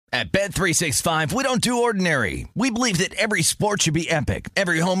At Bet365, we don't do ordinary. We believe that every sport should be epic.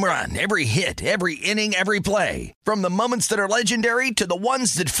 Every home run, every hit, every inning, every play. From the moments that are legendary to the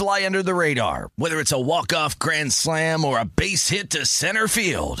ones that fly under the radar. Whether it's a walk-off grand slam or a base hit to center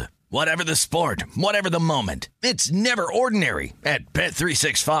field. Whatever the sport, whatever the moment. It's never ordinary at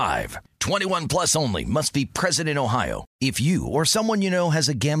Bet365. 21 plus only. Must be present in Ohio. If you or someone you know has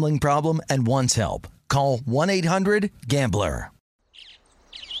a gambling problem and wants help, call 1-800-GAMBLER.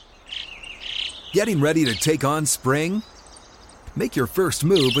 Getting ready to take on spring? Make your first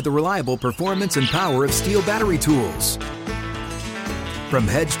move with the reliable performance and power of Steel battery tools. From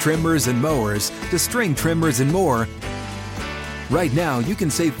hedge trimmers and mowers to string trimmers and more, right now you can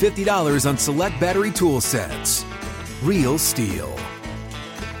save $50 on select battery tool sets. Real Steel.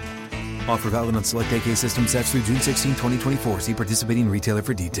 Offer valid on select AK system sets through June 16, 2024. See participating retailer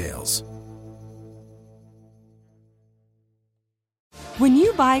for details. When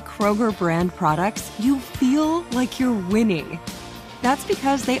you buy Kroger brand products, you feel like you're winning. That's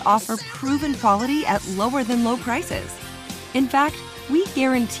because they offer proven quality at lower than low prices. In fact, we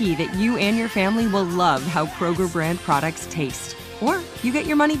guarantee that you and your family will love how Kroger brand products taste, or you get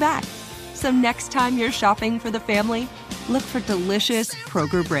your money back. So next time you're shopping for the family, look for delicious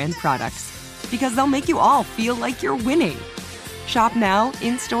Kroger brand products, because they'll make you all feel like you're winning. Shop now,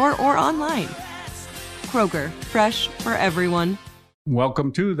 in-store, or online. Kroger, fresh for everyone.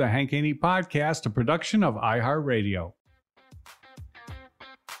 Welcome to the Hank Haney Podcast, a production of iHeartRadio.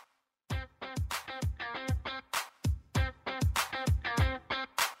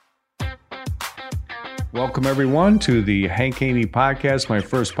 Welcome, everyone, to the Hank Haney Podcast, my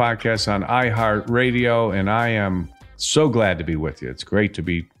first podcast on iHeartRadio, and I am so glad to be with you. It's great to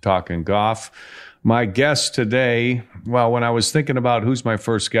be talking golf. My guest today, well, when I was thinking about who's my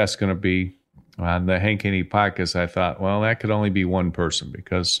first guest going to be on the Hank Haney Podcast, I thought, well, that could only be one person,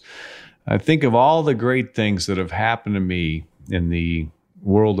 because I think of all the great things that have happened to me in the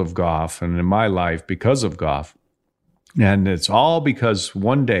world of golf and in my life because of golf. And it's all because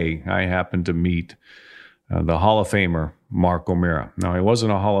one day I happened to meet the Hall of Famer, Mark O'Meara. Now, he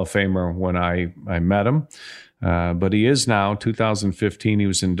wasn't a Hall of Famer when I met him, but he is now. 2015, he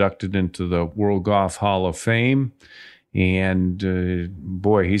was inducted into the World Golf Hall of Fame. And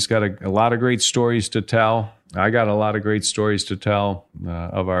boy, he's got a lot of great stories to tell. I got a lot of great stories to tell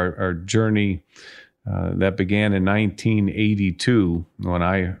of our journey that began in 1982 when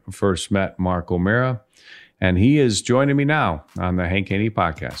I first met Mark O'Meara. And he is joining me now on the Hank Haney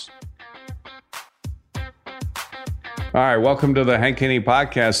Podcast. All right, welcome to the Hank Haney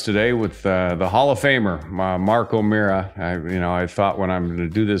Podcast today with the Hall of Famer, Mark O'Meara. I thought when I'm going to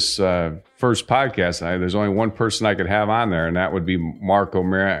do this first podcast, there's only one person I could have on there, and that would be Mark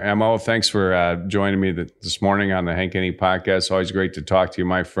O'Meara. Mo, thanks for joining me this morning on the Hank Haney Podcast. Always great to talk to you,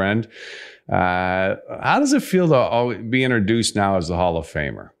 my friend. How does it feel to be introduced now as the Hall of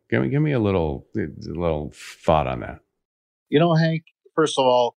Famer? Give me a little thought on that. Hank, first of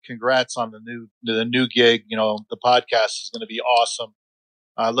all, congrats on the new gig. The podcast is going to be awesome.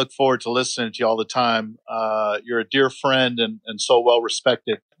 I look forward to listening to you all the time. You're a dear friend and so well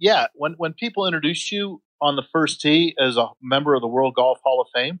respected. Yeah, when people introduce you on the first tee as a member of the World Golf Hall of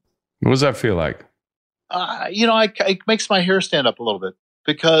Fame, what does that feel like? It makes my hair stand up a little bit,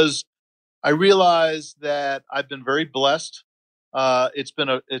 because I realize that I've been very blessed. It's been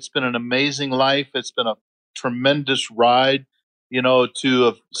an amazing life. It's been a tremendous ride. To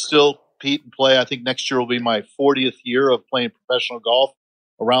have still compete and play. I think next year will be my 40th year of playing professional golf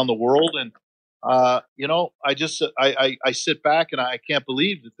around the world. And, I sit back and I can't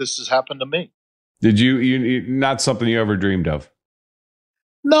believe that this has happened to me. Did you not something you ever dreamed of?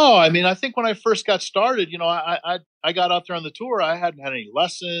 No, I think when I first got started, I got out there on the tour. I hadn't had any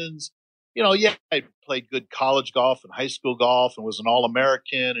lessons. I played good college golf and high school golf and was an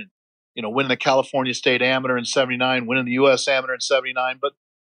All-American and, winning the California State Amateur in 79, winning the U.S. Amateur in 79. But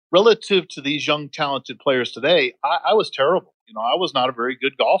relative to these young, talented players today, I was terrible. I was not a very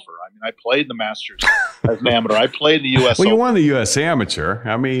good golfer. I played the Masters as an amateur. I played the U.S. Well, Open. You won the U.S. Amateur.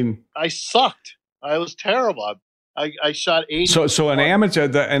 I sucked. I was terrible. I shot 80. So an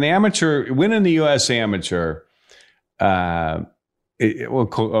amateur winning the U.S. Amateur,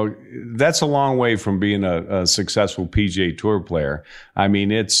 that's a long way from being a successful PGA Tour player.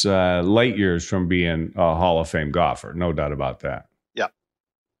 It's light years from being a Hall of Fame golfer, no doubt about that. Yeah.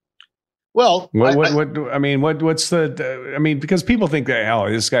 Well, because people think that,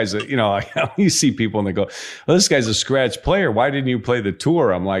 this guy's you see people and they go, well, this guy's a scratch player. Why didn't you play the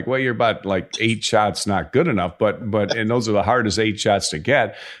tour? I'm like, well, you're about 8 shots not good enough, but and those are the hardest 8 shots to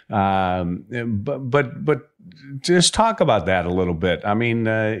get. But just talk about that a little bit. I mean,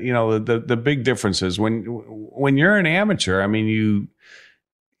 the big differences when you're an amateur. I mean,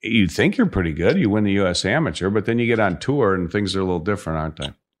 you think you're pretty good. You win the U.S. Amateur, but then you get on tour and things are a little different, aren't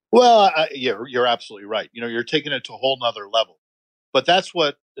they? Well, yeah, you're absolutely right. You're taking it to a whole nother level. But that's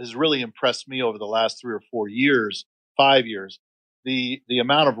what has really impressed me over the last 3 or 4 years, 5 years, the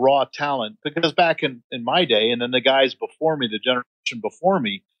amount of raw talent. Because back in my day, and then the guys before me, the generation before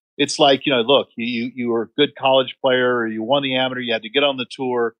me, it's like, look, you were a good college player, or you won the amateur, you had to get on the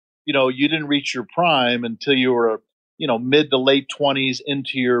tour. You didn't reach your prime until you were, mid to late 20s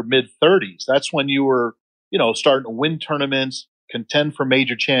into your mid 30s. That's when you were, starting to win tournaments, contend for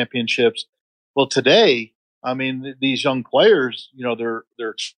major championships. Well, today, I mean, these young players,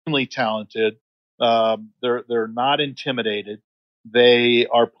 they're extremely talented. They're not intimidated. They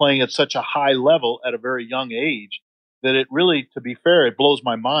are playing at such a high level at a very young age that it really, to be fair, it blows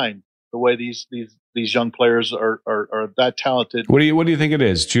my mind the way these young players are that talented. What do you think it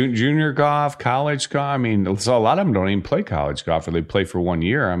is? Junior golf, college golf? I mean, so a lot of them don't even play college golf, or they play for 1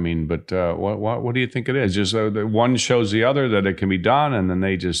 year. I mean, but what do you think it is? Just one shows the other that it can be done, and then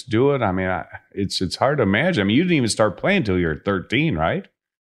they just do it. I mean, it's hard to imagine. I mean, you didn't even start playing until you were 13, right?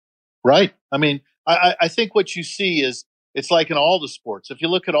 Right. I mean, I think what you see is it's like in all the sports. If you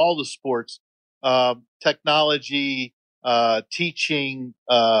look at all the sports, technology, teaching,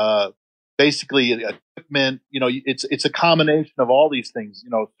 basically equipment, it's a combination of all these things.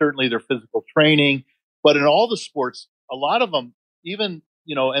 Certainly their physical training, but in all the sports, a lot of them, even,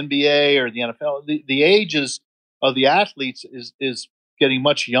 NBA or the NFL, the ages of the athletes is getting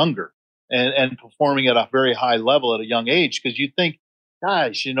much younger and performing at a very high level at a young age. Because you think,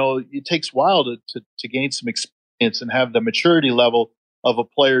 gosh, it takes a while to gain some experience and have the maturity level of a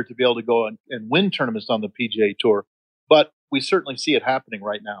player to be able to go and win tournaments on the PGA Tour. But we certainly see it happening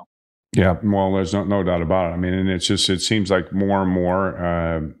right now. Yeah, well, there's no doubt about it. I mean, and it seems like more and more,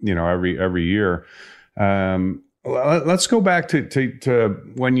 every year. Let's go back to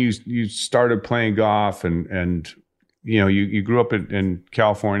when you started playing golf, and you grew up in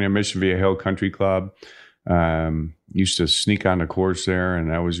California, Mission Viejo Country Club. Used to sneak on the course there, and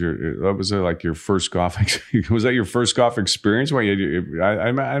that was like your first golf. Was that your first golf experience? Where I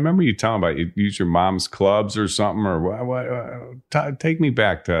remember you telling about you used your mom's clubs or something, or what? Take me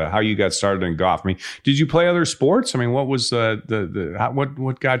back to how you got started in golf. I mean, did you play other sports? I mean, what was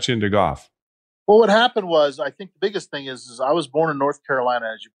what got you into golf? Well, what happened was, I think the biggest thing is I was born in North Carolina,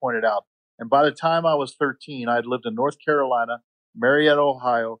 as you pointed out, and by the time I was 13, I had lived in North Carolina, Marietta,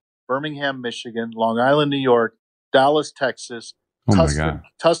 Ohio, Birmingham, Michigan, Long Island, New York, Dallas, Texas,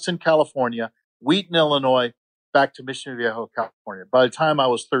 Tustin, California, Wheaton, Illinois, back to Mission Viejo, California, by the time I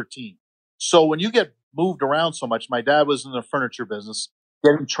was 13. So when you get moved around so much, my dad was in the furniture business,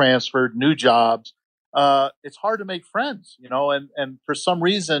 getting transferred, new jobs. It's hard to make friends, and for some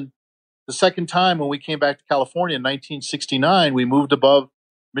reason, the second time when we came back to California in 1969, we moved above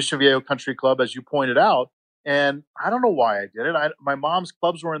Mission Viejo Country Club, as you pointed out. And I don't know why I did it. My mom's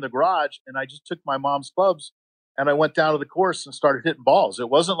clubs were in the garage, and I just took my mom's clubs and I went down to the course and started hitting balls. It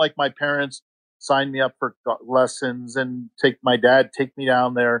wasn't like my parents signed me up for lessons and my dad take me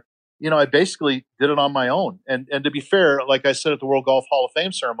down there. I basically did it on my own. And to be fair, like I said at the World Golf Hall of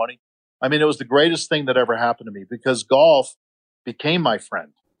Fame ceremony, I mean, it was the greatest thing that ever happened to me because golf became my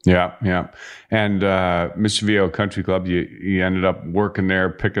friend. Yeah, yeah. And Mission Viejo Country Club, you ended up working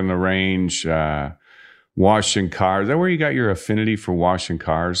there, picking the range, washing cars. Is that where you got your affinity for washing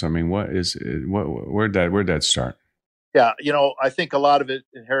cars? I mean, where'd that start? Yeah, I think a lot of it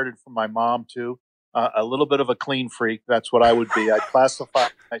inherited from my mom too. A little bit of a clean freak. That's what I would be. I classify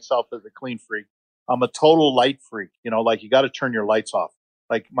myself as a clean freak. I'm a total light freak. Like you got to turn your lights off.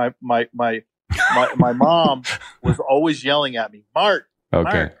 Like my mom was always yelling at me, Mart,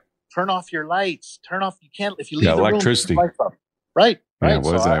 turn off your lights. Turn off. You can't if you leave the electricity. Room, Right. Yeah,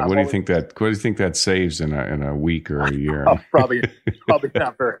 what is that? What do you think that saves in a week or a year? Probably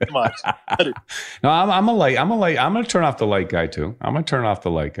not very much. No, I'm gonna turn off the light guy too.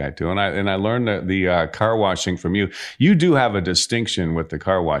 And I learned the car washing from you. You do have a distinction with the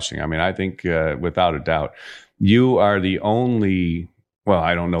car washing. I mean, I think without a doubt, you are the only. Well,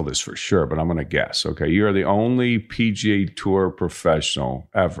 I don't know this for sure, but I'm going to guess. Okay, you are the only PGA Tour professional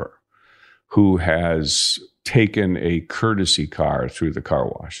ever who has taken a courtesy car through the car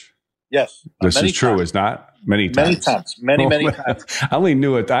wash. Yes. This is true, is not? Many times. Many times. I only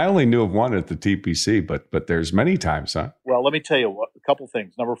knew of one at the TPC, but there's many times, huh? Well, let me tell you a couple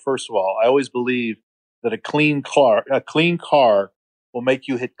things. First of all, I always believe that a clean car will make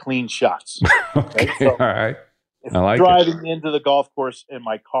you hit clean shots. Okay, so all right. If I'm driving into the golf course and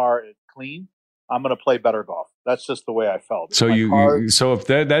my car is clean, I'm going to play better golf. That's just the way I felt. So so if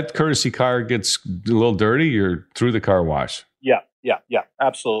that courtesy car gets a little dirty, you're through the car wash. Yeah,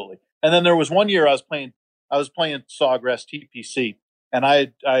 absolutely. And then there was one year I was playing Sawgrass TPC, and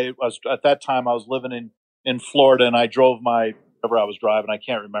I was at that time I was living in Florida, and I drove whatever I was driving. I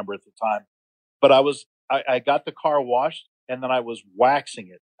can't remember at the time, but I got the car washed, and then I was waxing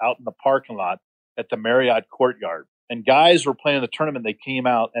it out in the parking lot at the Marriott Courtyard. And guys were playing the tournament. They came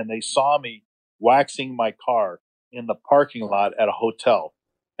out and they saw me waxing my car in the parking lot at a hotel.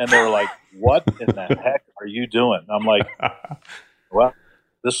 And they were like, "What in the heck are you doing?" I'm like, "Well,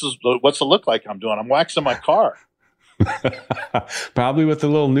 this is what's it look like I'm doing. I'm waxing my car." Probably with a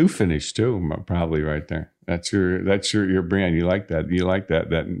little new finish too. Probably right there. That's your brand. You like that. You like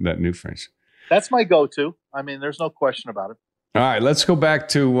that new finish. That's my go-to. I mean, there's no question about it. All right, let's go back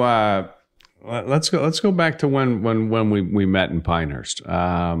to let's go back to when we met in Pinehurst.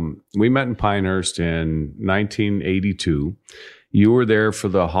 We met in Pinehurst in 1982. You were there for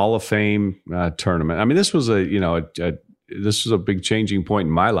the Hall of Fame tournament. I mean, this was this was a big changing point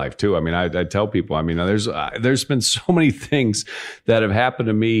in my life too. I mean, I tell people, I mean, there's been so many things that have happened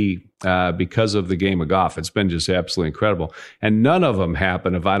to me because of the game of golf. It's been just absolutely incredible. And none of them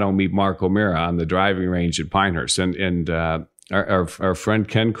happen if I don't meet Mark O'Meara on the driving range at Pinehurst. And our friend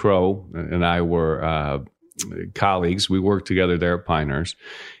Ken Crow and I were colleagues. We worked together there at Pinehurst.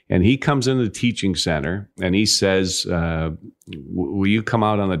 And he comes into the teaching center and he says, will you come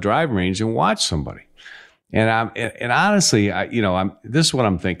out on the driving range and watch somebody? And honestly, this is what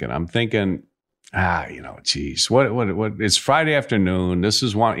I'm thinking. I'm thinking, geez, what? It's Friday afternoon. This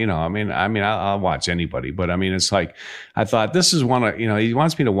is one, I'll watch anybody, but I mean, it's like, I thought this is one of, he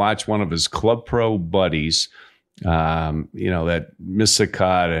wants me to watch one of his Club Pro buddies, that missed the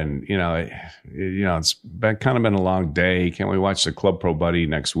cut, and it's been a long day. Can't we watch the Club Pro buddy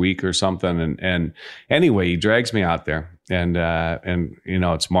next week or something? And anyway, he drags me out there, and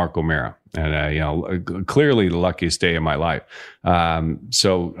it's Mark O'Meara. And clearly the luckiest day of my life.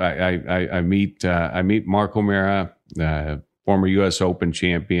 So I meet Mark O'Meara, former U.S. Open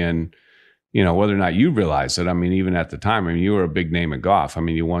champion. Whether or not you realize it, I mean, even at the time, I mean, you were a big name in golf. I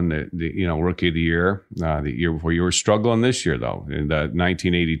mean, you won the Rookie of the Year, the year before. You were struggling this year though, in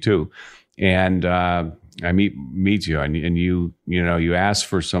 1982, and I meet you, and you ask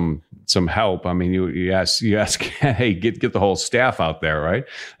for some help. I mean, you ask, hey, get the whole staff out there, right?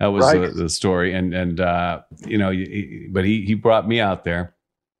 That was right. The story, but he brought me out there.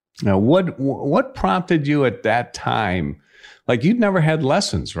 Now, what prompted you at that time? Like, you'd never had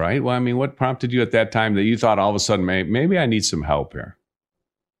lessons, right? Well, I mean, what prompted you at that time that you thought all of a sudden, maybe I need some help here?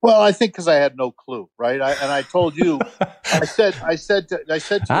 Well, I think because I had no clue, right? I told you, I said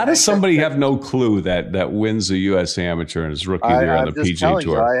to how does somebody have no clue that wins the U.S. Amateur and is Rookie of the Year on the PGA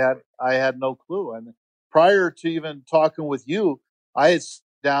Tour? I had no clue. And prior to even talking with you, I had sat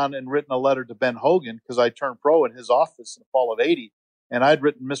down and written a letter to Ben Hogan, because I turned pro in his office in the fall of '80, and I'd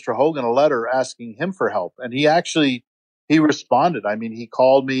written Mr. Hogan a letter asking him for help, and he responded. I mean, he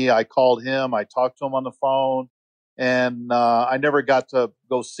called me, I called him, I talked to him on the phone, and I never got to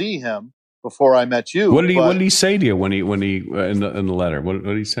go see him before I met you. What did he say to you when he in the letter? What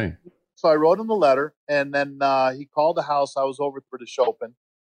did he say? So I wrote him the letter, and then he called the house. I was over for the Chopin,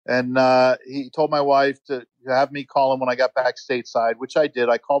 and he told my wife to have me call him when I got back stateside, which I did.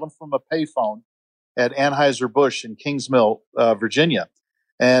 I called him from a payphone at Anheuser-Busch in Kings Mill, Virginia.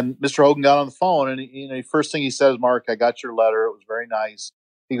 And Mr. Hogan got on the phone, and the first thing he says, "Mark, I got your letter. It was very nice."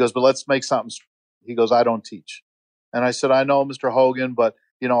 He goes, "But let's make something straight." He goes, "I don't teach." And I said, "I know, Mr. Hogan, but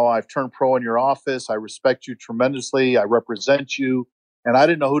I've turned pro in your office. I respect you tremendously. I represent you." And I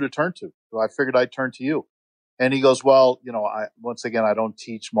didn't know who to turn to. So I figured I'd turn to you. And he goes, "Well, once again, I don't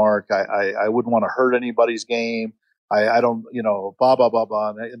teach, Mark. I wouldn't want to hurt anybody's game. I don't, blah, blah, blah,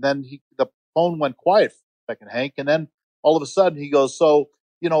 blah." And then the phone went quiet for a second, Hank. And then all of a sudden he goes, "So,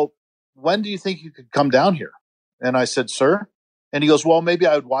 when do you think you could come down here?" And I said, "Sir?" And he goes, "Well, maybe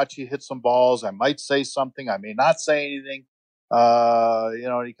I would watch you hit some balls. I might say something. I may not say anything."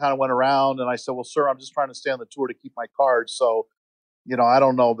 And he kind of went around, and I said, "Well, sir, I'm just trying to stay on the tour to keep my card. So, I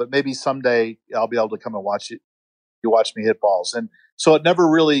don't know, but maybe someday I'll be able to come and watch you watch me hit balls." And so it never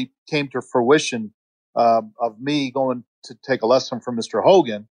really came to fruition of me going to take a lesson from Mr.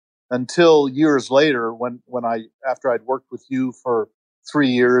 Hogan until years later after I'd worked with you for 3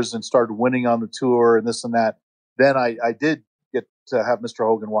 years and started winning on the tour and this and that, then I did get to have Mr.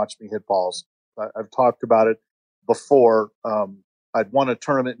 Hogan watch me hit balls. I've talked about it before. I'd won a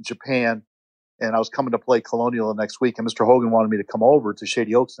tournament in Japan, and I was coming to play Colonial the next week, and Mr. Hogan wanted me to come over to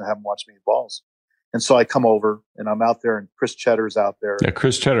Shady Oaks and have him watch me hit balls. And so I come over and I'm out there and Chris Cheddar's out there. Yeah,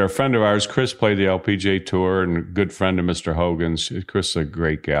 Chris Cheddar, a friend of ours. Chris played the LPGA Tour and a good friend of Mr. Hogan's. Chris is a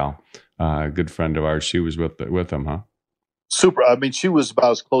great gal, a good friend of ours. She was with him, huh? Super. I mean, she was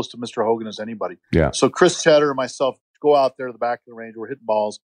about as close to Mr. Hogan as anybody. Yeah. So Chris Cheddar and myself go out there to the back of the range. We're hitting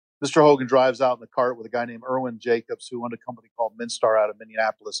balls. Mr. Hogan drives out in the cart with a guy named Erwin Jacobs, who owned a company called Minstar out of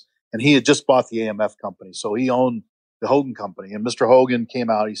Minneapolis. And he had just bought the AMF company. So he owned the Hogan company. And Mr. Hogan came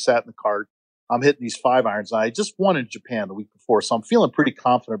out. He sat in the cart. I'm hitting these 5 irons. I just won in Japan the week before. So I'm feeling pretty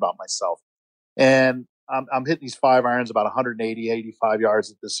confident about myself. And I'm hitting these 5 irons about 180, 85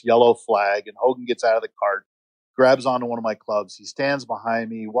 yards at this yellow flag. And Hogan gets out of the cart, grabs onto one of my clubs. He stands behind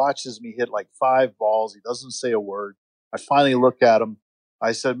me, watches me hit like 5 balls. He doesn't say a word. I finally look at him.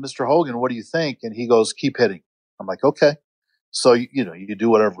 I said, Mr. Hogan, what do you think? And he goes, keep hitting. I'm like, okay. So, you do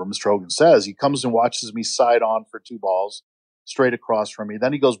whatever Mr. Hogan says. He comes and watches me side on for 2 balls straight across from me.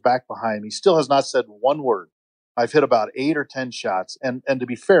 Then he goes back behind me. Still has not said one word. I've hit about 8 or 10 shots. And to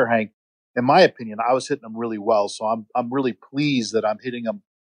be fair, Hank, in my opinion, I was hitting them really well. So I'm really pleased that I'm hitting them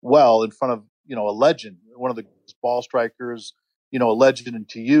well in front of, a legend, one of the ball strikers, a legend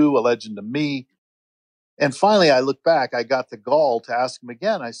to you, a legend to me. And finally, I look back, I got the gall to ask him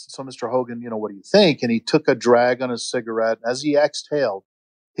again. I said, so Mr. Hogan, what do you think? And he took a drag on his cigarette. As he exhaled,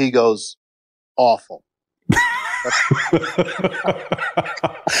 he goes, awful.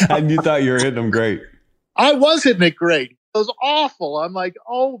 And you thought you were hitting them great. I was hitting it great. It was awful. I'm like,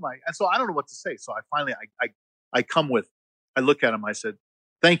 oh my. And so I don't know what to say. So I finally, I look at him. I said,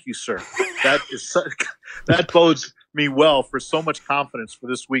 thank you, sir. That bodes me well for so much confidence for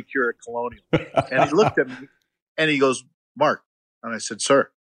this week here at Colonial. And he looked at me and he goes, Mark. And I said, sir.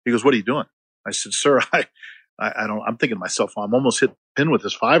 He goes, what are you doing? I said, sir, I'm thinking to myself, I'm almost hit the pin with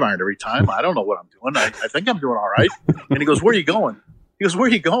this 5 iron every time. I don't know what I'm doing. I think I'm doing all right. And he goes, where are you going? He goes, where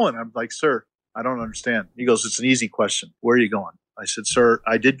are you going? I'm like, sir, I don't understand. He goes, it's an easy question. Where are you going? I said, sir,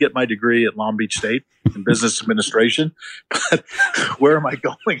 I did get my degree at Long Beach State in business administration, but where am I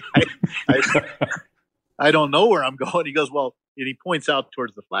going? I don't know where I'm going. He goes, well, and he points out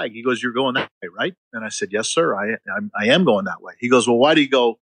towards the flag. He goes, you're going that way, right? And I said, yes, sir, I am going that way. He goes, well, why do you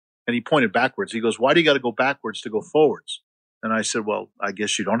go? And he pointed backwards. He goes, why do you got to go backwards to go forwards? And I said, well, I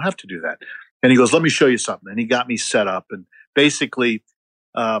guess you don't have to do that. And he goes, let me show you something. And he got me set up. And basically,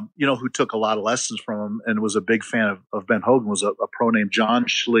 who took a lot of lessons from him and was a big fan of Ben Hogan was a pro named John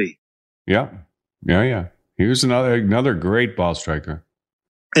Schley. Yeah. He was another great ball striker.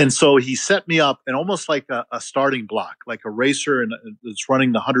 And so he set me up and almost like a starting block, like a racer and it's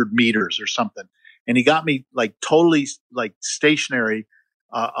running the 100 meters or something. And he got me like totally like stationary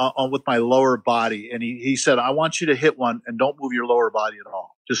with my lower body. And he said, I want you to hit one and don't move your lower body at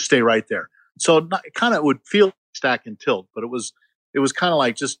all. Just stay right there. So it kind of would feel stack and tilt, but it was kind of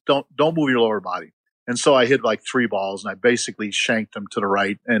like, just don't move your lower body. And so I hit like 3 balls and I basically shanked them to the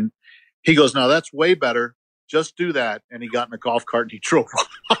right. And he goes, no, that's way better. Just do that. And he got in a golf cart and he drove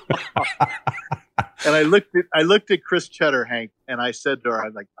off. And I looked at Chris Cheddar, Hank, and I said to her,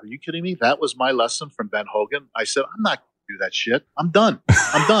 I'm like, are you kidding me? That was my lesson from Ben Hogan. I said, I'm not going to do that shit. I'm done.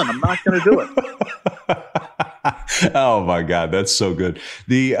 I'm not going to do it. Oh my God, that's so good.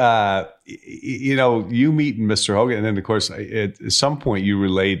 You meeting Mr. Hogan, and then of course at some point you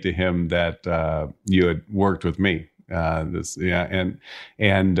relayed to him that you had worked with me. That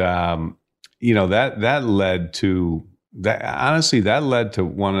led to that. Honestly, that led to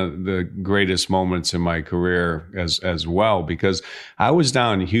one of the greatest moments in my career as well, because I was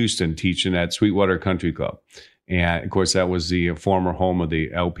down in Houston teaching at Sweetwater Country Club. And of course, that was the former home of the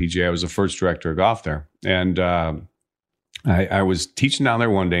LPGA. I was the first director of golf there. And I was teaching down there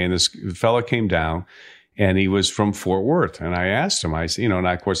one day, and this fella came down, and he was from Fort Worth. And I asked him, I said, and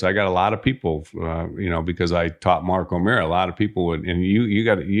of course, I got a lot of people, because I taught Mark O'Meara, a lot of people would, and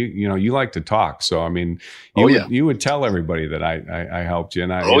you like to talk. So, I mean, you would tell everybody that I helped you.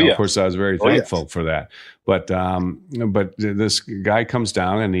 And of course, I was very thankful for that. But this guy comes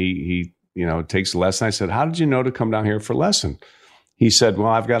down and he takes a lesson. I said, how did you know to come down here for a lesson? He said, well,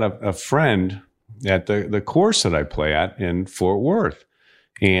 I've got a friend at the course that I play at in Fort Worth.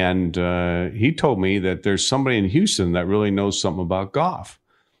 And he told me that there's somebody in Houston that really knows something about golf.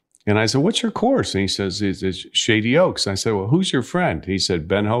 And I said, what's your course? And he says, it's Shady Oaks. And I said, well, who's your friend? He said,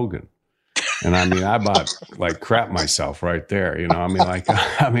 Ben Hogan. And I mean, I about like crap myself right there.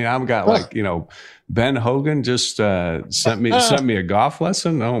 I've got Ben Hogan just sent me a golf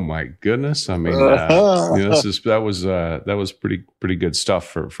lesson. Oh my goodness. I mean, that was pretty good stuff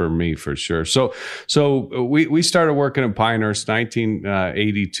for me for sure. So we started working at Pinehurst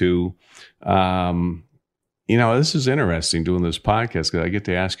 1982. this is interesting doing this podcast because I get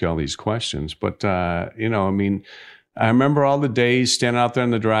to ask you all these questions. But, I remember all the days standing out there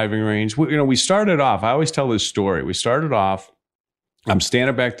in the driving range. We started off, I always tell this story. We started off, I'm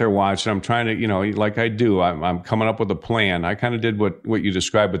standing back there watching. I'm trying to, like I do, I'm coming up with a plan. I kind of did what you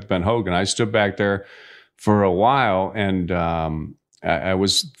described with Ben Hogan. I stood back there for a while, and I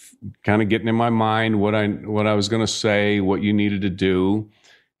was kind of getting in my mind what I was going to say, what you needed to do.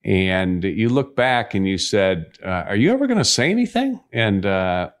 And you look back and you said, are you ever going to say anything? And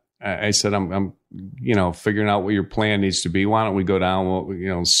I said, I'm figuring out what your plan needs to be. Why don't we go down?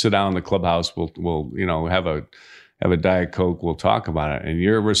 We'll, sit down in the clubhouse. We'll have a Diet Coke. We'll talk about it. And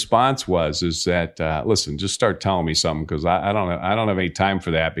your response is that, listen, just start telling me something, because I don't have any time for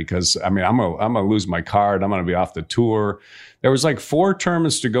that, because I'm gonna lose my card. I'm gonna be off the tour. There was like 4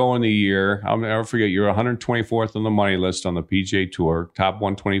 tournaments to go in the year. I'll never forget. You're 124th on the money list on the PGA Tour. Top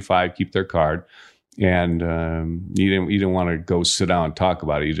 125 keep their card. And you didn't want to go sit down and talk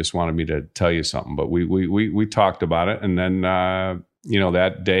about it. You just wanted me to tell you something. But we talked about it, and then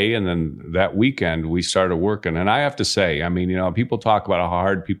that day and then that weekend we started working. And I have to say, people talk about how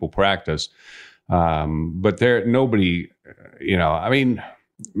hard people practice, but nobody,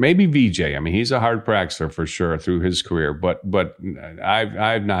 maybe VJ. He's a hard practicer for sure through his career, but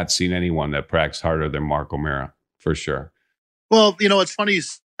I've not seen anyone that practiced harder than Mark O'Meara, for sure. Well, it's funny you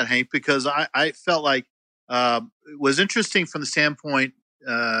said that, Hank, because I felt like it was interesting from the standpoint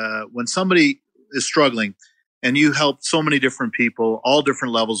when somebody is struggling and you help so many different people, all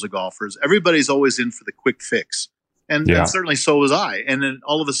different levels of golfers. Everybody's always in for the quick fix. And certainly so was I. And then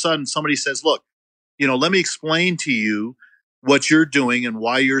all of a sudden somebody says, look, let me explain to you what you're doing and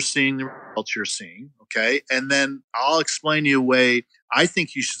why you're seeing the results you're seeing. Okay. And then I'll explain to you a way I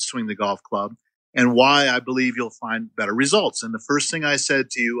think you should swing the golf club and why I believe you'll find better results. And the first thing I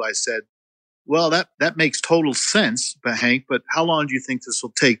said to you, I said, well, that makes total sense, but Hank, but how long do you think this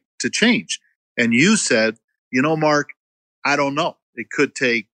will take to change? And you said, Mark, I don't know. It could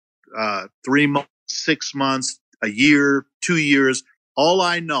take 3 months, 6 months, a year, 2 years. All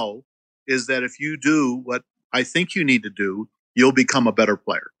I know is that if you do what I think you need to do, you'll become a better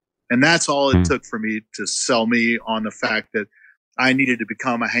player. And that's all it took for me to sell me on the fact that I needed to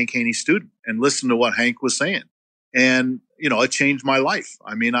become a Hank Haney student and listen to what Hank was saying. And, it changed my life.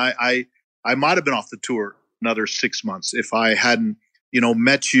 I might have been off the tour another 6 months if I hadn't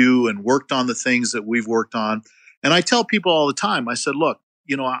met you and worked on the things that we've worked on. And I tell people all the time, I said, look,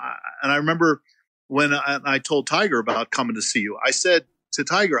 and I remember when I told Tiger about coming to see you, I said to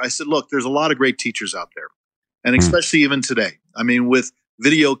Tiger, look, there's a lot of great teachers out there. And especially even today, with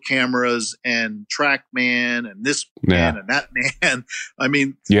video cameras and TrackMan and this man and that man,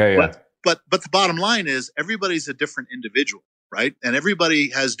 but the bottom line is everybody's a different individual, right? And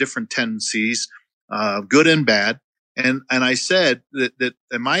everybody has different tendencies, good and bad. And I said that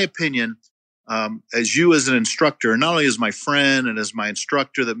in my opinion, as you as an instructor, not only as my friend and as my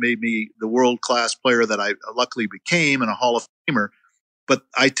instructor that made me the world-class player that I luckily became and a Hall of Famer, but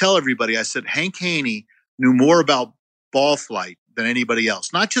I tell everybody, I said, Hank Haney knew more about ball flight than anybody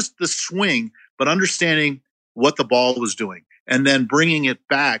else. Not just the swing, but understanding what the ball was doing and then bringing it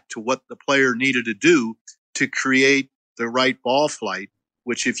back to what the player needed to do to create the right ball flight.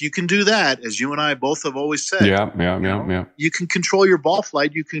 Which if you can do that, as you and I both have always said, you can control your ball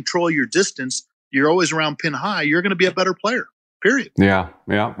flight, you control your distance, you're always around pin high, you're going to be a better player, period. Yeah.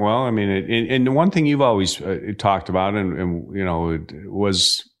 Well, and the one thing you've always talked about and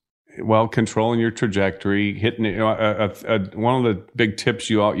was, controlling your trajectory, hitting it. One of the big tips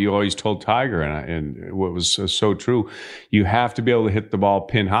you always told Tiger, and what was so true, you have to be able to hit the ball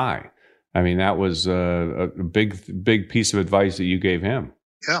pin high. That was a big piece of advice that you gave him.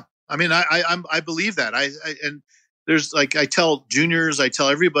 Yeah. I believe that. And there's I tell juniors, I tell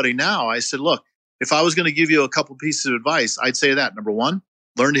everybody now, I said, look, if I was going to give you a couple pieces of advice, I'd say that. Number one,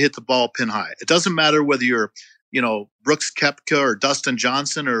 learn to hit the ball pin high. It doesn't matter whether you're, Brooks Koepka or Dustin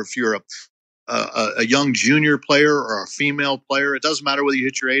Johnson, or if you're a young junior player or a female player. It doesn't matter whether you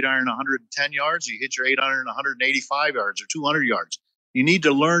hit your 8-iron 110 yards, or you hit your 8-iron 185 yards or 200 yards. You need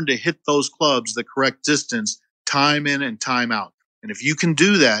to learn to hit those clubs the correct distance, time in and time out. And if you can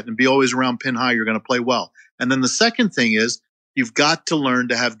do that and be always around pin high, you're going to play well. And then the second thing is you've got to learn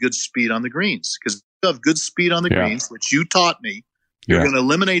to have good speed on the greens, because if you have good speed on the greens, which you taught me, you're going to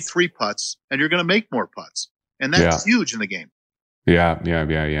eliminate 3 putts and you're going to make more putts. And that's huge in the game. Yeah.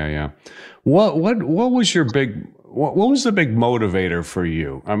 What was your big what was the big motivator for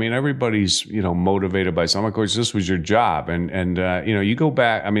you? I mean, everybody's, motivated by something. Of course, this was your job. And you go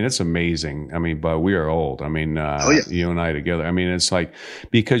back, I mean, it's amazing. I mean, but we are old. I mean, you and I together. I mean, it's like,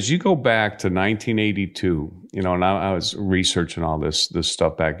 because you go back to 1982, and I was researching all this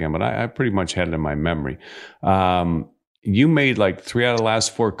stuff back then, but I pretty much had it in my memory. You made like 3 out of the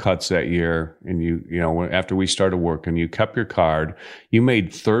last 4 cuts that year. And after we started working, you kept your card. You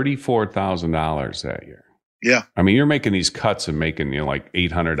made $34,000 that year. Yeah. I mean, you're making these cuts and making, like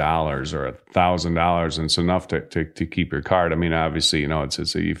 $800 or $1,000, and it's enough to keep your card. I mean, obviously,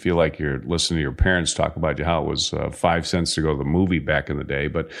 it's you feel like you're listening to your parents talk about how it was 5 cents to go to the movie back in the day.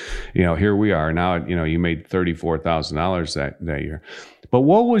 But, here we are now, you made $34,000 that year. But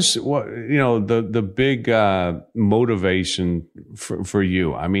what was the big motivation for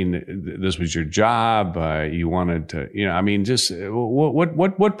you? I mean, this was your job. You wanted to, I mean, just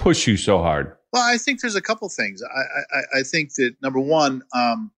what pushed you so hard? Well, I think there's a couple things. I think that number one,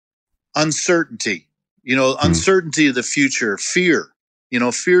 uncertainty. Uncertainty of the future, fear.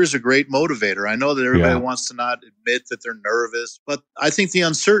 Fear is a great motivator. I know that everybody wants to not admit that they're nervous, but I think the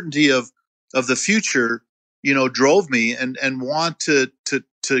uncertainty of the future, drove me and want to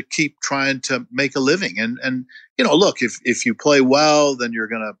keep trying to make a living. And look, if you play well, then you're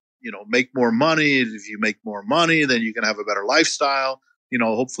gonna make more money. If you make more money, then you can have a better lifestyle.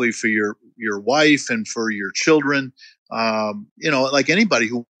 Hopefully for your wife and for your children, like anybody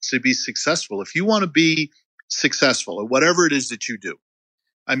who wants to be successful. If you want to be successful at whatever it is that you do,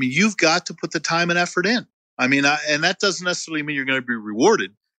 I mean, you've got to put the time and effort in. I mean, and that doesn't necessarily mean you're going to be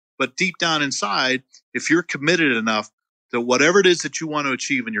rewarded, but deep down inside, if you're committed enough to whatever it is that you want to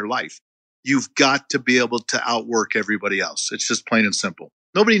achieve in your life, you've got to be able to outwork everybody else. It's just plain and simple.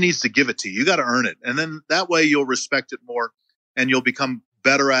 Nobody needs to give it to you. You got to earn it. And then that way you'll respect it more. And you'll become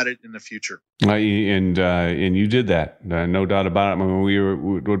better at it in the future. And you did that, no doubt about it. I mean, we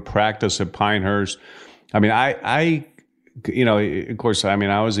would practice at Pinehurst. I mean, I of course, I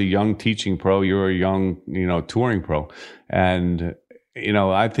mean, I was a young teaching pro. You were a young, touring pro, and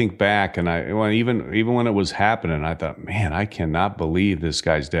I think back, and even when it was happening, I thought, man, I cannot believe this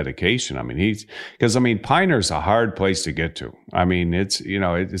guy's dedication. I mean, because Pinehurst's a hard place to get to. I mean, it's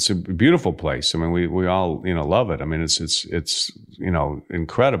a beautiful place. I mean, we all love it. I mean, it's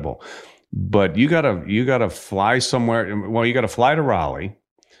incredible. But you gotta fly somewhere. Well, you gotta fly to Raleigh,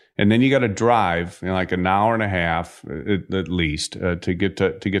 and then you gotta drive like an hour and a half at least to get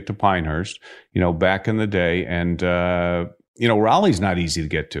to Pinehurst. Back in the day, and Raleigh's not easy to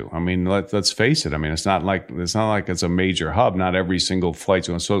get to. I mean, let's face it. I mean, it's not like it's a major hub. Not every single flight's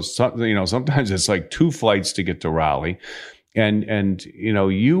going. So sometimes it's like 2 flights to get to Raleigh, and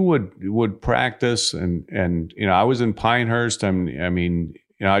you would practice, and I was in Pinehurst. I mean,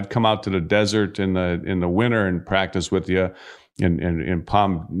 I'd come out to the desert in the winter and practice with you in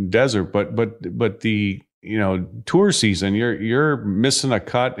Palm Desert, but the tour season, you're missing a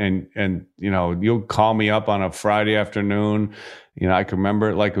cut, and you'll call me up on a Friday afternoon. I can remember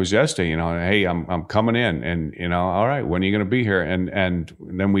it like it was yesterday. Hey, I'm coming in, and all right, when are you going to be here? And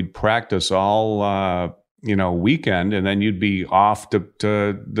then we'd practice all weekend, and then you'd be off to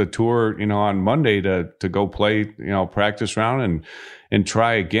the tour on Monday to go play practice round and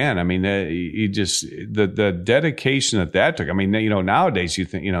try again. I mean, you just the dedication that took. I mean, nowadays you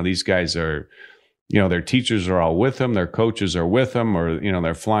think these guys are. Their teachers are all with them, their coaches are with them, or,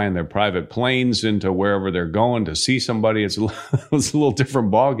 they're flying their private planes into wherever they're going to see somebody. It was a little different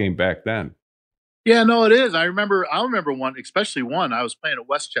ballgame back then. Yeah, no, it is. I remember one, especially one, I was playing at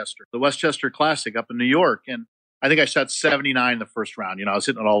Westchester, the Westchester Classic up in New York. And I think I shot 79 the first round. I was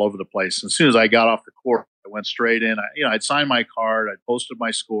hitting it all over the place. And as soon as I got off the court, I went straight in. I'd signed my card, I'd posted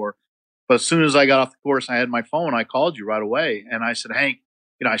my score. But as soon as I got off the course, I had my phone, I called you right away. And I said, Hank,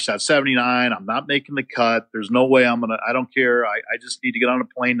 I shot 79. I'm not making the cut. There's no way I don't care. I just need to get on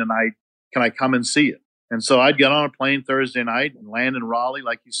a plane tonight. Can I come and see it? And so I'd get on a plane Thursday night and land in Raleigh,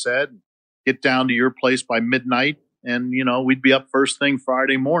 like you said, and get down to your place by midnight. And, we'd be up first thing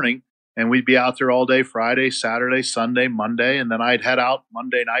Friday morning, and we'd be out there all day Friday, Saturday, Sunday, Monday. And then I'd head out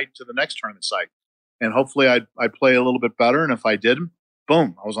Monday night to the next tournament site. And hopefully I'd play a little bit better. And if I didn't,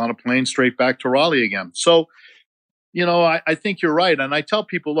 boom, I was on a plane straight back to Raleigh again. So, I think you're right. And I tell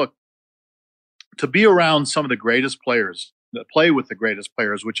people, look, to be around some of the greatest players, that play with the greatest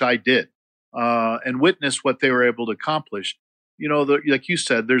players, which I did, and witness what they were able to accomplish, like you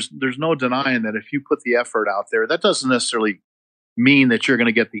said, there's no denying that if you put the effort out there, that doesn't necessarily mean that you're going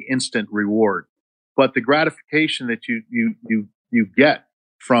to get the instant reward. But the gratification that you get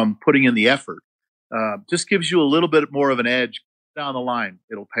from putting in the effort just gives you a little bit more of an edge down the line.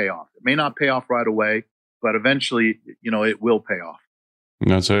 It'll pay off. It may not pay off right away. but eventually, it will pay off.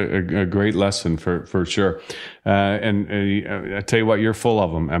 That's a great lesson for sure. And I tell you what, you're full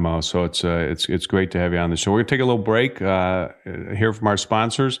of them, Emo. So it's great to have you on the show. We're going to take a little break, hear from our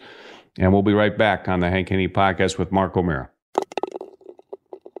sponsors, and we'll be right back on the Hank Haney Podcast with Mark O'Meara.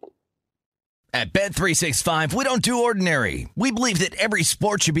 At Bet365, we don't do ordinary. We believe that every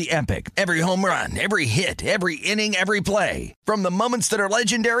sport should be epic. Every home run, every hit, every inning, every play. From the moments that are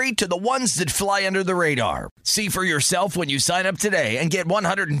legendary to the ones that fly under the radar. See for yourself when you sign up today and get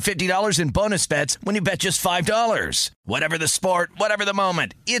 $150 in bonus bets when you bet just $5. Whatever the sport, whatever the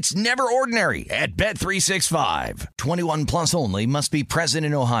moment, it's never ordinary at Bet365. 21 plus only. Must be present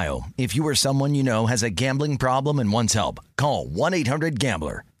in Ohio. If you or someone you know has a gambling problem and wants help, call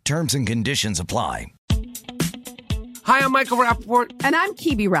 1-800-GAMBLER. Terms and conditions apply. Hi, I'm Michael Rappaport. And I'm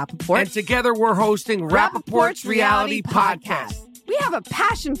Kibi Rappaport. And together we're hosting Rappaport's Reality Podcast. We have a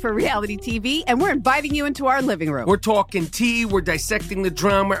passion for reality TV, and we're inviting you into our living room. We're talking tea, we're dissecting the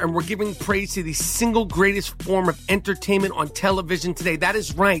drama, and we're giving praise to the single greatest form of entertainment on television today. That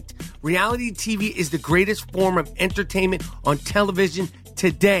is right. Reality TV is the greatest form of entertainment on television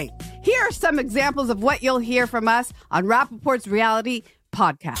today. Here are some examples of what you'll hear from us on Rappaport's Reality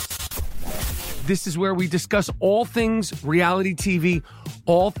Podcast. This is where we discuss all things reality TV,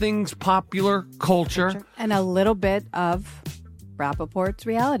 all things popular culture. And a little bit of Rappaport's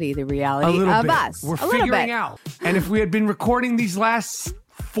reality, the reality of bit. us. We're figuring out. And if we had been recording these last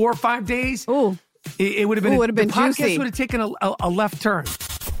 4 or 5 days, it would have been, the podcast juicy. Would have taken a left turn.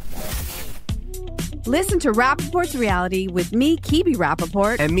 Listen to Rappaport's Reality with me, Kibi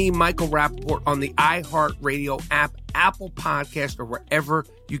Rappaport. And me, Michael Rappaport, on the iHeartRadio app, Apple Podcast, or wherever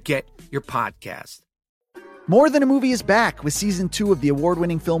you get your podcast. More Than a Movie is back with Season 2 of the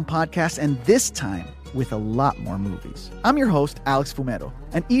award-winning film podcast, and this time with a lot more movies. I'm your host, Alex Fumero,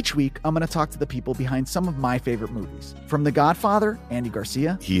 and each week I'm going to talk to the people behind some of my favorite movies. From The Godfather, Andy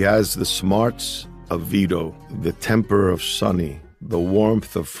Garcia. He has the smarts of Vito, the temper of Sonny, the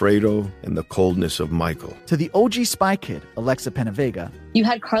warmth of Fredo, and the coldness of Michael. To the OG Spy Kid, Alexa Penavega. You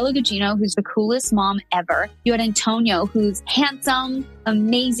had Carla Gugino, who's the coolest mom ever. You had Antonio, who's handsome,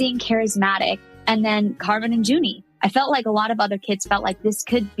 amazing, charismatic. And then Carmen and Junie. I felt like a lot of other kids felt like this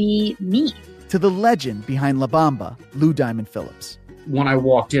could be me. To the legend behind La Bamba, Lou Diamond Phillips. When I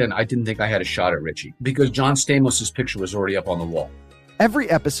walked in, I didn't think I had a shot at Richie because John Stamos' picture was already up on the wall. Every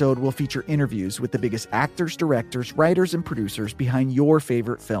episode will feature interviews with the biggest actors, directors, writers, and producers behind your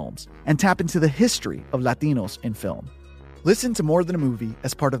favorite films and tap into the history of Latinos in film. Listen to More Than a Movie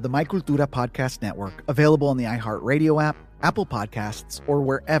as part of the My Cultura Podcast Network, available on the iHeartRadio app, Apple Podcasts, or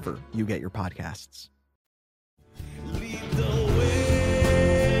wherever you get your podcasts.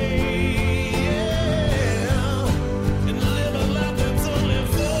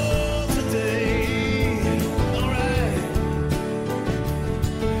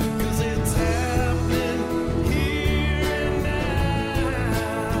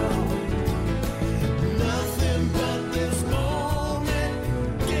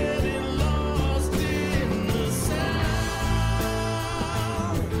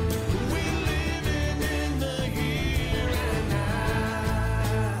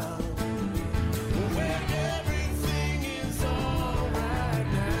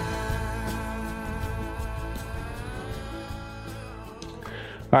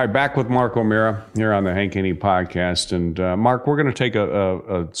 All right, back with Mark O'Meara here on the Hank Haney Podcast. And Mark, we're going to take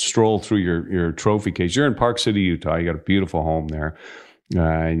a stroll through your trophy case. You're in Park City, Utah. You got a beautiful home there.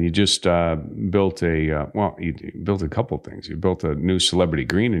 And you just built you built a couple of things. You built a new celebrity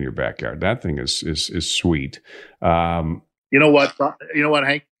green in your backyard. That thing is sweet. You know what,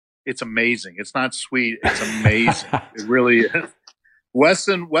 Hank? It's amazing. It's not sweet. It's amazing. It really is.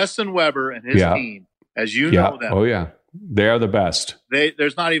 Weston Weber and his team, as you know them. Oh, yeah. They are the best.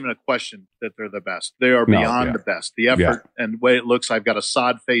 There's not even a question that they're the best. They are beyond the best. The effort and the way it looks. I've got a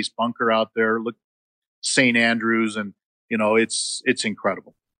sod face bunker out there. Look, St. Andrews, and it's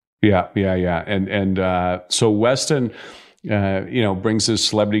incredible. Yeah. And so Weston, brings his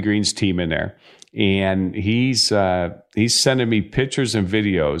Celebrity Greens team in there, and he's sending me pictures and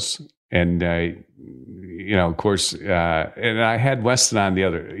videos, and of course, and I had Weston on the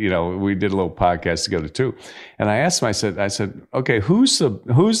other, we did a little podcast together too. And I asked him, I said, okay, who's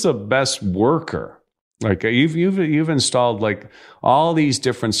the best worker? Like you've installed like all these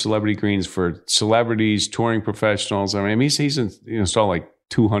different celebrity greens for celebrities, touring professionals. I mean, he's installed like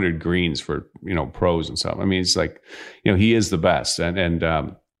 200 greens for, pros and stuff. I mean, it's like, he is the best. And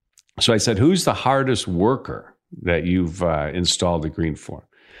so I said, who's the hardest worker that you've installed a green for?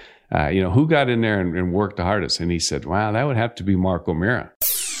 Who got in there and worked the hardest? And he said, wow, that would have to be Mark O'Meara.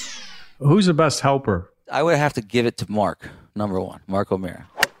 Who's the best helper? I would have to give it to Mark, number one, Mark O'Meara.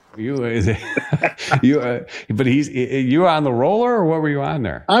 But you were on the roller, or what were you on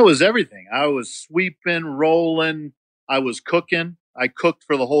there? I was everything. I was sweeping, rolling. I was cooking. I cooked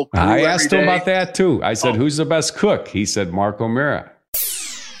for the whole crew. I asked him about that too. I said, "Who's the best cook?" He said, "Mark O'Meara."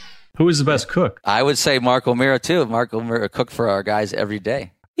 Who is the best cook? I would say Mark O'Meara too. Mark O'Meara cooked for our guys every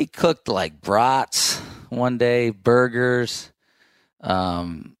day. He cooked like brats one day, burgers.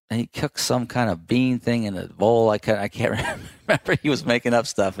 And he cooked some kind of bean thing in a bowl. I can't remember. He was making up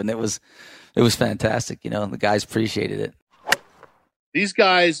stuff, and it was fantastic. You know, the guys appreciated it. These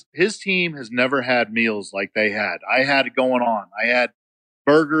guys, his team has never had meals like they had. I had it going on. I had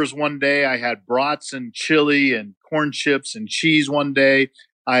burgers one day. I had brats and chili and corn chips and cheese one day.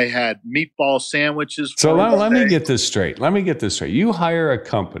 I had meatball sandwiches. So let me get this straight. You hire a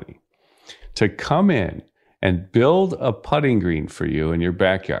company to come in and build a putting green for you in your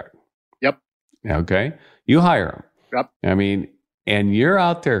backyard. Yep. Okay. You hire them. Yep. I mean, and you're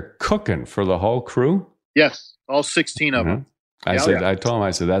out there cooking for the whole crew? Yes. All 16 of them. I told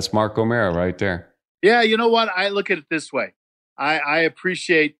him, that's Mark O'Meara right there. Yeah. You know what? I look at it this way. I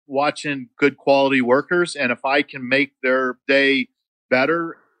appreciate watching good quality workers. And if I can make their day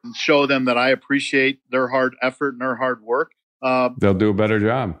better and show them that I appreciate their hard effort and their hard work, they'll do a better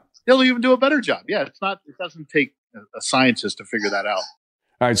job. They'll even do a better job. Yeah, it doesn't take a scientist to figure that out.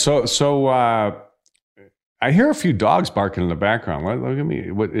 All right, so I hear a few dogs barking in the background. Look at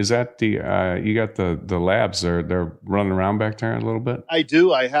me. What is that? You got the labs? They're running around back there a little bit. I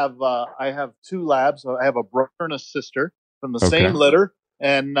do. I have 2 labs. I have a brother and a sister from the same litter,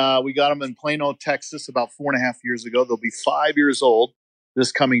 and we got them in Plano, Texas, about 4.5 years ago. They'll be 5 years old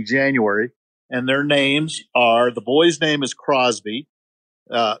this coming January, and their names are, the boy's name is Crosby.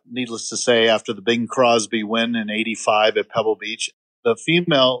 Needless to say, after the Bing Crosby win in '85 at Pebble Beach. The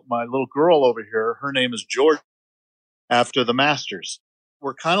female, my little girl over here, her name is George, after the Masters.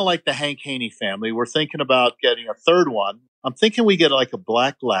 We're kind of like the Hank Haney family. We're thinking about getting a third one. I'm thinking we get like a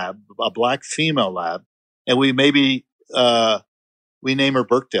black lab, a black female lab, and we maybe we name her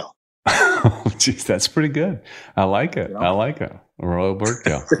Birkdale. Oh, geez, that's pretty good. I like it. I like it. Royal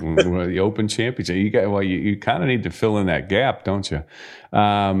Birkdale, the Open Championship. You kind of need to fill in that gap, don't you?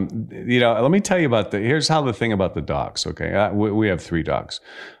 Let me tell you here's how the thing about the dogs. Okay, we have 3 dogs.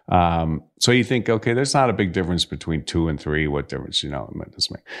 So you think, okay, there's not a big difference between 2 and 3. What difference, it does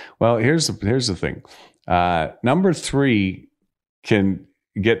make? Well, here's the thing. Number 3 can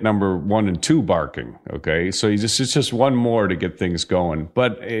get number 1 and 2 barking. Okay, so it's just one more to get things going.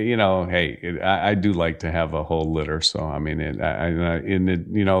 But I do like to have a whole litter. So I mean,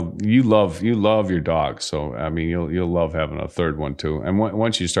 you love your dog. So I mean, you'll love having a third one too. And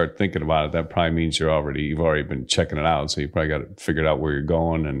once you start thinking about it, that probably means you've already been checking it out. So you probably got to figure out where you're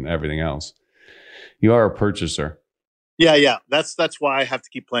going and everything else. You are a purchaser. Yeah. That's why I have to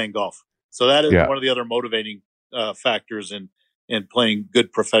keep playing golf. So that is one of the other motivating factors in playing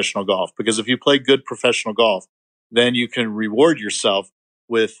good professional golf, because if you play good professional golf, then you can reward yourself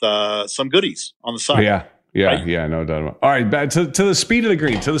with some goodies on the side. Yeah, no doubt about it. All right, back to the speed of the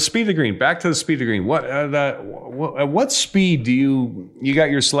green. Back to the speed of the green. What speed do you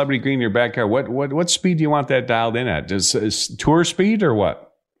got your celebrity green in your backyard? What speed do you want that dialed in at? Is tour speed or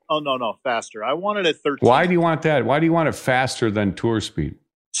what? Oh no, faster. I want it at 13. Why do you want that? Why do you want it faster than tour speed?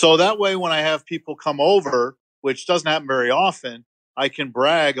 So that way, when I have people come over, which doesn't happen very often, I can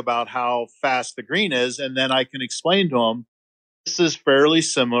brag about how fast the green is, and then I can explain to them, this is fairly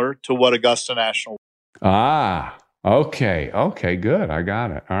similar to what Augusta National. Okay, good. I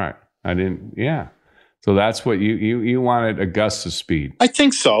got it. All right. So that's what you wanted, Augusta speed. I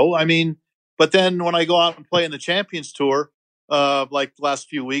think so. I mean, but then when I go out and play in the Champions Tour, like the last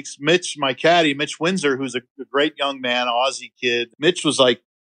few weeks, Mitch, my caddy, Mitch Windsor, who's a great young man, Aussie kid, Mitch was like,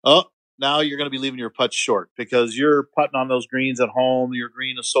 oh, now you're going to be leaving your putts short because you're putting on those greens at home. Your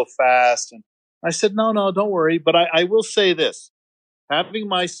green is so fast. And I said, no, don't worry. But I will say this. Having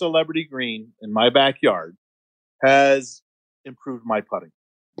my celebrity green in my backyard has improved my putting.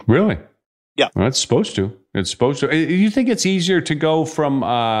 Really? Yeah. Well, it's supposed to. You think it's easier to go from,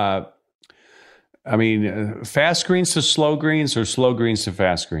 fast greens to slow greens or slow greens to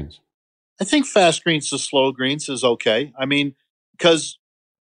fast greens? I think fast greens to slow greens is okay. I mean, because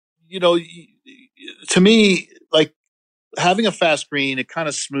to me, like having a fast green, it kind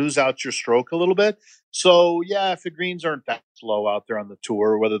of smooths out your stroke a little bit. So yeah, if the greens aren't that slow out there on the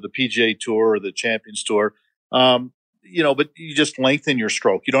tour, whether the PGA Tour or the Champions Tour, but you just lengthen your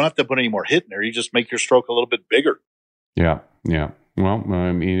stroke. You don't have to put any more hit in there. You just make your stroke a little bit bigger. Yeah. Well,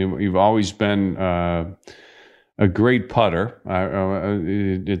 I mean, you've always been a great putter.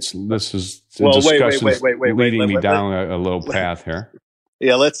 This is Well, discussion's wait. leading me down a little path here.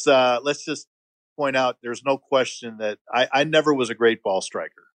 Yeah, let's just point out there's no question that I never was a great ball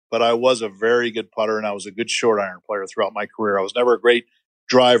striker, but I was a very good putter and I was a good short iron player throughout my career. I was never a great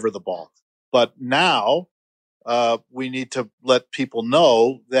driver of the ball. But now we need to let people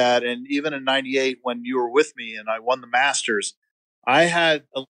know that, and even in 98 when you were with me and I won the Masters, I had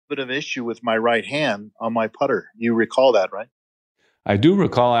a bit of issue with my right hand on my putter. You recall that, right? I do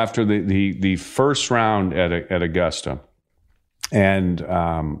recall after the first round at Augusta, and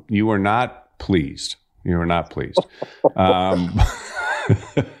you were not pleased. You were not pleased. Not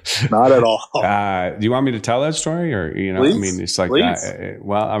at all. Do you want me to tell that story, or Please, I mean, it's like,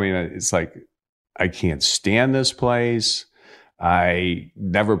 it's like I can't stand this place. I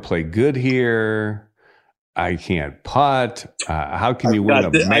never play good here. I can't putt. How can you win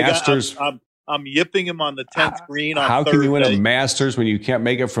a Masters? I'm yipping him on the 10th green on How Thursday. can you win a Masters when you can't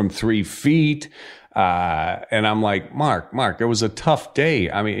make it from 3 feet? And I'm like, Mark, it was a tough day.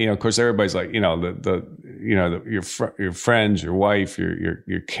 I mean, of course, everybody's like, your friends, your wife,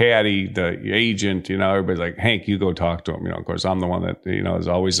 your caddy, your agent, everybody's like, Hank, you go talk to him. Of course, I'm the one that, is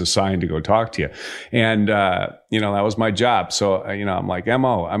always assigned to go talk to you. And, that was my job. So, I'm like,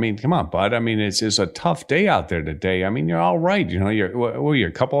 Mo, I mean, come on, bud. I mean, it's a tough day out there today. I mean, you're all right. You're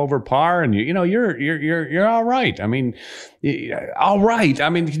a couple over par and you're all right. I mean, all right. I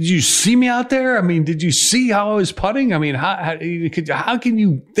mean, did you see me out there? I mean, did you see how I was putting? I mean, how can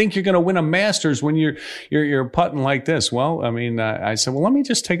you think you're going to win a Masters when you're putting like this? Well, I mean, I said, well, let me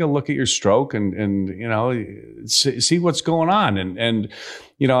just take a look at your stroke and see what's going on. And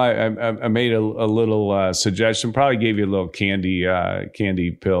I made a little suggestion, probably gave you a little candy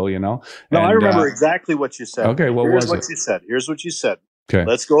pill, No, I remember exactly what you said. Okay, Here's what you said. Okay.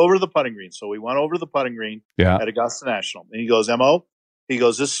 Let's go over to the putting green. So we went over to the putting green at Augusta National. And he goes, Mo,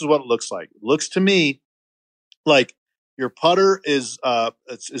 this is what it looks like. It looks to me like your putter is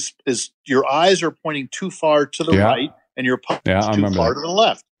your eyes are pointing too far to the right and your putter is too far to the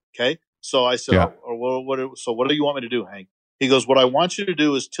left. Okay. So I said, what do you want me to do, Hank? He goes, what I want you to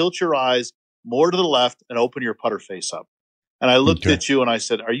do is tilt your eyes more to the left and open your putter face up. And I looked at you and I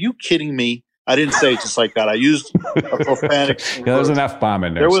said, are you kidding me? I didn't say it just like that. I used a profanity. There was an F-bomb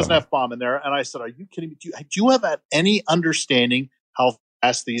in there. There was an F-bomb in there. And I said, are you kidding me? Do you have any understanding how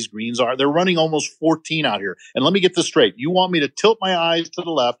fast these greens are? They're running almost 14 out here. And let me get this straight. You want me to tilt my eyes to the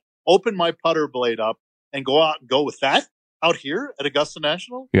left, open my putter blade up, and go out and go with that out here at Augusta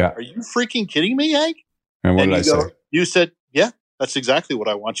National? Yeah. Are you freaking kidding me, Hank? And what did I say? You said, yeah, that's exactly what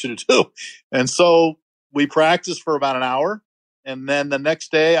I want you to do. And so we practiced for about an hour. And then the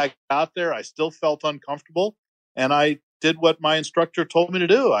next day I got out there, I still felt uncomfortable. And I did what my instructor told me to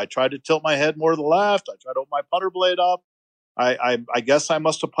do. I tried to tilt my head more to the left. I tried to open my putter blade up. I guess I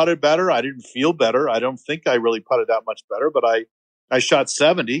must have putted better. I didn't feel better. I don't think I really putted that much better, but I shot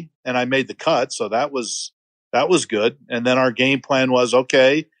 70 and I made the cut. So that was good. And then our game plan was,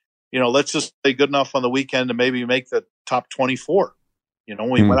 okay, let's just stay good enough on the weekend to maybe make the top 24.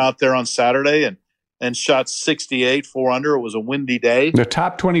 We went out there on Saturday and shot 68, 4 under. It was a windy day. The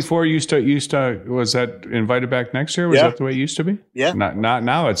top 24 used to was that invited back next year? Was that the way it used to be? Yeah. Not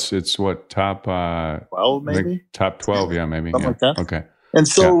now. It's what, top 12 maybe? Top 12, yeah, maybe. Something like that. Okay. And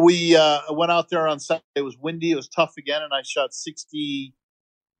so we went out there on Saturday. It was windy. It was tough again, and I shot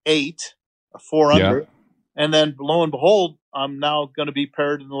 68, 4 under. Yeah. And then lo and behold, I'm now going to be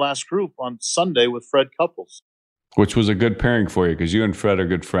paired in the last group on Sunday with Fred Couples. Which was a good pairing for you because you and Fred are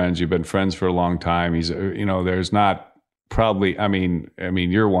good friends. You've been friends for a long time. He's, there's not probably, I mean,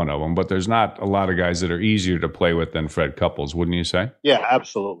 you're one of them, but there's not a lot of guys that are easier to play with than Fred Couples, wouldn't you say? Yeah,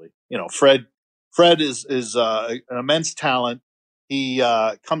 absolutely. Fred is an immense talent. He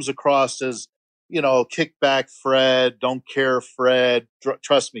comes across as, kick back Fred, don't care Fred.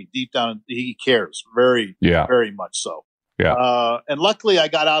 Trust me, deep down, he cares very, very much so. Yeah. And luckily I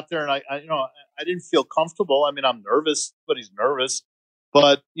got out there and I didn't feel comfortable. I mean, I'm nervous, but he's nervous.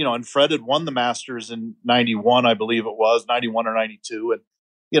 But, and Fred had won the Masters in 91, I believe it was, 91 or 92.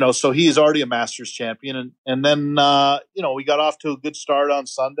 And, so he's already a Masters champion. And then, we got off to a good start on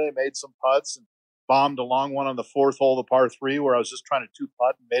Sunday, made some putts and bombed a long one on the 4th hole, the par 3, where I was just trying to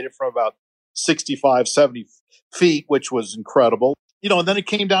 2-putt and made it from about 65, 70 feet, which was incredible. And then it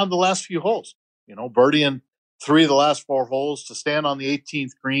came down to the last few holes, birdieing 3 of the last 4 holes to stand on the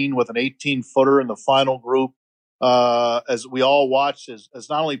 18th green with an 18-footer in the final group, as we all watched as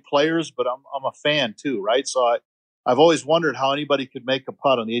not only players, but I'm a fan too, right? So I've always wondered how anybody could make a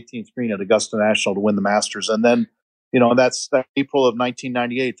putt on the 18th green at Augusta National to win the Masters. And then, that's that April of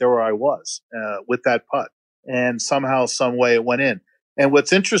 1998, there where I was with that putt. and somehow, some way it went in. And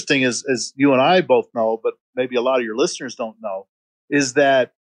what's interesting is, as you and I both know, but maybe a lot of your listeners don't know, is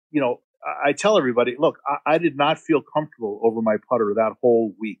that, I tell everybody, look, I did not feel comfortable over my putter that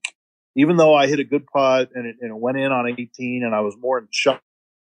whole week. Even though I hit a good putt and it went in on 18, and I was more in shock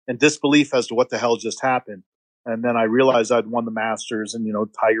and disbelief as to what the hell just happened. And then I realized I'd won the Masters, and,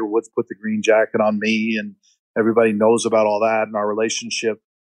 Tiger Woods put the green jacket on me, and everybody knows about all that in our relationship.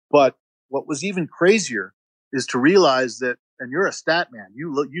 But what was even crazier is to realize that, and you're a stat man,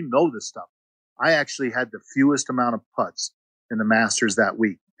 you know this stuff. I actually had the fewest amount of putts in the Masters that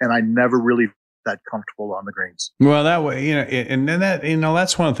week, and I never really felt that comfortable on the greens. Well, that way, and then that,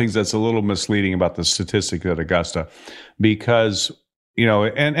 that's one of the things that's a little misleading about the statistic at Augusta, because,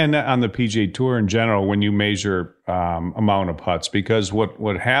 and on the PGA Tour in general, when you measure amount of putts, because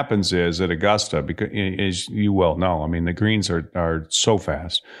what happens is at Augusta, because as you well know, the greens are so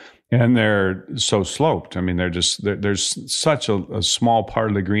fast. And they're so sloped. There's such a small part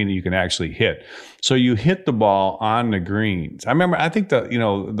of the green that you can actually hit. So you hit the ball on the greens. I think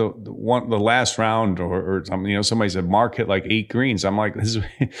the last round or something, somebody said Mark hit like 8 greens. I'm like,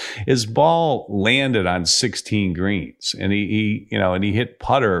 his ball landed on 16 greens, and he hit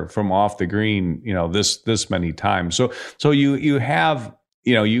putter from off the green, this many times. So you have,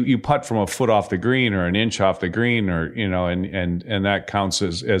 you putt from a foot off the green or an inch off the green, or, and that counts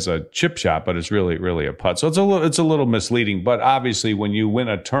as a chip shot, but it's really a putt. So it's a little misleading, but obviously when you win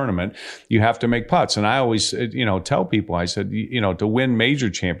a tournament, you have to make putts. And I always, tell people, I said, to win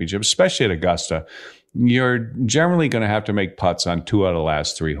major championships, especially at Augusta, you're generally going to have to make putts on 2 out of the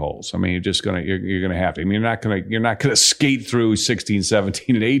last 3 holes. you're going to have to. You're not going to skate through 16,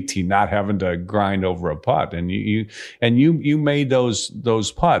 17, and 18 not having to grind over a putt. And you made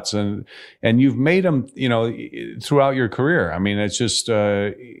those putts, and you've made them, throughout your career. It's just,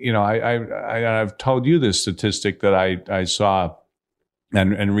 I've told you this statistic that I saw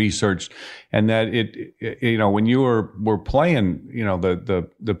and researched, and that when you were playing, the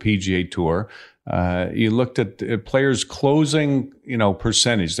PGA Tour, you looked at players' closing,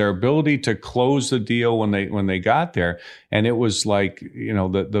 percentage, their ability to close the deal when they got there, and it was like,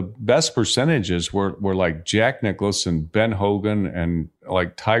 the best percentages were like Jack Nicklaus and Ben Hogan and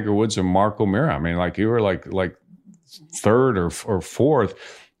like Tiger Woods and Mark O'Meara. You were like third or fourth.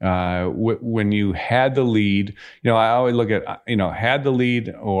 When you had the lead, I always look at, had the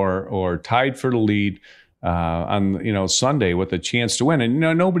lead or tied for the lead on, Sunday with a chance to win. And,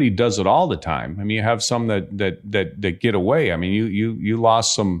 nobody does it all the time. You have some that get away. You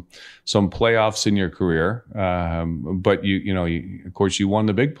lost some playoffs in your career. But of course you won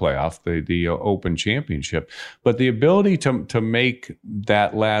the big playoff, the Open Championship, but the ability to make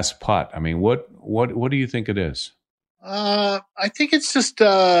that last putt. What do you think it is? I think it's just,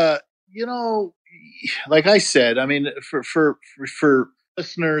 like I said, for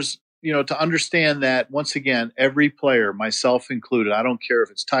listeners, to understand that, once again, every player, myself included, I don't care if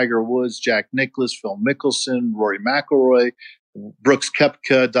it's Tiger Woods, Jack Nicklaus, Phil Mickelson, Rory McIlroy, Brooks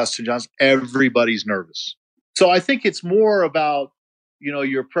Koepka, Dustin Johnson, everybody's nervous. So I think it's more about,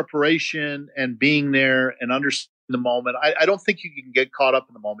 your preparation and being there and understanding the moment. I don't think you can get caught up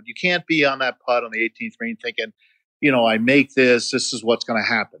in the moment. You can't be on that putt on the 18th green thinking, I make this is what's going to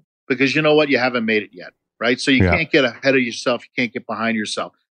happen, because you know what? You haven't made it yet, right? So you can't get ahead of yourself. You can't get behind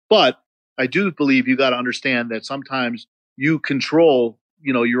yourself. But I do believe you got to understand that sometimes you control,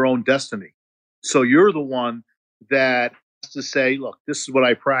 your own destiny. So you're the one that has to say, look, this is what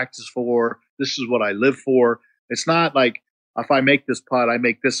I practice for. This is what I live for. It's not like, if I make this putt, I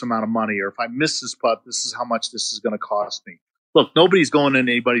make this amount of money, or if I miss this putt, this is how much this is going to cost me. Look, nobody's going in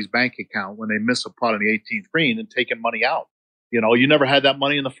anybody's bank account when they miss a putt on the 18th green and taking money out. You never had that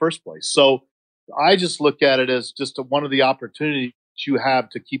money in the first place. So I just look at it as just one of the opportunities you have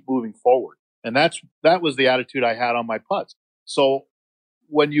to keep moving forward. And that was the attitude I had on my putts. So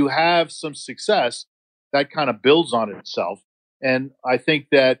when you have some success, that kind of builds on itself. And I think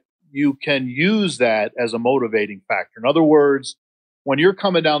that you can use that as a motivating factor. In other words, when you're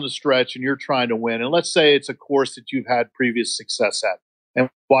coming down the stretch and you're trying to win, and let's say it's a course that you've had previous success at, and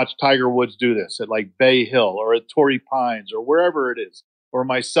watch Tiger Woods do this at like Bay Hill or at Torrey Pines or wherever it is, or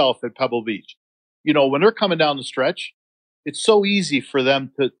myself at Pebble Beach. When they're coming down the stretch, it's so easy for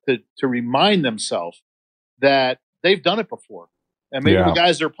them to remind themselves that they've done it before. And maybe the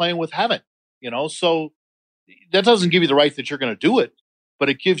guys they're playing with haven't, so that doesn't give you the right that you're going to do it, but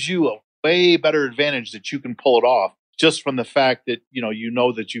it gives you a way better advantage that you can pull it off just from the fact that,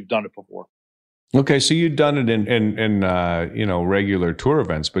 that you've done it before. Okay, so you'd done it in regular tour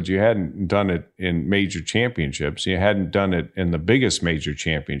events, but you hadn't done it in major championships. You hadn't done it in the biggest major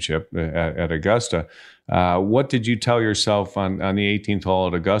championship at Augusta. What did you tell yourself on the 18th hole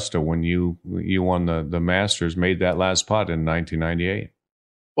at Augusta when you won the Masters, made that last putt in 1998?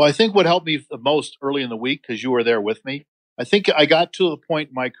 Well, I think what helped me the most early in the week, because you were there with me, I think I got to the point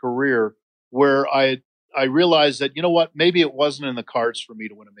in my career where I realized that, you know what, maybe it wasn't in the cards for me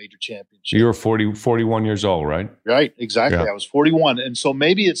to win a major championship. You were 41 years old, right? Right, exactly. Yeah. I was 41. And so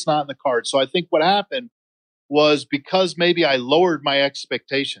maybe it's not in the cards. So I think what happened was because maybe I lowered my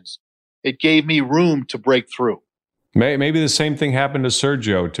expectations, it gave me room to break through. Maybe the same thing happened to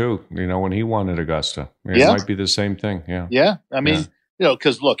Sergio, too, when he won at Augusta. It might be the same thing, yeah. Yeah, I mean,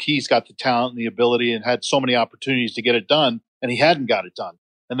 because, look, he's got the talent and the ability and had so many opportunities to get it done, and he hadn't got it done.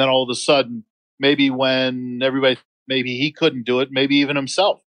 And then all of a sudden, maybe when maybe he couldn't do it, maybe even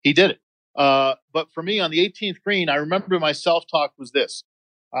himself, he did it. But for me, on the 18th green, I remember my self-talk was this.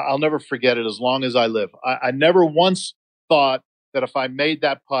 I'll never forget it as long as I live. I never once thought that if I made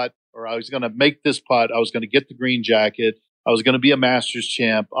that putt or I was going to make this putt, I was going to get the green jacket, I was going to be a Masters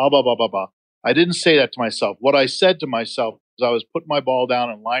champ, blah, blah, blah, blah, blah. I didn't say that to myself. What I said to myself was I was putting my ball down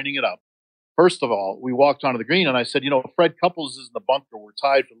and lining it up. First of all, we walked onto the green, and I said, Fred Couples is in the bunker. We're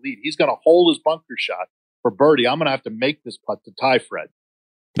tied for lead. He's going to hold his bunker shot for birdie. I'm going to have to make this putt to tie Fred.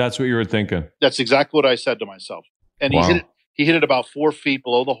 That's what you were thinking. That's exactly what I said to myself. And he hit it about 4 feet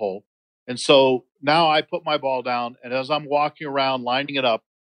below the hole. And so now I put my ball down, and as I'm walking around lining it up,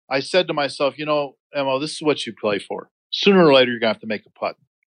 I said to myself, Emmo, this is what you play for. Sooner or later, you're going to have to make a putt.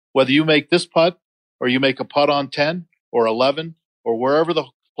 Whether you make this putt or you make a putt on 10 or 11 or wherever the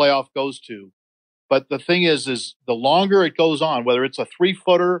playoff goes to. But the thing is the longer it goes on, whether it's a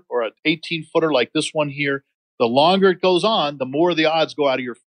 3-footer or an 18-footer like this one here, the longer it goes on, the more the odds go out of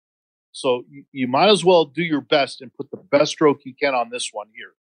your favor. So you might as well do your best and put the best stroke you can on this one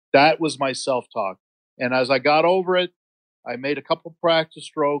here. That was my self-talk. And as I got over it, I made a couple practice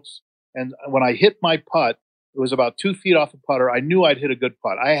strokes. And when I hit my putt, it was about 2 feet off the putter. I knew I'd hit a good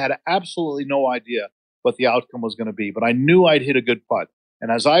putt. I had absolutely no idea what the outcome was going to be, but I knew I'd hit a good putt. And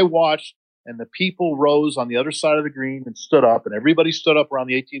as I watched, and the people rose on the other side of the green and stood up, and everybody stood up around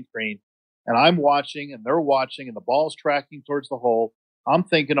the 18th green, and I'm watching, and they're watching, and the ball's tracking towards the hole. I'm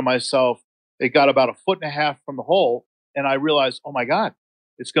thinking to myself, it got about 1.5 feet from the hole, and I realized, oh my God,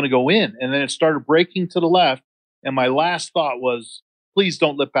 it's going to go in. And then it started breaking to the left, and my last thought was, please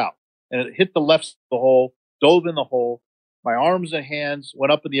don't lip out. And it hit the left side of the hole, dove in the hole. My arms and hands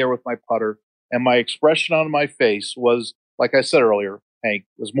went up in the air with my putter, and my expression on my face was, like I said earlier, Hank,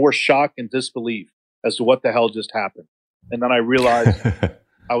 was more shock and disbelief as to what the hell just happened. And then I realized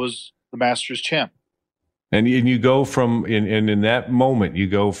I was the Masters champ. And you go from, in that moment, you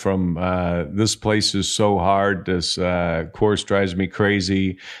go from this place is so hard, this course drives me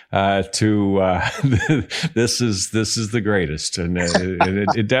crazy, to this is the greatest. And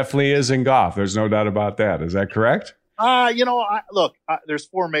it definitely is in golf. There's no doubt about that. Is that correct? Look, there's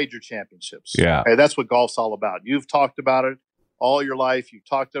 4 major championships. Yeah. Okay, that's what golf's all about. You've talked about it all your life. You've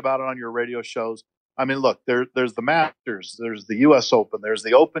talked about it on your radio shows. I mean, look, there's the Masters, there's the U.S. Open, there's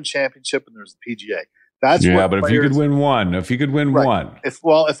the Open Championship, and there's the PGA. That's but if you could win one, if I could win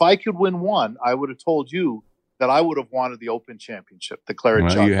one, I would have told you that I would have wanted the Open Championship, the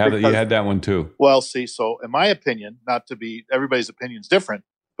Claret Jug. You had that one too. Well, see, so in my opinion, not to be everybody's opinion's different,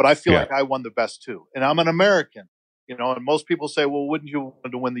 but I feel like I won the best too, and I'm an American, And most people say, well, wouldn't you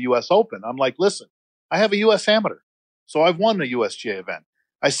want to win the U.S. Open? I'm like, listen, I have a U.S. amateur, so I've won a USGA event.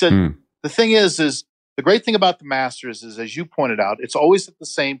 I said, the thing is the great thing about the Masters is, as you pointed out, it's always at the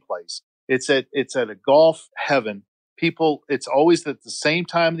same place. It's at a golf heaven. People, it's always at the same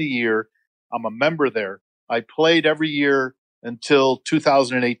time of the year. I'm a member there. I played every year until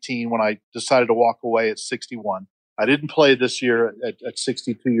 2018 when I decided to walk away at 61. I didn't play this year at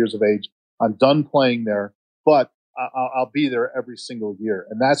 62 years of age. I'm done playing there, but I'll be there every single year.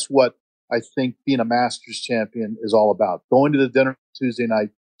 And that's what I think being a Masters champion is all about. Going to the dinner Tuesday night,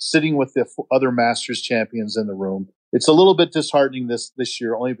 sitting with the other Masters champions in the room. It's a little bit disheartening this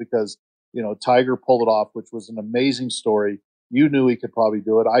year, only because, Tiger pulled it off, which was an amazing story. You knew he could probably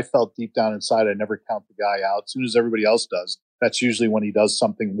do it. I felt deep down inside I never count the guy out. As soon as everybody else does, that's usually when he does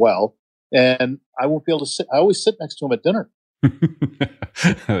something well. And I won't be able to sit. I always sit next to him at dinner.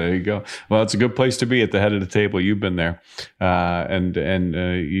 There you go. Well, it's a good place to be at the head of the table. You've been there,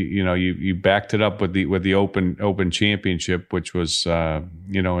 you backed it up with the Open Championship, which was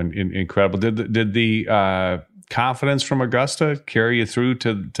incredible. Did the confidence from Augusta carry you through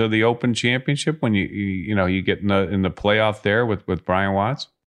to the Open Championship when you get in the playoff there with Brian Watts?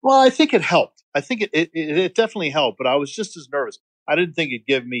 Well, I think it helped. I think it definitely helped, but I was just as nervous. I didn't think it'd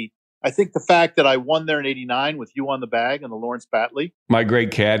give me. I think the fact that I won there in '89 with you on the bag and the Lawrence Batley. My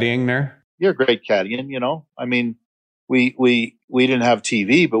great caddying there. You're a great caddying, you know. I mean, we didn't have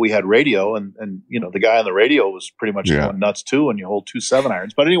TV, but we had radio, and you know, the guy on the radio was pretty much going nuts too, and you hold 2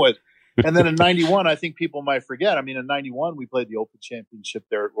 7-irons. But anyways, and then in '91, I think people might forget. I mean, in '91, we played the Open Championship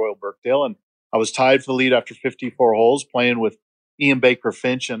there at Royal Birkdale, and I was tied for the lead after 54 holes, playing with Ian Baker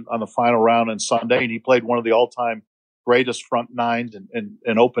Finch on the final round on Sunday, and he played one of the all-time greatest front nines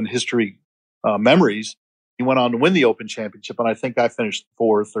and Open history memories. He went on to win the Open Championship, and I think I finished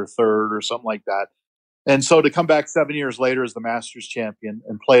 4th or 3rd or something like that. And so to come back 7 years later as the Masters champion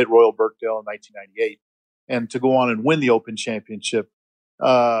and play at Royal Birkdale in 1998, and to go on and win the Open Championship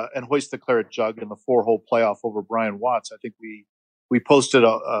and hoist the claret jug in the 4-hole playoff over Brian Watts, I think we posted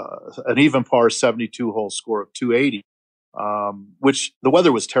an even par 72-hole score of 280. Which the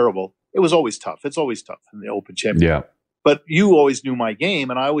weather was terrible. It was always tough. It's always tough in the Open Championship. Yeah. But you always knew my game,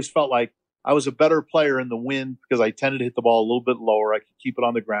 and I always felt like I was a better player in the wind because I tended to hit the ball a little bit lower. I could keep it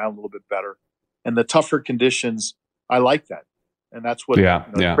on the ground a little bit better. And the tougher conditions, I like that. And that's what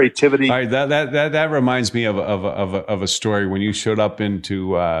creativity. All right, that reminds me of a story when you showed up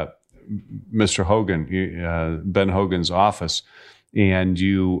into Mr. Hogan, Ben Hogan's office, and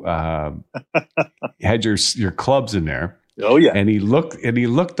you had your clubs in there. Oh yeah. And he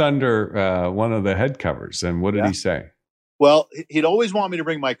looked under one of the head covers. And what did he say? Well, he'd always want me to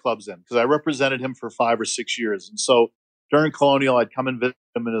bring my clubs in because I represented him for 5 or 6 years. And so during Colonial, I'd come and visit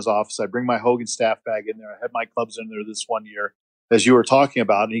him in his office. I'd bring my Hogan staff bag in there. I had my clubs in there this one year, as you were talking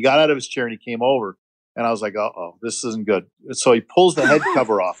about. And he got out of his chair and he came over. And I was like, uh-oh, this isn't good. So he pulls the head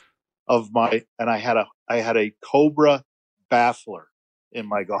cover off of and I had a Cobra baffler in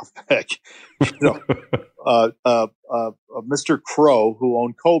my golf bag. You know, Mr. Crow, who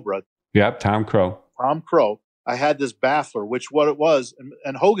owned Cobra. Yep, Tom Crow. Tom Crow. I had this baffler, which what it was,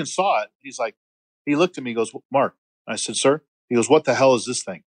 and Hogan saw it. He's like, he looked at me, he goes, Mark. I said, sir? He goes, what the hell is this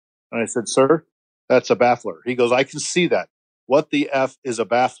thing? And I said, sir, that's a baffler. He goes, I can see that. What the F is a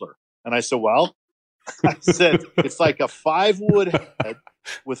baffler? And I said, well, I said, it's like a 5-wood head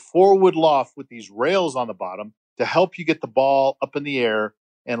with 4-wood loft with these rails on the bottom to help you get the ball up in the air.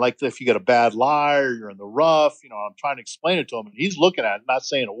 And like if you get a bad lie or you're in the rough, you know, I'm trying to explain it to him and he's looking at it, not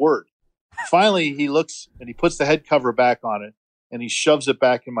saying a word. Finally, he looks and he puts the head cover back on it and he shoves it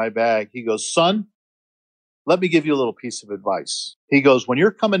back in my bag. He goes, son, let me give you a little piece of advice. He goes, when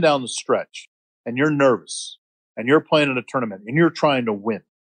you're coming down the stretch and you're nervous and you're playing in a tournament and you're trying to win,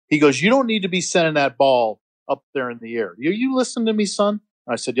 he goes, you don't need to be sending that ball up there in the air. You listen to me, son?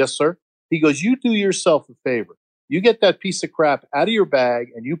 I said, yes, sir. He goes, you do yourself a favor. You get that piece of crap out of your bag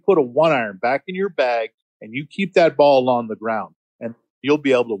and you put a 1-iron back in your bag and you keep that ball on the ground and you'll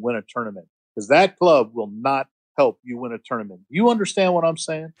be able to win a tournament because that club will not help you win a tournament. You understand what I'm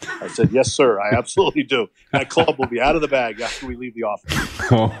saying? I said, yes, sir. I absolutely do. That club will be out of the bag after we leave the office.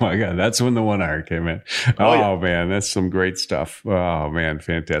 Oh my God. That's when the 1-iron came in. Oh man. That's some great stuff. Oh man.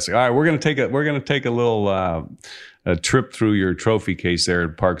 Fantastic. All right. We're going to take a little, a trip through your trophy case there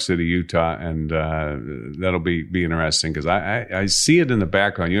in Park City, Utah. And, that'll be interesting because I see it in the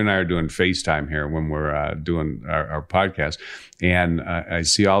background. You and I are doing FaceTime here when we're, doing our podcast. And I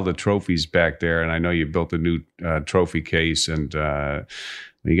see all the trophies back there. And I know you built a new trophy case. And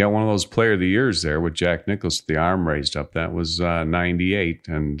you got one of those Player of the Years there with Jack Nicklaus, the arm raised up. That was 98.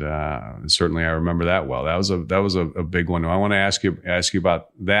 And certainly I remember that well. That was a big one. I want to ask you about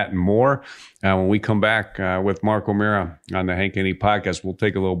that and more. When we come back with Mark O'Meara on the Hank Haney Podcast, we'll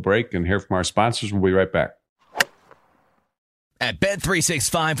take a little break and hear from our sponsors. We'll be right back. At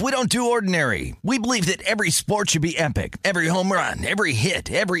Bet365, we don't do ordinary. We believe that every sport should be epic. Every home run, every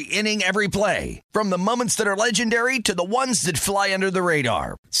hit, every inning, every play. From the moments that are legendary to the ones that fly under the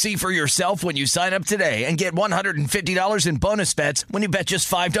radar. See for yourself when you sign up today and get $150 in bonus bets when you bet just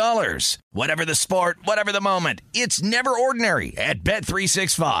 $5. Whatever the sport, whatever the moment, it's never ordinary at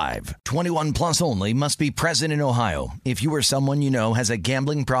Bet365. 21 plus only. Must be present in Ohio. If you or someone you know has a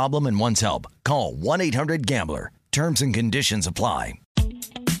gambling problem and wants help, call 1-800-GAMBLER. Terms and conditions apply.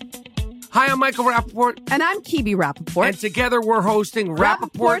 Hi, I'm Michael Rappaport. And I'm Kibi Rappaport. And together we're hosting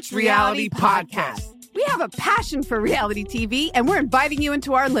Rappaport's Reality Podcast. We have a passion for reality TV, and we're inviting you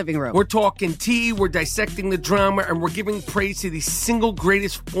into our living room. We're talking tea, we're dissecting the drama, and we're giving praise to the single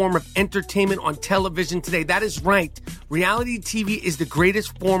greatest form of entertainment on television today. That is right. Reality TV is the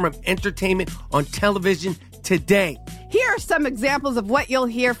greatest form of entertainment on television today. Here are some examples of what you'll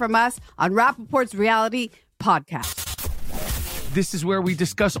hear from us on Rappaport's Reality Podcast. This is where we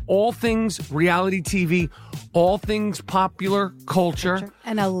discuss all things reality TV, all things popular culture.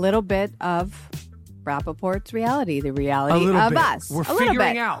 And a little bit of Rappaport's reality, the reality of us. We're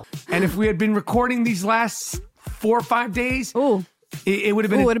figuring out. And if we had been recording these last 4 or 5 days, it would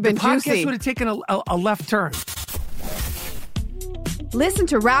have been, the podcast juicy. would have taken a left turn. Listen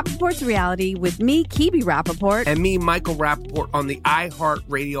to Rappaport's reality with me, Kibi Rappaport. And me, Michael Rappaport, on the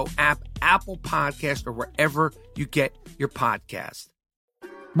iHeartRadio app, Apple Podcast, or wherever you get your podcast.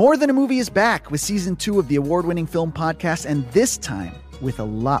 More Than a Movie is back with season 2 of the award-winning film podcast, and this time with a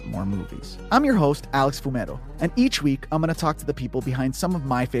lot more movies. I'm your host, Alex Fumero, and each week I'm going to talk to the people behind some of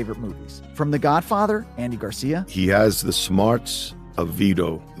my favorite movies. From The Godfather, Andy Garcia. He has the smarts of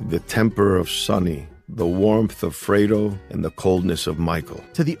Vito, the temper of Sonny, the warmth of Fredo, and the coldness of Michael.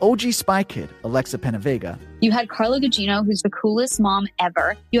 To the OG Spy Kid, Alexa Penavega. You had Carla Gugino, who's the coolest mom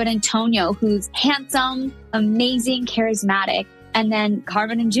ever. You had Antonio, who's handsome, amazing, charismatic. And then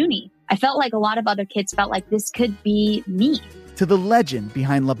Carmen and Junie. I felt like a lot of other kids felt like this could be me. To the legend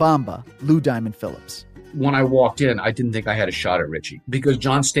behind La Bamba, Lou Diamond Phillips. When I walked in, I didn't think I had a shot at Richie because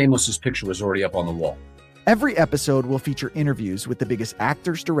John Stamos' picture was already up on the wall. Every episode will feature interviews with the biggest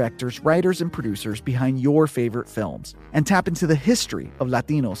actors, directors, writers, and producers behind your favorite films and tap into the history of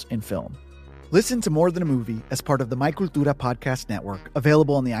Latinos in film. Listen to More Than a Movie as part of the My Cultura Podcast Network,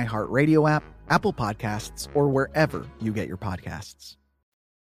 available on the iHeartRadio app, Apple Podcasts, or wherever you get your podcasts.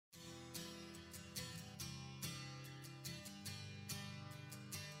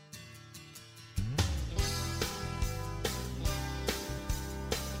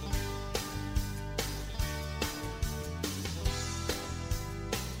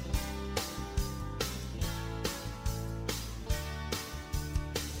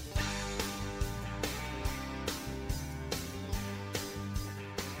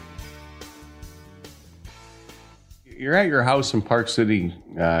 You're at your house in Park City,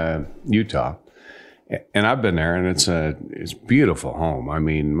 Utah, and I've been there, and it's a beautiful home. I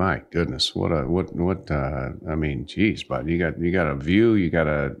mean, my goodness, I mean, geez, bud, you got a view, you got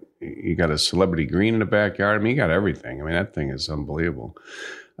a celebrity green in the backyard. I mean, you got everything. I mean, that thing is unbelievable.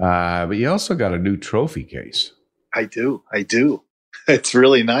 But you also got a new trophy case. I do. It's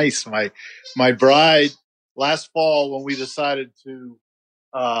really nice. My bride last fall, when we decided to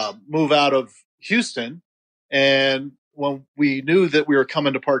move out of Houston, and when we knew that we were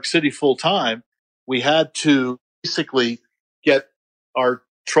coming to Park City full time, we had to basically get our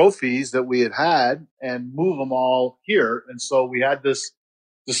trophies that we had and move them all here. And so we had this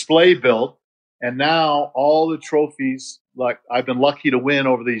display built, and now all the trophies, like I've been lucky to win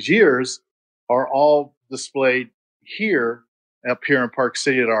over these years, are all displayed here, up here in Park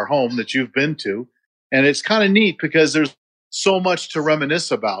City at our home that you've been to. And it's kind of neat because there's so much to reminisce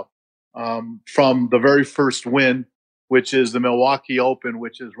about. From the very first win, which is the Milwaukee Open,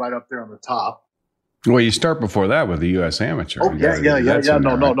 which is right up there on the top. Well, you start before that with the U.S. Amateur. Oh, yeah.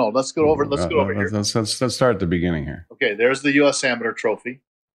 No. Let's go over here. Let's start at the beginning here. Okay, there's the U.S. Amateur Trophy.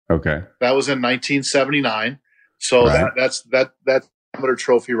 Okay. That was in 1979. So right. that's amateur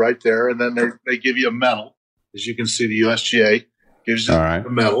trophy right there. And then they give you a medal. As you can see, the USGA gives you a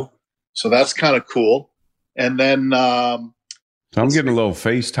medal. So that's kind of cool. And then so I'm getting a little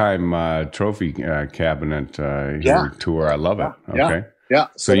FaceTime trophy cabinet here tour. I love it. Okay. Yeah.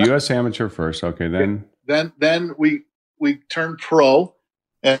 So U.S. Amateur first. Okay. Then we turned pro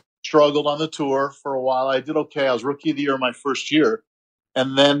and struggled on the tour for a while. I did okay. I was rookie of the year my first year.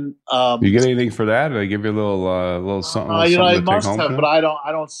 And then you get anything for that? Did they give you a little something? I must have, but I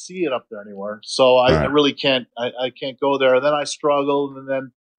don't see it up there anymore. So I really can't. I can't go there. And then I struggled, and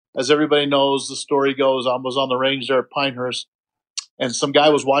then, as everybody knows, the story goes, I was on the range there at Pinehurst, and some guy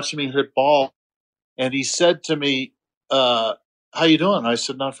was watching me hit ball, and he said to me, "How you doing?" I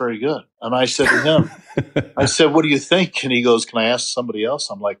said, "Not very good." And I said to him, I said, "What do you think?" And he goes, "Can I ask somebody else?"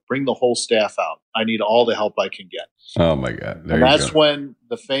 I'm like, "Bring the whole staff out. I need all the help I can get." Oh my God! And that's when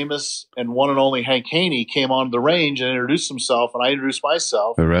the famous and one and only Hank Haney came on the range and introduced himself, and I introduced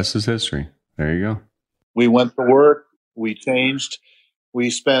myself. The rest is history. There you go. We went to work. We changed.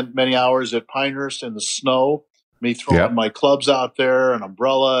 We spent many hours at Pinehurst in the snow. Me throwing my clubs out there, an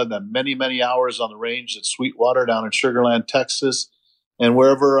umbrella, and then many, many hours on the range at Sweetwater down in Sugar Land, Texas, and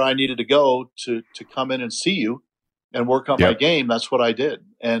wherever I needed to go to come in and see you and work on my game. That's what I did,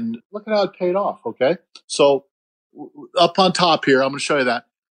 and look at how it paid off. Okay, so. Up on top here, I'm going to show you that.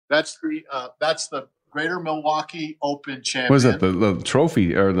 That's the Greater Milwaukee Open champion. Was it the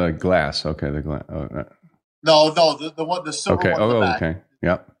trophy or the glass? Okay, the glass. No, the one, the silver one. Okay,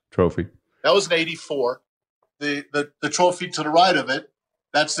 yeah, trophy. That was in '84. The trophy to the right of it,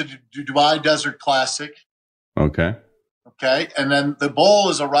 that's the Dubai Desert Classic. Okay. Okay. And then the bowl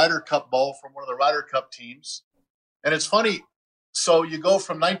is a Ryder Cup bowl from one of the Ryder Cup teams. And it's funny. So you go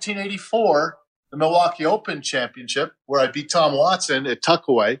from 1984, the Milwaukee Open Championship, where I beat Tom Watson at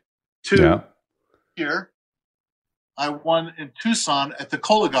Tuckaway, to here. I won in Tucson at the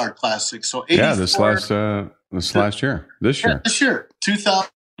Cologuard Classic. So 84, this last year. This year,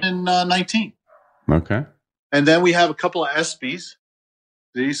 2019. Okay. And then we have a couple of ESPYs.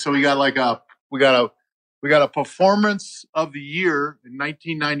 See, so we got a performance of the year in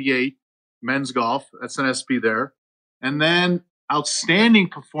 1998, men's golf. That's an ESPY there. And then outstanding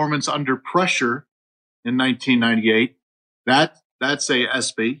performance under pressure in 1998. That's a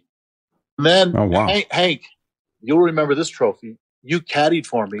ESPY. And then Hank, you'll remember this trophy. You caddied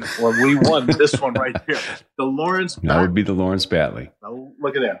for me when we won this one right here. The Lawrence Batley. That would be the Lawrence Batley. Now,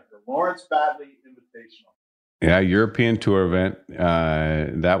 look at that. The Lawrence Batley Invitational. Yeah, European Tour event.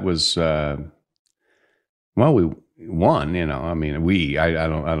 That was we won. I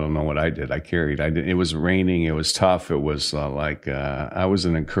don't know what I did. I carried. It was raining. It was tough. It was I was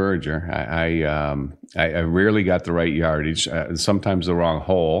an encourager. I rarely got the right yardage. Sometimes the wrong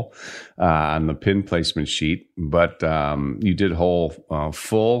hole on the pin placement sheet. But you did hole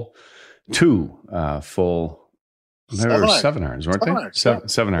full. There were 7 irons, weren't they?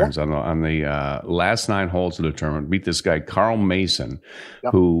 Seven irons on the last 9 holes of the tournament. Beat this guy, Carl Mason,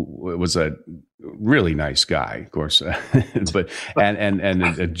 who was a really nice guy, of course, but and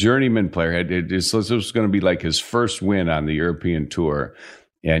a journeyman player. This was going to be like his first win on the European Tour,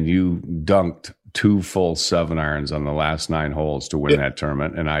 and you dunked 2 full 7 irons on the last 9 holes to win that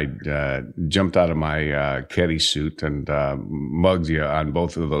tournament. And I jumped out of my caddy suit and mugged you on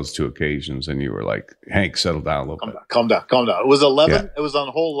both of those 2 occasions. And you were like, Hank, settle down a little bit. Calm down. It was 11. Yeah. It was on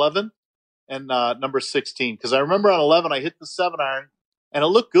hole 11 and number 16. Because I remember on 11, I hit the 7 iron and it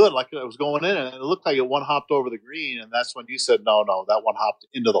looked good, like it was going in. And it looked like it one hopped over the green. And that's when you said, no, that one hopped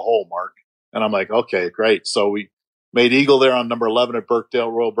into the hole, Mark. And I'm like, okay, great. So we made eagle there on number 11 at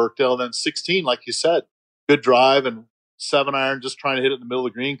Royal Birkdale. And then 16, like you said, good drive and 7 iron, just trying to hit it in the middle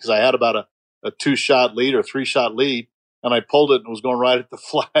of the green because I had about a 2-shot lead or 3-shot lead. And I pulled it and was going right at the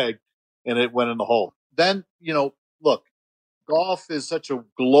flag and it went in the hole. Then, look, golf is such a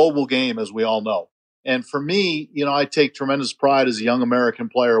global game, as we all know. And for me, I take tremendous pride as a young American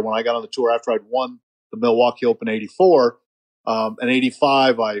player when I got on the tour after I'd won the Milwaukee Open 84. In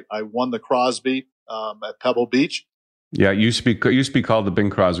 85, I won the Crosby at Pebble Beach. Yeah, used to be called the Bing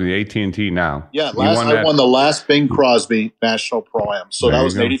Crosby, the AT&T now. Yeah, I won the last Bing Crosby National Pro-Am. So that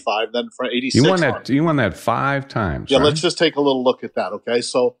was in 85. Then for 86. You won that 5 times. Yeah, right? Let's just take a little look at that, okay?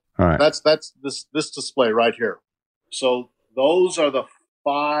 So that's this display right here. So those are the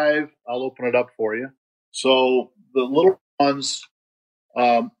 5. I'll open it up for you. So the little ones,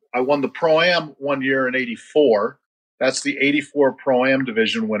 I won the Pro-Am one year in 84. That's the 84 Pro-Am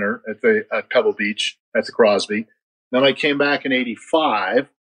division winner at Pebble Beach at the Crosby. Then I came back in 85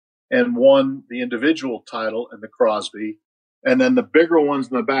 and won the individual title in the Crosby. And then the bigger ones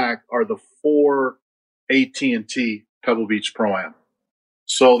in the back are the 4 AT&T Pebble Beach Pro-Am.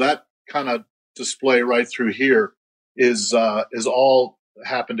 So that kind of display right through here is all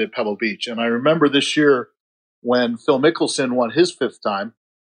happened at Pebble Beach. And I remember this year when Phil Mickelson won his 5th time,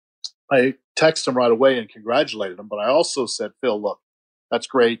 I texted him right away and congratulated him. But I also said, Phil, look, that's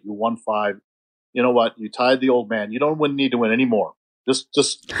great. You won 5. You know what? You tied the old man. You don't need to win anymore.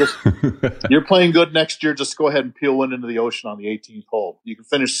 Just you're playing good next year. Just go ahead and peel one into the ocean on the 18th hole. You can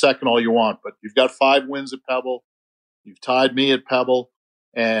finish second all you want, but you've got 5 wins at Pebble. You've tied me at Pebble,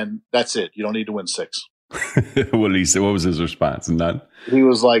 and that's it. You don't need to win 6. What did he say? What was his response? None? He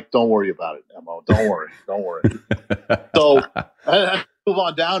was like, don't worry about it, Emo. Don't worry. So I move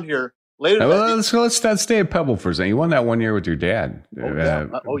on down here. Later, let's not stay at Pebble for a second. You won that one year with your dad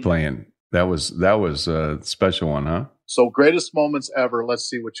playing. Yeah. That was a special one, huh? So greatest moments ever. Let's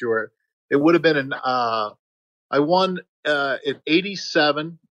see what you were. It would have been I won in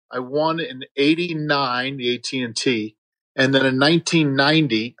 87. I won in 89, the AT&T. And then in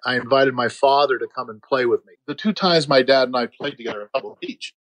 1990, I invited my father to come and play with me. The 2 times my dad and I played together at Pebble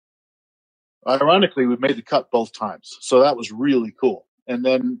Beach. Ironically, we made the cut both times. So that was really cool. And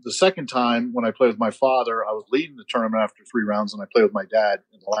then the second time when I played with my father, I was leading the tournament after 3 rounds, and I played with my dad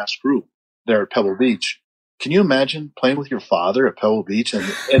in the last group there at Pebble Beach. Can you imagine playing with your father at Pebble Beach and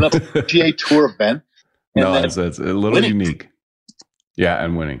in a PGA Tour event? No, that's a little unique. Yeah,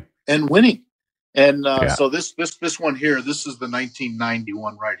 and winning. And so this one here, this is the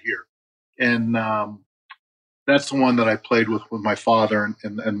 1991 right here. And that's the one that I played with my father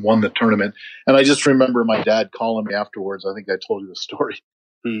and won the tournament. And I just remember my dad calling me afterwards. I think I told you the story.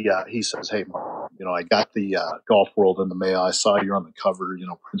 He says, hey, Mom, I got the Golf World in the mail. I saw you're on the cover,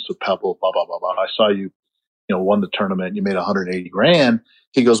 Prince of Pebble, blah, blah, blah, blah. I saw you, won the tournament. You made $180,000.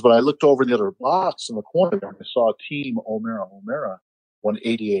 He goes, but I looked over in the other box in the corner there and I saw Team O'Mara won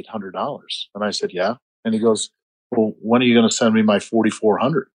 $8,800. And I said, yeah. And he goes, well, when are you going to send me my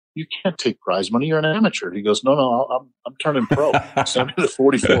 $4,400? You can't take prize money. You're an amateur. He goes, no, I'm turning pro. Send me the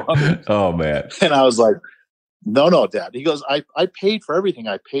 $4,400. Oh, man. And I was like, no, Dad. He goes, I paid for everything.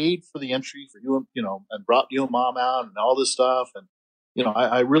 I paid for the entry for you, and brought you and Mom out and all this stuff. And,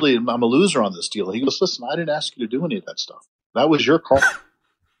 I'm a loser on this deal. He goes, listen, I didn't ask you to do any of that stuff. That was your call.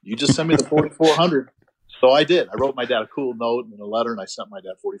 You just sent me the $4,400. So I did. I wrote my dad a cool note and a letter, and I sent my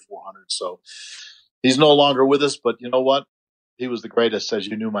dad $4,400. So he's no longer with us, but you know what? He was the greatest, as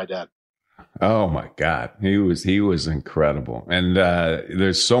you knew my dad. Oh my God, he was incredible, and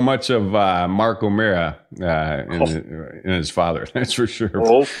there's so much of Mark O'Mara in his father. That's for sure.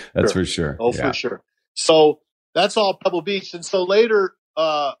 That's for sure. For sure. So that's all Pebble Beach, and so later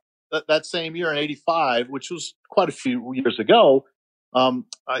that same year in '85, which was quite a few years ago,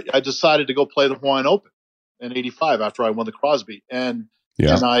 I decided to go play the Hawaiian Open in '85 after I won the Crosby, and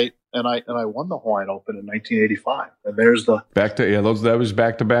I won the Hawaiian Open in 1985. And there's the that was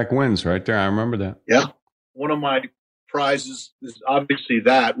back-to-back wins right there. I remember that. Yeah. One of my prizes is obviously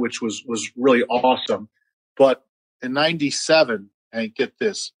that, which was really awesome. But in 97, and get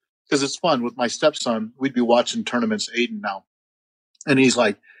this, because it's fun with my stepson, we'd be watching tournaments, Aiden now. And he's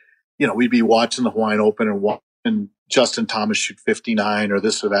like, we'd be watching the Hawaiian Open and watching Justin Thomas shoot 59 or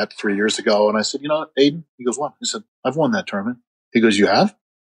this or that 3 years ago. And I said, Aiden? He goes, what? He said, I've won that tournament. He goes, you have?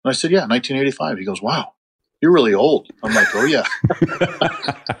 And I said, yeah, 1985. He goes, wow, you're really old. I'm like, oh, yeah.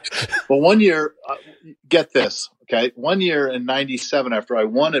 Well, one year, get this, okay? One year in 97, after I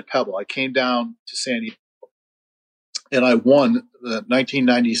won at Pebble, I came down to San Diego, and I won the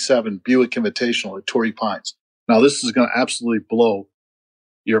 1997 Buick Invitational at Torrey Pines. Now, this is going to absolutely blow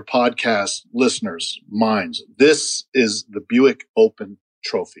your podcast listeners' minds. This is the Buick Open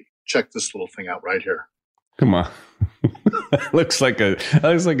Trophy. Check this little thing out right here. Come on. looks like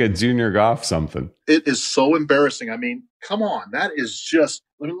a junior golf something. It is so embarrassing. I mean, come on. That is just,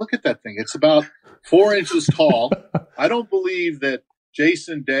 look at that thing. It's about 4 inches tall. I don't believe that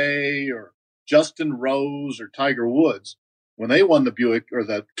Jason Day or Justin Rose or Tiger Woods, when they won the Buick or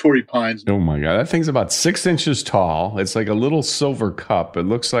the Torrey Pines. Oh my God. That thing's about 6 inches tall. It's like a little silver cup. It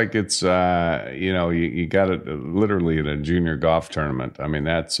looks like it's, you got it literally at a junior golf tournament. I mean,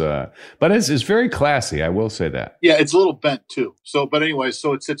 that's, but it's very classy. I will say that. Yeah. It's a little bent too. So, but anyway,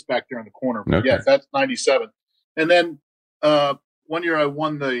 so it sits back there in the corner. But yeah, that's 97. And then, one year I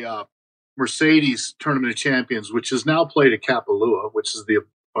won the, Mercedes Tournament of Champions, which is now played at Kapalua, which is the,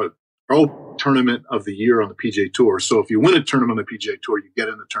 tournament of the year on the PGA Tour. So if you win a tournament on the PGA Tour, you get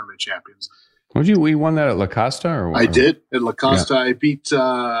in the Tournament of Champions. We won that at La Costa, or what? I did at La Costa. Yeah. I beat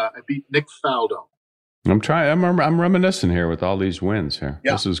Nick Faldo. I'm reminiscing here with all these wins here.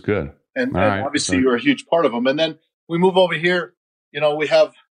 Yeah. This is good. And obviously you're a huge part of them. And then we move over here. We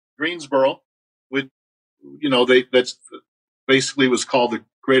have Greensboro. That's basically was called the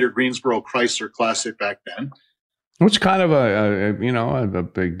Greater Greensboro Chrysler Classic back then. Which kind of a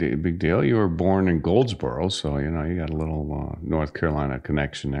big deal. You were born in Goldsboro, so you got a little North Carolina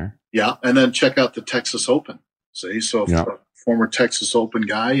connection there. Yeah, and then check out the Texas Open. See, so former Texas Open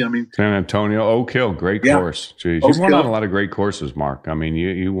guy. I mean, San Antonio, Oak Hill, great course. Jeez, you won on a lot of great courses, Mark. I mean,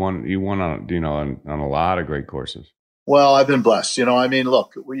 you won on a lot of great courses. Well, I've been blessed. I mean,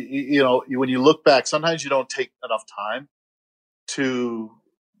 look, when you look back, sometimes you don't take enough time to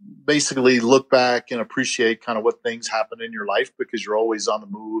basically look back and appreciate kind of what things happen in your life, because you're always on the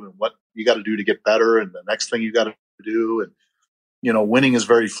move and what you got to do to get better and the next thing you got to do. And, winning is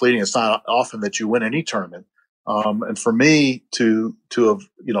very fleeting. It's not often that you win any tournament. And for me to have,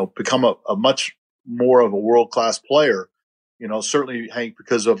 become a much more of a world-class player, certainly, Hank,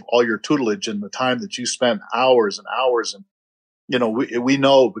 because of all your tutelage and the time that you spent hours and hours. And, we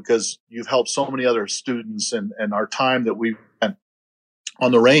know because you've helped so many other students and our time that we've spent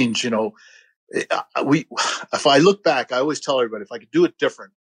on the range, if I look back, I always tell everybody, if I could do it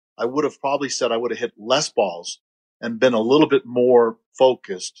different, I would have probably said I would have hit less balls and been a little bit more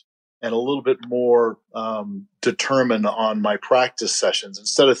focused and a little bit more determined on my practice sessions,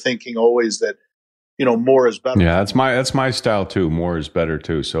 instead of thinking always that, more is better. Yeah, that's my style too. More is better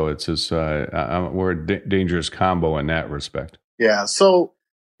too. So it's just we're a dangerous combo in that respect. Yeah. So,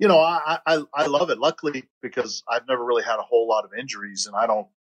 I love it. Luckily, because I've never really had a whole lot of injuries and I don't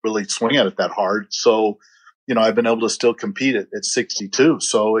really swing at it that hard. So, I've been able to still compete at 62.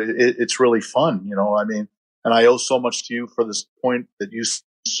 So it's really fun, I mean, and I owe so much to you for this point that you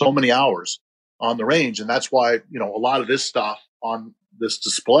so many hours on the range. And that's why, a lot of this stuff on this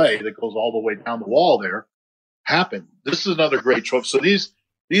display that goes all the way down the wall there happened. This is another great trophy. So these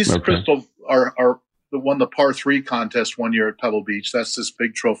crystal are won the par 3 contest one year at Pebble Beach. That's this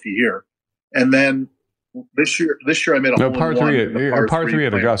big trophy here. And then this year I made a hole par in one. Par three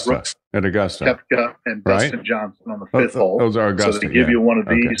at Augusta. Brooks, At Augusta. Koepka and Dustin Johnson on the 5th hole. Those are Augusta. So they give you one of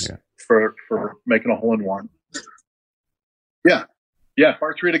these for making a hole in one. Yeah,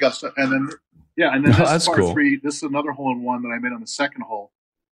 par 3 at Augusta. And then this par cool. 3, this is another hole in one that I made on the 2nd hole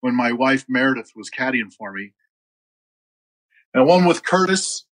when my wife Meredith was caddying for me. And one with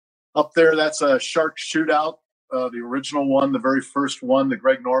Curtis up there, that's a Shark Shootout, the original one, the very first one, the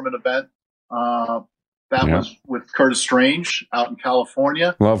Greg Norman event. That was with Curtis Strange out in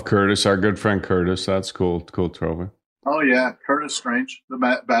California. Love Curtis, our good friend Curtis. That's cool. Cool trophy. Oh, yeah, Curtis Strange,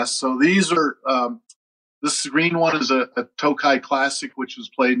 the best. So these are this green one is a Tokai Classic, which was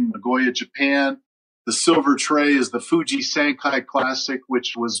played in Nagoya, Japan. The silver tray is the Fuji Sankai Classic,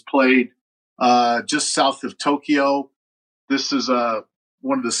 which was played just south of Tokyo. This is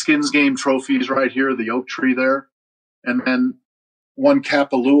one of the Skins Game trophies right here, the oak tree there. And then one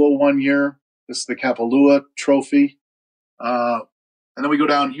Kapalua one year. This is the Kapalua trophy. And then we go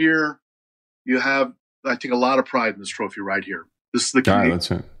down here. You have, I take a lot of pride in this trophy right here. This is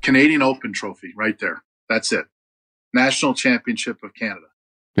the Canadian Open trophy right there. That's it. National Championship of Canada.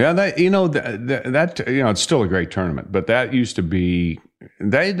 Yeah, that it's still a great tournament, but that used to be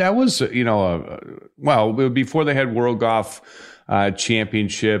that was before they had World Golf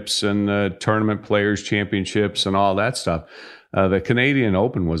Championships and Tournament Players Championships and all that stuff. The Canadian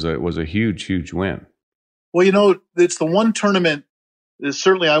Open was a huge win. Well, it's the one tournament.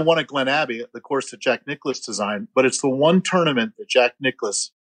 Certainly, I won at Glen Abbey, the course that Jack Nicklaus designed, but it's the one tournament that Jack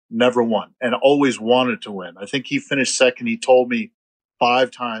Nicklaus never won and always wanted to win. I think he finished second. He told me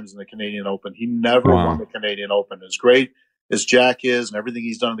 5 times in the Canadian Open. He never won the Canadian Open. As great as Jack is and everything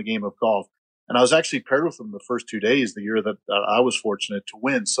he's done in the game of golf. And I was actually paired with him the first 2 days, the year that I was fortunate to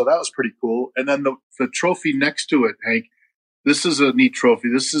win. So that was pretty cool. And then the trophy next to it, Hank, this is a neat trophy.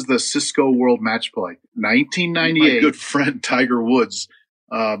 This is the Cisco World Match Play. 1998, my good friend Tiger Woods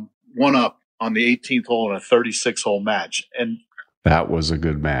won up on the 18th hole in a 36-hole match. And that was a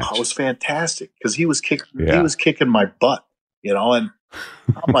good match. It was fantastic because he was kicking my butt, and I'm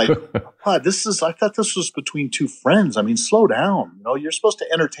like, I thought this was between 2 friends. I mean, slow down. You're supposed to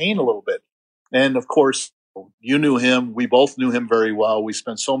entertain a little bit. And of course, you knew him. We both knew him very well. We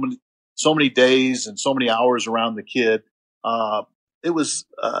spent so many days and so many hours around the kid. It was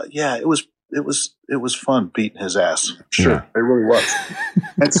fun beating his ass. Sure. Yeah. It really was.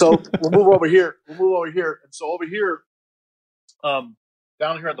 And so we'll move over here. And so over here, down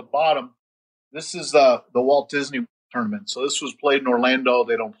here at the bottom, this is the Walt Disney tournament. So this was played in Orlando.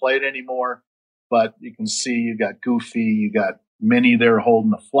 They don't play it anymore, but you can see you got Goofy, you got Minnie there holding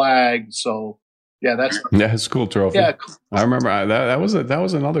the flag. So it's a cool trophy. Yeah, cool. I remember that was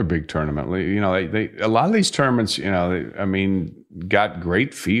another big tournament. A lot of these tournaments, got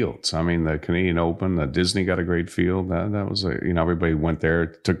great fields. I mean, the Canadian Open, the Disney got a great field. That was everybody went there,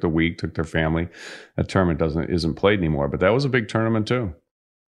 took the week, took their family. That tournament isn't played anymore, but that was a big tournament too.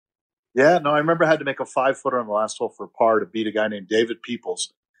 Yeah, no, I remember I had to make a 5-footer on the last hole for par to beat a guy named David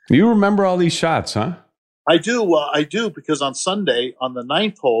Peoples. You remember all these shots, huh? I do, because on Sunday, on the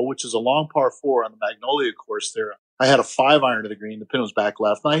 9th hole, which is a long par 4 on the Magnolia course there, I had a 5-iron to the green. The pin was back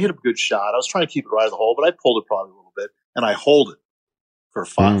left, and I hit a good shot. I was trying to keep it right of the hole, but I pulled it probably a little bit, and I holed it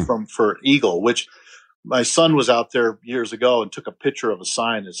for eagle, which my son was out there years ago and took a picture of a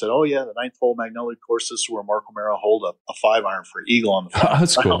sign that said, "Oh yeah, the 9th hole Magnolia course. This is where Mark O'Mara holed a 5-iron for eagle on the front." Oh,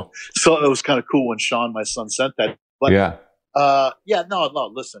 that's cool. So it was kind of cool when Sean, my son, sent that. But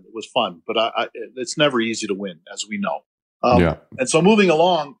listen, it was fun, but it's never easy to win, as we know. And so moving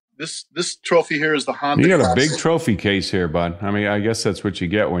along, this trophy here is the Honda. You got a big trophy case here, bud. I mean, I guess that's what you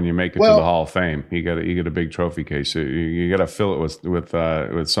get when you make it to the Hall of Fame. You get a big trophy case. You got to fill it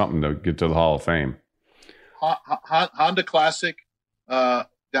with something to get to the Hall of Fame. Honda Classic down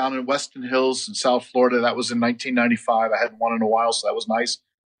in Weston Hills in South Florida. That was in 1995. I hadn't won in a while, so that was nice.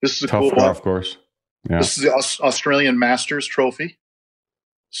 This is a tough cool golf course. Yeah. This is the Australian Masters Trophy.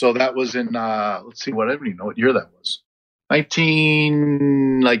 So that was in let's see, I don't even know what year that was.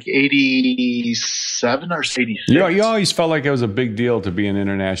 1987 or 86. You always felt like it was a big deal to be an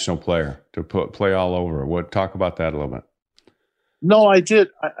international player, to play all over. Talk about that a little bit. No, I did.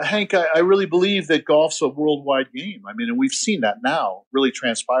 Hank, I really believe that golf's a worldwide game. I mean, and we've seen that now really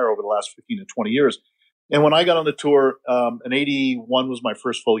transpire over the last 15 to 20 years. And when I got on the tour, in 81 was my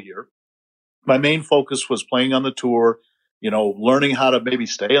first full year. My main focus was playing on the tour learning how to maybe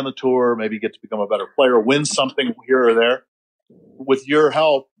stay on the tour, maybe get to become a better player, win something here or there. With your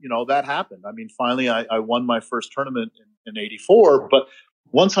help, that happened. I mean, finally, I won my first tournament in 84. But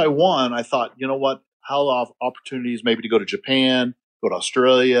once I won, I thought, you know what? I'll have opportunities maybe to go to Japan, go to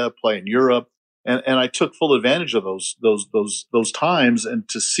Australia, play in Europe. And I took full advantage of those times and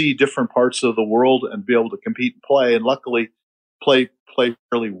to see different parts of the world and be able to compete and play. And luckily, play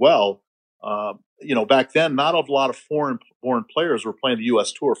really well. Back then, not a lot of foreign players were playing the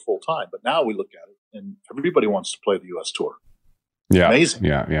U.S. Tour full time. But now we look at it, and everybody wants to play the U.S. Tour. Yeah, amazing.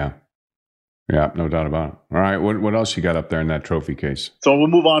 Yeah, no doubt about it. All right, what else you got up there in that trophy case? So we'll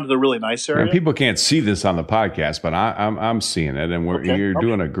move on to the really nice area. And people can't see this on the podcast, but I'm seeing it, and you're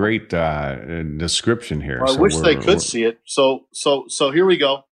doing a great description here. Well, I wish they could see it. So here we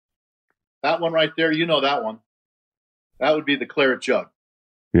go. That one right there, that one. That would be the claret jug.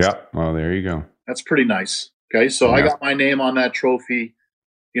 Yeah. Well, there you go. That's pretty nice. Okay, so I got my name on that trophy.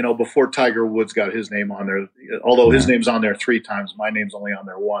 Before Tiger Woods got his name on there, although his name's on there 3 times, my name's only on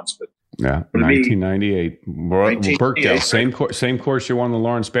there once. But 1998, Birkdale, same course you won the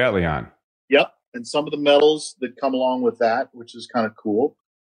Lawrence Batley on. Yep, and some of the medals that come along with that, which is kind of cool,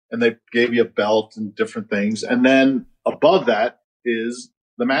 and they gave you a belt and different things, and then above that is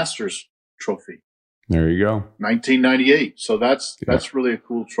the Masters trophy. There you go, 1998. So that's really a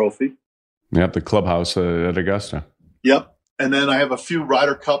cool trophy. Yep, the clubhouse at Augusta. Yep. And then I have a few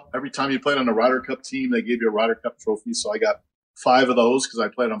Ryder Cup. Every time you played on a Ryder Cup team, they gave you a Ryder Cup trophy. So I got 5 of those because I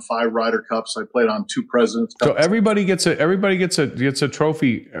played on 5 Ryder Cups. I played on 2 Presidents Cups. So everybody gets a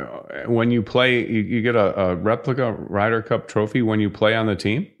trophy when you play. You get a replica Ryder Cup trophy when you play on the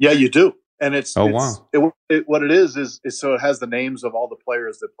team. Yeah, you do. And wow. What it is so it has the names of all the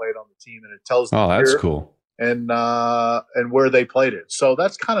players that played on the team, and it tells the that's cool. And where they played it. So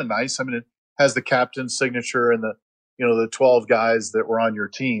that's kind of nice. I mean, it has the captain's signature and the 12 guys that were on your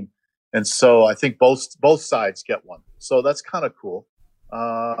team. And so I think both sides get one. So that's kind of cool.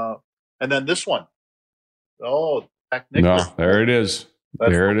 And then this one. Oh, Jack Nicklaus. No, there it is.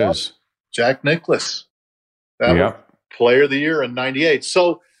 There it is. Jack Nicklaus. That was Player of the Year in 98.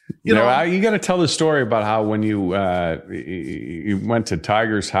 So, you got to tell the story about how when you went to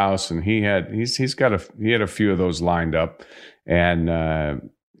Tiger's house and he had a few of those lined up, and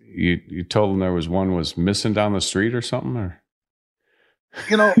you told him there was one was missing down the street or something, or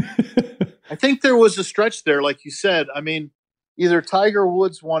I think there was a stretch there, like you said. I mean, either Tiger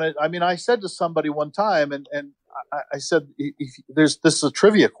Woods wanted. I mean, I said to somebody one time, and I said, this is a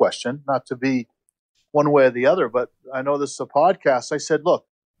trivia question, not to be one way or the other, but I know this is a podcast. I said, look,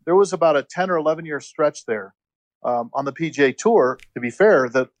 there was about a 10 or 11 year stretch there on the PGA Tour, to be fair,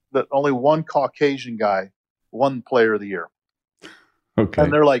 that only one Caucasian guy won Player of the Year. Okay.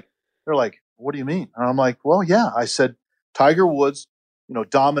 And they're like, what do you mean? And I'm like, well, yeah. I said, Tiger Woods,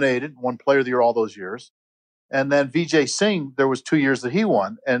 dominated, won Player of the Year all those years. And then Vijay Singh, there was 2 years that he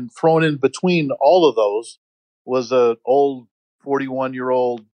won. And thrown in between all of those was an old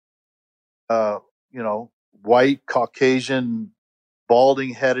 41-year-old, white, Caucasian,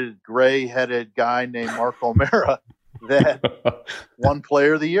 balding-headed, gray-headed guy named Mark O'Meara that won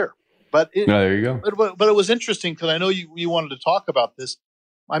Player of the Year. But there you go. But it was interesting because I know you wanted to talk about this.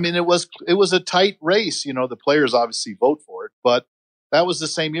 I mean, it was a tight race. The players obviously vote for it, but that was the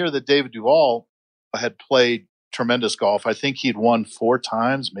same year that David Duval had played tremendous golf. I think he'd won 4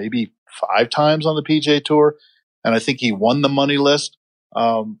 times, maybe 5 times on the PGA Tour, and I think he won the money list.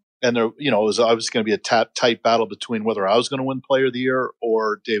 And there, it was obviously going to be a tight battle between whether I was going to win Player of the Year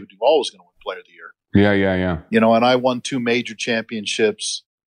or David Duval was going to win Player of the Year. Yeah. And I won 2 major championships.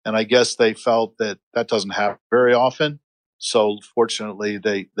 And I guess they felt that doesn't happen very often. So fortunately,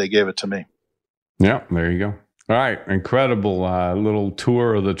 they gave it to me. Yeah, there you go. All right. Incredible little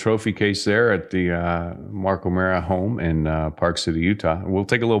tour of the trophy case there at the Mark O'Meara home in Park City, Utah. We'll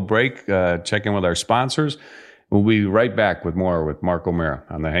take a little break, check in with our sponsors. We'll be right back with more with Mark O'Meara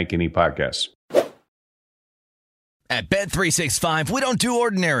on the Hank and E Podcast. At Bet365, we don't do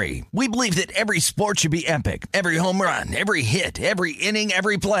ordinary. We believe that every sport should be epic. Every home run, every hit, every inning,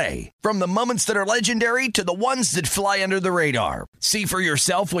 every play. From the moments that are legendary to the ones that fly under the radar. See for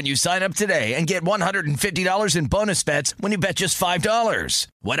yourself when you sign up today and get $150 in bonus bets when you bet just $5.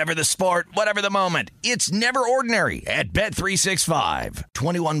 Whatever the sport, whatever the moment, it's never ordinary at Bet365.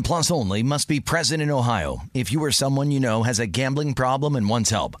 21 plus only. Must be present in Ohio. If you or someone you know has a gambling problem and wants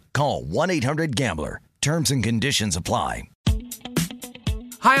help, call 1-800-GAMBLER. Terms and conditions apply.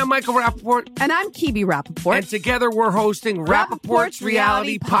 Hi, I'm Michael Rappaport. And I'm Kibi Rappaport. And together we're hosting Rappaport's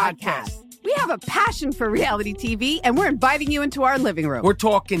Reality Podcast. We We have a passion for reality TV, and we're inviting you into our living room. We're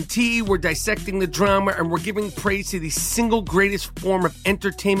talking tea, we're dissecting the drama, and we're giving praise to the single greatest form of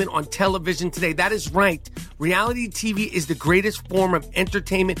entertainment on television today. That is right. Reality TV is the greatest form of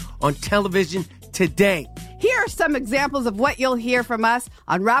entertainment on television today. Here are some examples of what you'll hear from us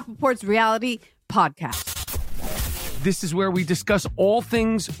on Rappaport's Reality Podcast. This is where we discuss all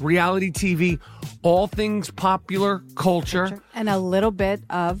things reality TV, all things popular culture. And a little bit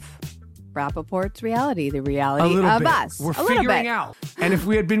of Rappaport's reality, the reality of bit. us. We're figuring out. And if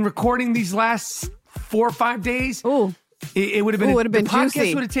we had been recording these last 4 or 5 days, it would have been, the podcast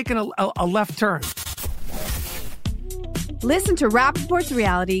juicy. would have taken a left turn. Listen to Rappaport's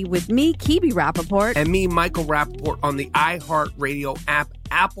Reality with me, Kibi Rappaport. And me, Michael Rappaport, on the iHeartRadio app,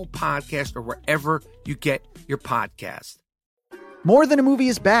 Apple Podcast, or wherever you get your podcast. More Than a Movie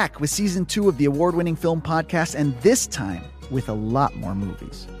is back with season 2 of the award-winning film podcast, and this time with a lot more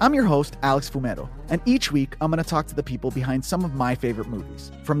movies. I'm your host, Alex Fumero, and each week I'm going to talk to the people behind some of my favorite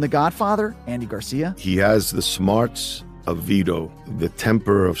movies. From The Godfather, Andy Garcia. He has the smarts of Vito, the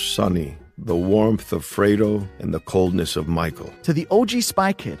temper of Sonny, the warmth of Fredo, and the coldness of Michael. To the OG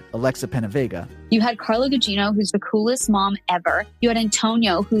Spy Kid, Alexa Penavega. You had Carla Gugino, who's the coolest mom ever. You had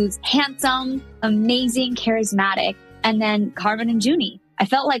Antonio, who's handsome, amazing, charismatic. And then Carmen and Junie. I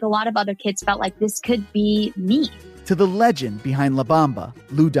felt like a lot of other kids felt like this could be me. To the legend behind La Bamba,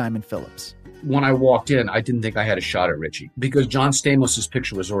 Lou Diamond Phillips. When I walked in, I didn't think I had a shot at Richie because John Stamos'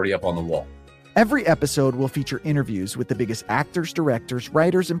 picture was already up on the wall. Every episode will feature interviews with the biggest actors, directors,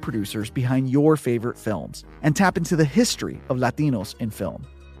 writers, and producers behind your favorite films and tap into the history of Latinos in film.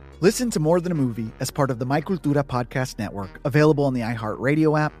 Listen to More Than a Movie as part of the My Cultura Podcast Network, available on the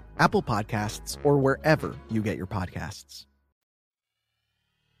iHeartRadio app, Apple Podcasts, or wherever you get your podcasts.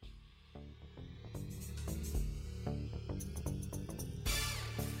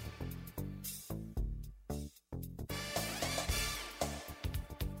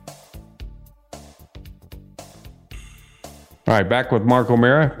 All right, back with Mark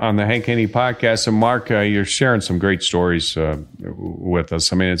O'Meara on the Hank Haney podcast. And Mark, you're sharing some great stories with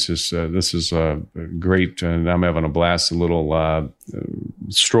us. I mean, it's just this is great, and I'm having a blast. A little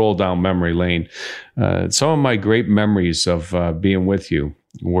stroll down memory lane. Some of my great memories of being with you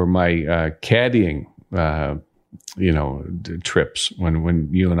were my caddying. Trips when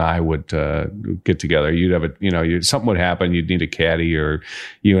you and I would get together. You'd have something would happen. You'd need a caddy, or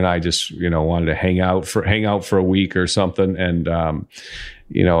you and I just wanted to hang out for a week or something. And I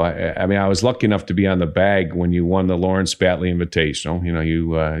was lucky enough to be on the bag when you won the Lawrence Batley Invitational.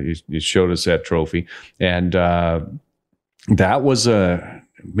 You showed us that trophy, and that was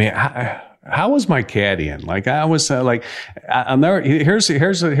how was my caddying? Like I was I'll never.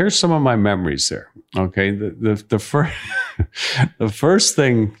 Here's some of my memories there. Okay, the first the first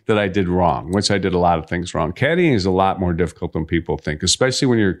thing that I did wrong, which I did a lot of things wrong. Caddying is a lot more difficult than people think, especially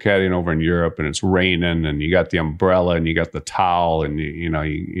when you're caddying over in Europe and it's raining and you got the umbrella and you got the towel and you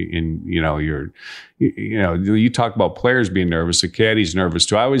talk about players being nervous. The caddy's nervous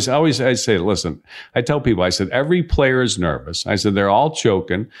too. I say, listen, I tell people, I said, every player is nervous. I said, they're all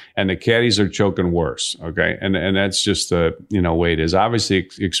choking and the caddies are choking worse. Okay. And that's just the, way it is. Obviously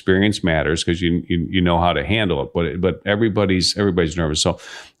experience matters because you know how to handle it, but everybody's nervous. So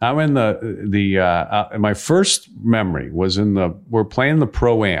I'm in my first memory was we're playing the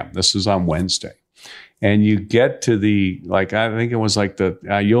Pro-Am. This is on Wednesday. And you get to I think it was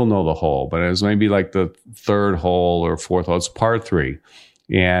you'll know the hole, but it was maybe like the third hole or fourth hole. It's par 3.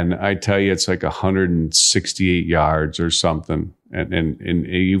 And I tell you, it's like 168 yards or something. And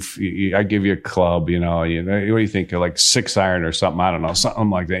I give you a club, what do you think? Like 6-iron or something? I don't know, something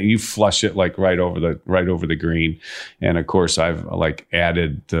like that. And you flush it like right over the green. And of course, I've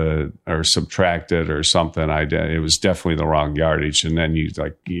added or subtracted or something. It was definitely the wrong yardage. And then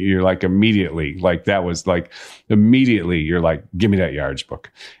you're immediately you're like, give me that yardage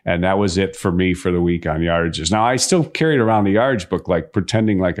book. And that was it for me for the week on yardages. Now I still carried around the yardage book,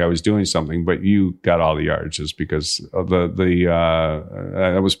 pretending like I was doing something, but you got all the yardages because of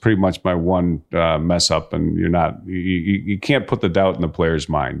that was pretty much my one mess up, and you can't put the doubt in the player's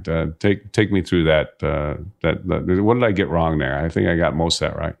mind. Take me through that. What did I get wrong there? I think I got most of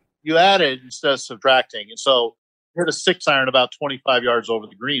that right. You added instead of subtracting, and so you hit a 6-iron about 25 yards over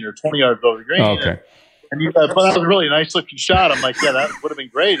the green or 20 yards over the green. Okay. And but that was a really nice looking shot. I'm like, yeah, that would have been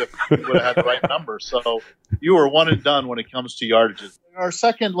great if you would have had the right number. So you were one and done when it comes to yardages. Our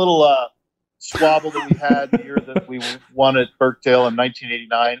second little squabble that we had the year that we won at Birkdale in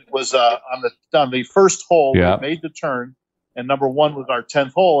 1989 was on the first hole. Yeah. We made the turn, and number 1 was our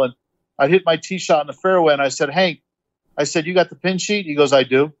 10th hole. And I hit my tee shot in the fairway, and I said, Hank, you got the pin sheet? He goes, I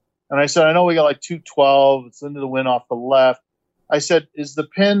do. And I said, I know we got like 212. It's into the wind off the left. I said, is the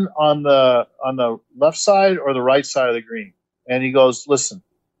pin on the left side or the right side of the green? And he goes, listen,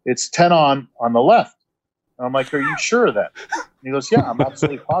 it's 10 on the left. And I'm like, are you sure of that? And he goes, yeah, I'm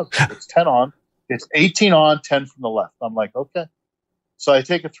absolutely positive. It's 10 on. It's 18 on, 10 from the left. I'm like, okay. So I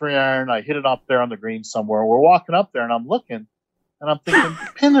take a 3-iron. I hit it up there on the green somewhere. We're walking up there, and I'm looking, and I'm thinking,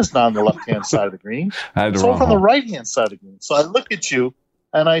 the pin is not on the left-hand side of the green. It's over on the right-hand side of the green. So I look at you,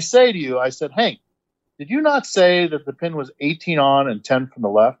 and I say to you, I said, Hank, did you not say that the pin was 18 on and 10 from the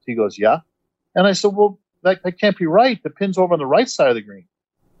left? He goes, yeah. And I said, well, that can't be right. The pin's over on the right side of the green.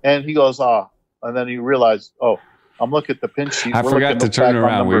 And he goes, and then he realized, I'm looking at the pin sheet. I forgot to turn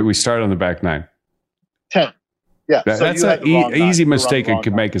around. We started on the back 9. 10. Yeah. That's an easy mistake I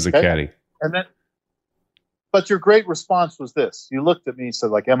could make as a caddy. And then, but your great response was this. You looked at me and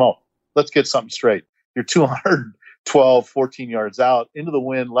said, like, Mo, let's get something straight. You're 212, 14 yards out, into the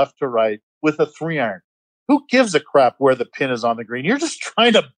wind, left to right, with a 3-iron. Who gives a crap where the pin is on the green? You're just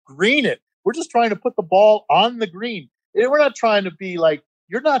trying to green it. We're just trying to put the ball on the green. We're not trying to be like,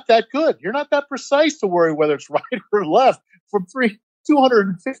 you're not that good. You're not that precise to worry whether it's right or left from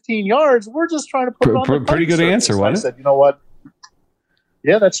 215 yards. We're just trying to put it on the pretty good surface. Answer, wasn't it? I said, you know what?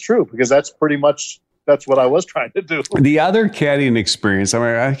 Yeah, that's true, because that's what I was trying to do. The other caddying experience. I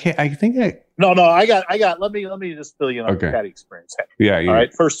mean, I think No, I got. Let me just fill you in on the caddy experience. Yeah. All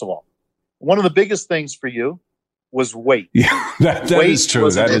right. First of all, one of the biggest things for you was weight. Yeah, that is true.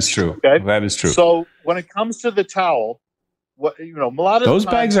 That is true. Okay? That is true. So when it comes to the towel, a lot of those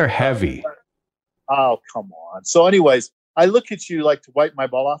bags are heavy. Oh, come on. So anyways, I look at you like to wipe my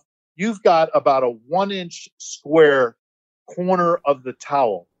ball off. You've got about a 1-inch square corner of the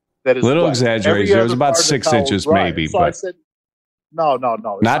towel that is little wet. exaggeration. It was about 6 inches maybe, so but I said, no.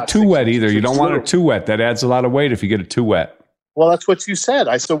 Not too wet either. You don't want it too wet. That adds a lot of weight if you get it too wet. Well, that's what you said.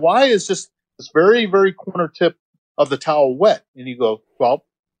 I said, why is this very, very corner tip of the towel wet? And you go, well,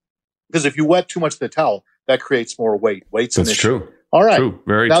 because if you wet too much of the towel, that creates more weight. Weight's an issue. True. All right. True.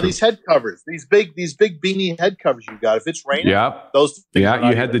 Very now true. These head covers, these big beanie head covers you got. If it's raining, you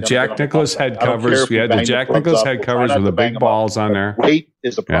had the Jack Nicklaus head covers. We had the Jack Nicklaus head covers with the big balls on there. Weight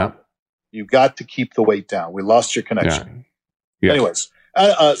is a problem. You got to keep the weight down. We lost your connection. Yeah. Anyways,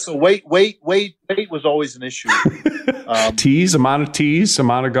 so weight was always an issue. Amount of tees,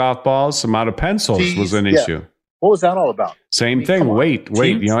 amount of golf balls, amount of pencils was an issue. What was that all about? Same thing. Weight.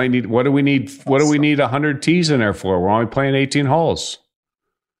 You only need. What do we need? What do we need 100 tees in there for? We're only playing 18 holes.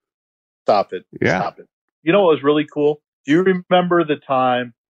 Stop it. Yeah. Stop it. You know what was really cool? Do you remember the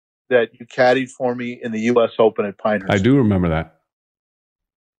time that you caddied for me in the U.S. Open at Pinehurst? I do remember that.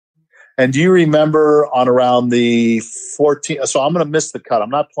 And do you remember on around the 14th? So I'm going to miss the cut. I'm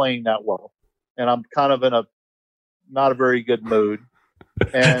not playing that well, and I'm kind of in not a very good mood.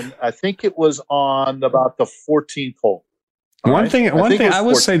 And I think it was on about the 14th hole. One thing I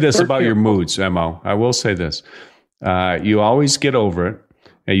will say this about your moods, Mo. I will say this. You always get over it.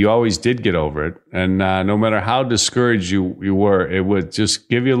 And you always did get over it. And no matter how discouraged you were, it would just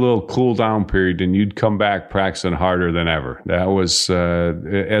give you a little cool down period and you'd come back practicing harder than ever. That was,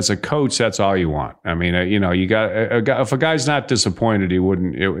 as a coach, that's all you want. I mean, you got if a guy's not disappointed,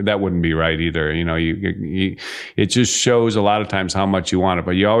 that wouldn't be right either. It just shows a lot of times how much you want it,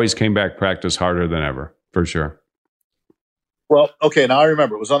 but you always came back practice harder than ever, for sure. Well, okay, now I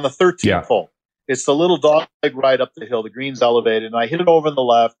remember. It was on the 13th hole. It's the little dog leg ride up the hill. The green's elevated, and I hit it over on the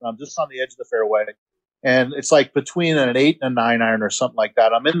left, and I'm just on the edge of the fairway. And it's like between an 8 and a 9-iron or something like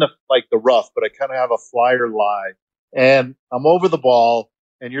that. I'm in the rough, but I kind of have a flyer lie. And I'm over the ball,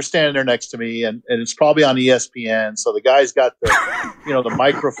 and you're standing there next to me, and it's probably on ESPN. So the guy's got the, the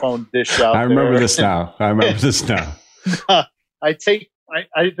microphone dish out there. I remember this now. I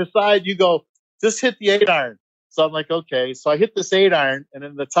decide, you go, just hit the 8-iron. So I'm like, okay. So I hit this 8-iron, and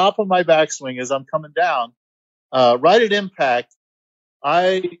in the top of my backswing as I'm coming down, right at impact,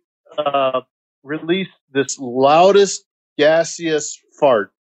 I released this loudest, gaseous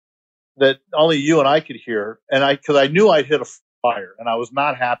fart that only you and I could hear, and because I knew I'd hit a flyer, and I was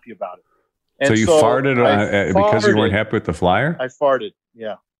not happy about it. And so you farted because you weren't happy with the flyer? I farted,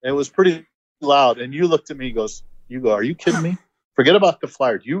 yeah. It was pretty loud, and you looked at me and you go, are you kidding me? Forget about the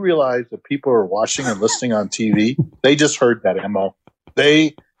flyer. Do you realize that people are watching and listening on TV? They just heard that, Mo.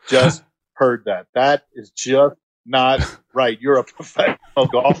 They just heard that. That is just not right. You're a professional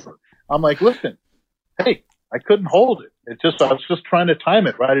golfer. I'm like, listen, hey, I couldn't hold it. I was just trying to time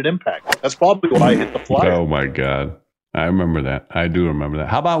it right at impact. That's probably why I hit the flyer. Oh my God. I remember that. I do remember that.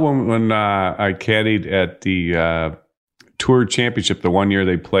 How about when I caddied at the Tour Championship, the one year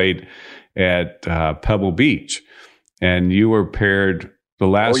they played at Pebble Beach? And you were paired the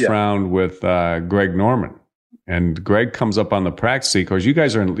last round with Greg Norman. And Greg comes up on the practice tee. Of course, you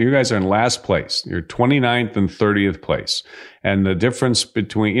guys are in last place. You're 29th and 30th place. And the difference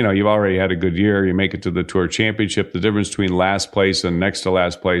between, you've already had a good year. You make it to the Tour Championship. The difference between last place and next to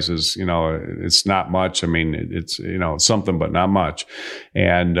last place is, it's not much. I mean, it's, something, but not much.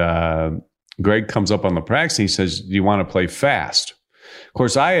 And Greg comes up on the practice tee. He says, do you want to play fast? Of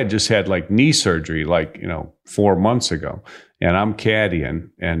course, I had just had knee surgery 4 months ago. And I'm caddying,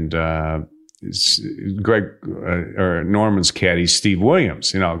 and Greg or Norman's caddy, Steve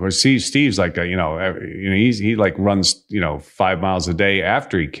Williams. Of course, Steve's like he runs 5 miles a day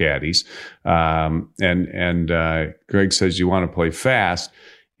after he caddies, and Greg says, you want to play fast,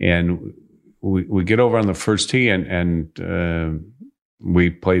 and we get over on the first tee, and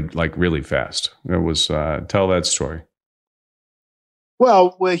we played really fast. It was tell that story.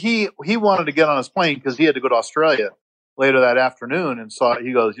 Well, he wanted to get on his plane because he had to go to Australia later that afternoon, and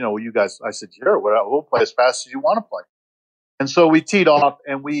he goes, you guys, I said, sure, we'll play as fast as you want to play. And so we teed off,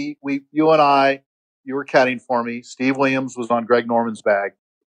 and you and I, you were caddying for me. Steve Williams was on Greg Norman's bag,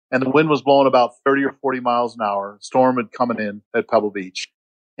 and the wind was blowing about 30 or 40 miles an hour. Storm had coming in at Pebble Beach,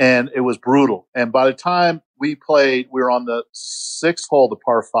 and it was brutal. And by the time we were on the 6th hole, the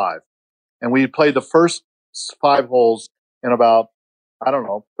par 5, and we had played the first 5 holes in about,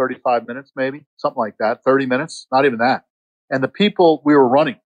 35 minutes, maybe something like that. 30 minutes, not even that. And we were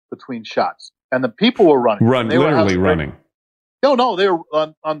running between shots, and the people were running. Literally running. No, they were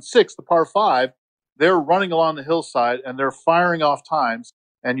on 6, the par 5. They're running along the hillside, and they're firing off times.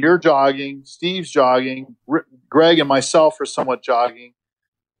 And you're jogging, Steve's jogging, Greg and myself are somewhat jogging,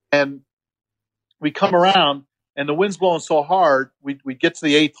 and we come around, and the wind's blowing so hard, we get to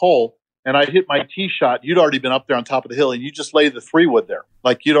the 8th hole. And I hit my tee shot. You'd already been up there on top of the hill, and you just laid the 3-wood there.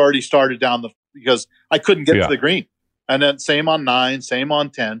 You'd already started down because I couldn't get to the green. And then same on 9, same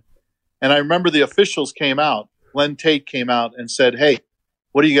on 10. And I remember the officials came out. Len Tate came out and said, hey,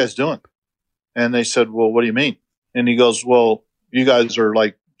 what are you guys doing? And they said, well, what do you mean? And he goes, well, you guys are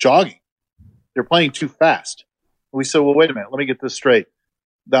jogging. You're playing too fast. And we said, well, wait a minute. Let me get this straight.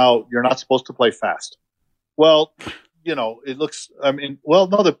 Now, you're not supposed to play fast. Well, it looks,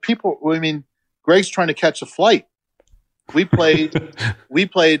 Greg's trying to catch a flight. We played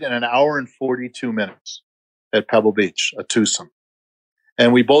in an hour and 42 minutes at Pebble Beach, a twosome.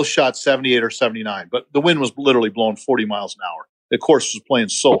 And we both shot 78 or 79, but the wind was literally blowing 40 miles an hour. The course was playing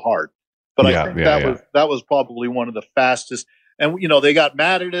so hard. But I think that was probably one of the fastest. And, they got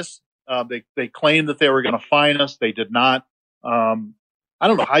mad at us. They claimed that they were going to fine us. They did not. I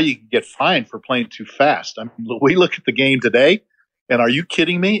don't know how you can get fined for playing too fast. I mean, we look at the game today, and are you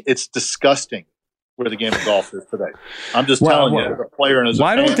kidding me? It's disgusting where the game of golf is today. I'm just telling you, as a player and as a fan.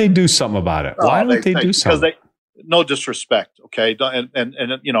 Why don't they do something about it? Why don't they do something? Because no disrespect, okay?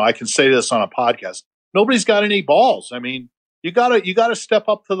 And I can say this on a podcast. Nobody's got any balls. I mean, you gotta step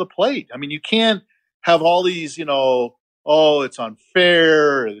up to the plate. I mean, you can't have all these, it's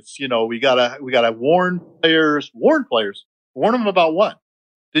unfair. It's, we gotta warn players. Warn them about what?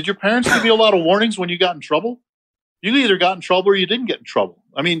 Did your parents give you a lot of warnings when you got in trouble? You either got in trouble or you didn't get in trouble.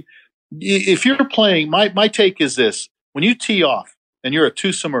 I mean, if you're playing, my take is this. When you tee off and you're a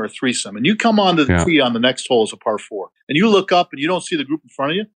twosome or a threesome and you come onto the tee on the next hole as a par 4 and you look up and you don't see the group in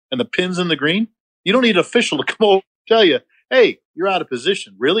front of you and the pin's in the green, you don't need an official to come over and tell you, hey, you're out of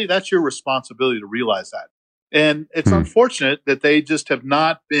position. Really? That's your responsibility to realize that. And it's unfortunate that they just have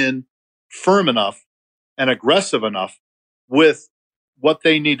not been firm enough and aggressive enough with what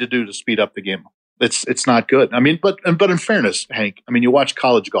they need to do to speed up the game. It's not good. I mean, but in fairness, Hank, I mean, you watch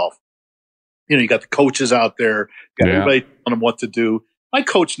college golf. You got the coaches out there, you got everybody telling them what to do. My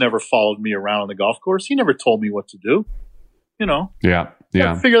coach never followed me around on the golf course. He never told me what to do.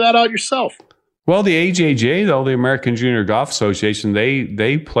 Figure that out yourself. Well, the AJJ, though, the American Junior Golf Association,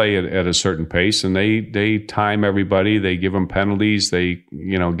 they play at a certain pace, and they time everybody. They give them penalties. They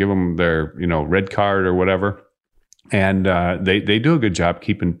give them their red card or whatever. And they do a good job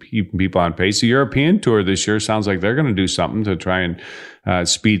keeping people on pace. The European Tour this year sounds like they're going to do something to try and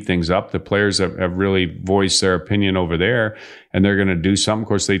speed things up. The players have really voiced their opinion over there, and they're going to do something. Of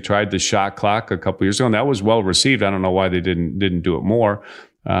course, they tried the shot clock a couple years ago, and that was well received. I don't know why they didn't do it more.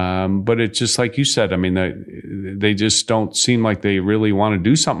 But it's just like you said. I mean, they just don't seem like they really want to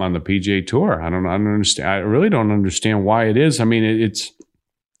do something on the PGA Tour. I don't understand. I really don't understand why it is. I mean,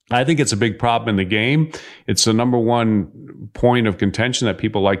 I think it's a big problem in the game. It's the number one point of contention that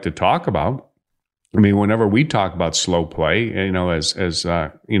people like to talk about. I mean, whenever we talk about slow play, as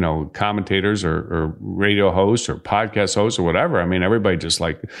commentators or radio hosts or podcast hosts or whatever, I mean, everybody just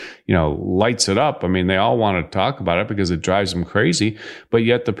lights it up. I mean, they all want to talk about it because it drives them crazy. But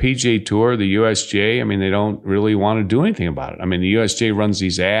yet the PGA Tour, the USGA, I mean, they don't really want to do anything about it. I mean, the USGA runs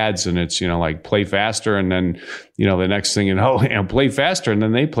these ads and it's, play faster. And then, the next thing play faster. And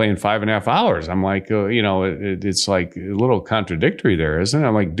then they play in 5.5 hours. I'm like, it's like a little contradictory there, isn't it?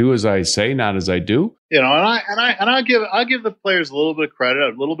 I'm like, do as I say, not as I do. And I'll give the players a little bit of credit,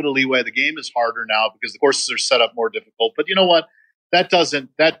 a little bit of leeway. The game is harder now because the courses are set up more difficult. But you know what? That's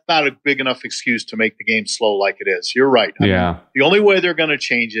not a big enough excuse to make the game slow like it is. You're right. I mean, the only way they're going to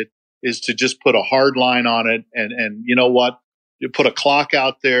change it is to just put a hard line on it. And you know what? You put a clock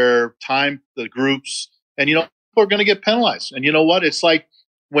out there, time the groups, and people are going to get penalized. And you know what? It's like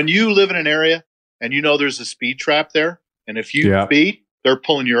when you live in an area and there's a speed trap there, and if you speed, they're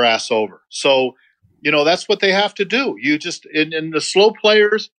pulling your ass over. So, that's what they have to do. You just, and the slow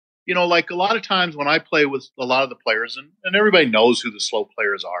players, like a lot of times when I play with a lot of the players, and everybody knows who the slow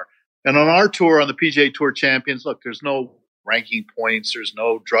players are. And on our tour, on the PGA Tour Champions, look, there's no ranking points, there's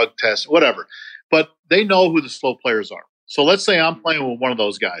no drug tests, whatever. But they know who the slow players are. So let's say I'm playing with one of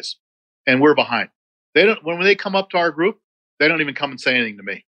those guys, and we're behind. When they come up to our group, they don't even come and say anything to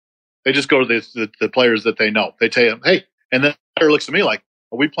me. They just go to the players that they know. They tell them, hey, and then the player looks at me like,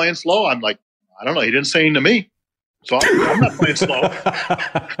 are we playing slow? I'm like, I don't know. He didn't say anything to me. So I'm not playing slow.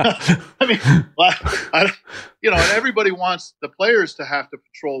 I mean, and everybody wants the players to have to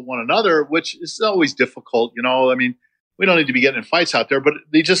patrol one another, which is always difficult. I mean, we don't need to be getting in fights out there, but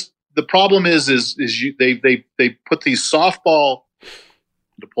the problem is they put these softball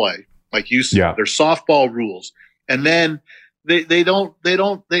to play, like you said, they're softball rules. And then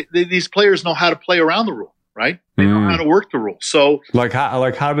these players know how to play around the rule. Right? They know how to work the rules. So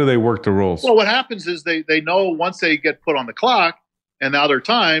how do they work the rules? Well, what happens is they know once they get put on the clock and now their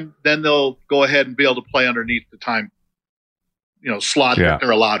time, then they'll go ahead and be able to play underneath the time, slot that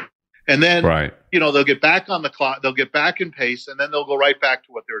they're allowed. And then, they'll get back on the clock, they'll get back in pace, and then they'll go right back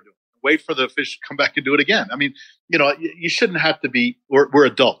to what they're doing. Wait for the official to come back and do it again. I mean, you shouldn't have to be, we're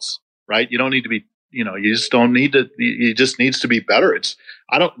adults, right? You don't need to be, you just don't need to, it just needs to be better.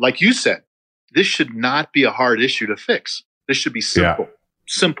 Like you said, this should not be a hard issue to fix. This should be simple.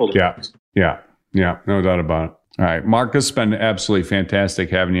 Simple to fix. Yeah, no doubt about it. All right, Mark, it's been absolutely fantastic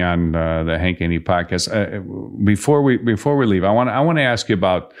having you on the Hank Haney podcast. Before we leave, I want to ask you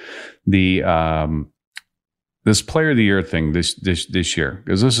about the this Player of the Year thing this year,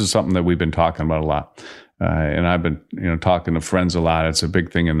 because this is something that we've been talking about a lot. And I've been, talking to friends a lot. It's a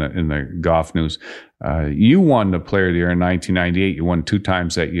big thing in the golf news. You won the Player of the Year in 1998. You won 2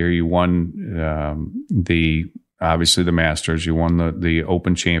 times that year. You won obviously the Masters. You won the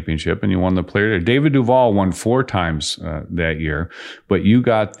Open Championship, and you won the Player of the Year. David Duval won 4 times that year, but you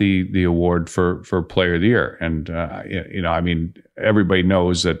got the award for Player of the Year. And I mean, everybody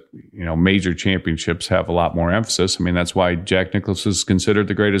knows that major championships have a lot more emphasis. I mean, that's why Jack Nicklaus is considered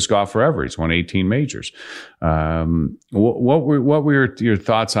the greatest golfer ever. He's won 18 majors. What were your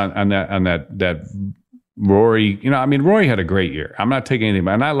thoughts on that Rory? Rory had a great year. I'm not taking anything,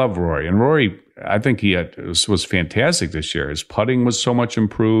 and I love Rory. And Rory, I think he was fantastic this year. His putting was so much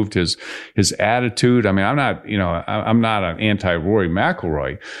improved. His attitude. I mean, I'm not an anti-Rory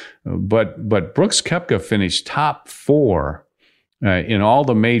McIlroy, but Brooks Koepka finished top 4 in all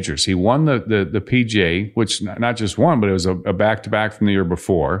the majors. He won the PGA, which not just won, but it was a back-to-back from the year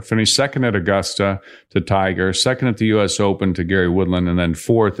before. Finished second at Augusta to Tiger, second at the U.S. Open to Gary Woodland, and then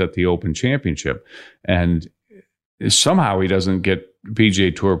 4th at the Open Championship. And somehow he doesn't get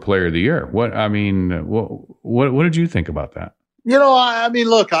PGA Tour Player of the Year. What did you think about that?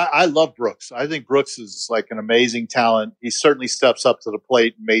 Look, I love Brooks. I think Brooks is like an amazing talent. He certainly steps up to the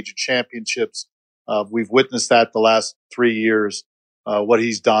plate in major championships. We've witnessed that the last 3 years, what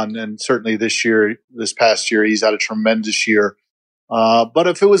he's done. And certainly this past year, he's had a tremendous year. But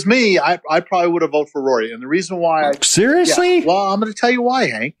if it was me, I probably would have voted for Rory. And the reason why Seriously? Well, I'm going to tell you why,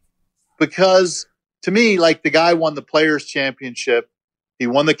 Hank. Because to me, like, the guy won the Players Championship. He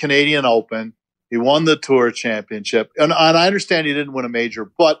won the Canadian Open. He won the Tour Championship. And I understand he didn't win a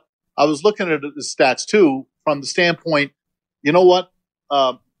major, but I was looking at the stats too from the standpoint, you know what?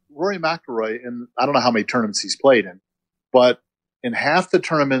 Rory McIlroy, and I don't know how many tournaments he's played in, but in half the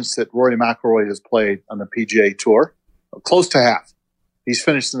tournaments that Rory McIlroy has played on the PGA Tour, close to half, he's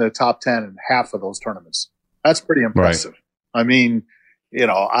finished in the top 10 in half of those tournaments. That's pretty impressive. Right. I mean,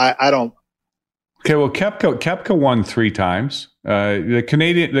 I don't. Okay, well, Koepka won 3 times. The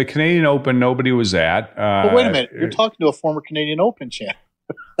Canadian Open, nobody was at. But wait a minute, you're talking to a former Canadian Open champ.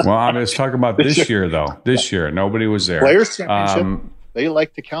 Well, I was talking about this year, though. This year, nobody was there. Players Championship. They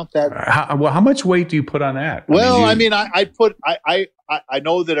like to count that. How much weight do you put on that? Well, I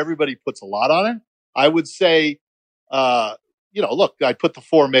know that everybody puts a lot on it. I would say, look, I put the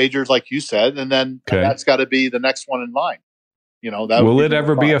 4 majors, like you said, and then that's got to be the next one in line. That will it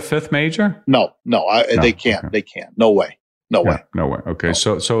ever be a 5th major? No, they can't. Okay. They can't. No way. No way. Okay,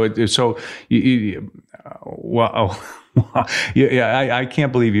 no. I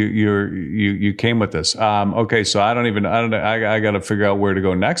can't believe you came with this. Okay, so I got to figure out where to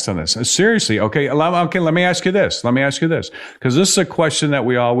go next on this. Seriously, okay. Let me ask you this, because this is a question that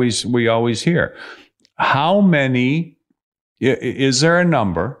we always hear. How many? Is there a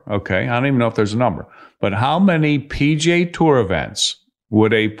number? Okay, I don't even know if there's a number, but how many PGA Tour events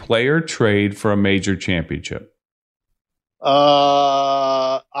would a player trade for a major championship?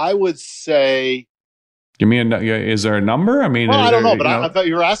 I would say. Give me is there a number? I mean, I don't know, but I thought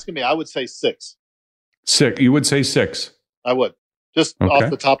you were asking me. I would say 6. 6. You would say 6. I would, just off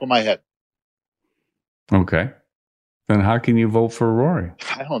the top of my head. Okay. Then how can you vote for Rory?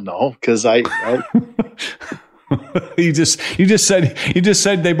 I don't know, because I you just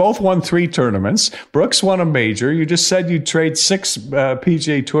said they both won 3 tournaments. Brooks won a major. You just said you'd trade 6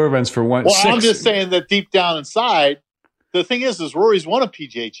 PGA Tour events for one. Well, 6. I'm just saying that deep down inside, the thing is Rory's won a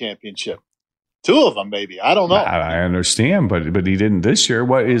PGA championship. 2 of them, maybe. I don't know. I understand, but he didn't this year.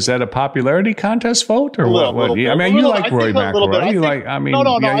 What is that, a popularity contest vote or what? I mean, you like Rory McIlroy. I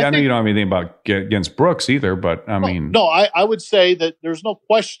know you don't have anything against Brooks either, but I mean, I would say that there's no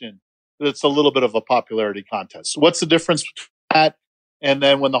question that it's a little bit of a popularity contest. What's the difference between that and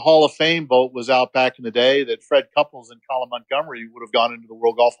then when the Hall of Fame vote was out back in the day, that Fred Couples and Colin Montgomery would have gone into the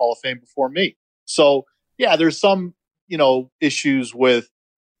World Golf Hall of Fame before me. So yeah, there's some issues with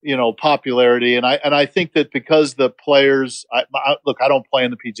popularity. And I think that because the players, look, I don't play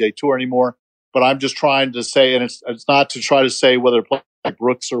in the PGA Tour anymore, but I'm just trying to say, and it's not to try to say whether play like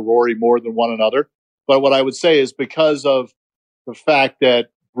Brooks or Rory more than one another. But what I would say is because of the fact that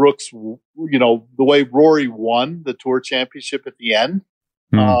Brooks, the way Rory won the Tour Championship at the end,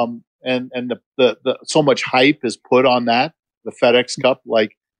 and the so much hype is put on that, the FedEx Cup, but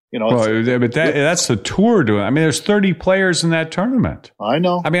that's the tour doing. I mean, there's 30 players in that tournament. I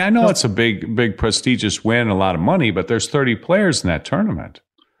know. I mean, I know it's a big prestigious win, a lot of money, but there's 30 players in that tournament.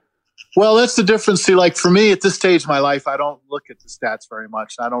 Well, that's the difference. See, like for me at this stage of my life, I don't look at the stats very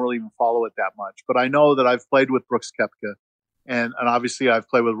much. I don't really even follow it that much. But I know that I've played with Brooks Koepka, and obviously I've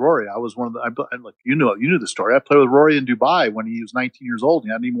played with Rory. I was one of the. And look, you knew the story. I played with Rory in Dubai when he was 19 years old. He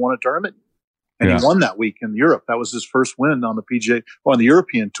hadn't even won a tournament. And he won that week in Europe. That was his first win on the PGA or on the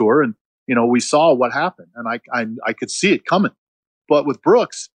European Tour. And, we saw what happened, and I could see it coming. But with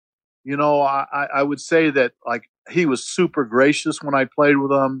Brooks, I would say that like he was super gracious when I played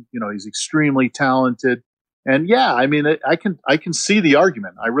with him. He's extremely talented. And yeah, I mean, I can see the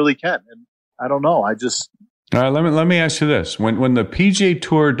argument. I really can. And I don't know. All right, let me ask you this: when the PGA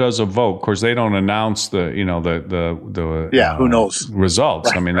Tour does a vote, of course they don't announce the who knows results.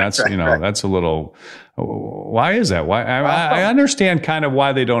 Right, I mean that's that's a little. Why is that? Why I understand kind of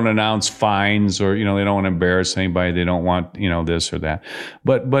why they don't announce fines or they don't want to embarrass anybody. They don't want this or that.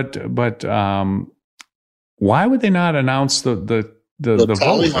 But why would they not announce the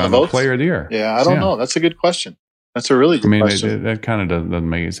vote on the Player of the Year? Yeah, I don't know. That's a good question. That's a really good question. That kind of doesn't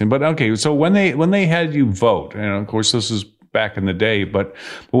make any sense. But okay, so when they had you vote, and of course this is back in the day, but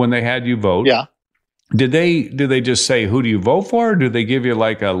when they had you vote, did they just say who do you vote for? Or do they give you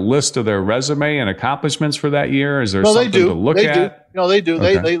like a list of their resume and accomplishments for that year? Is there something to look at? No, they do.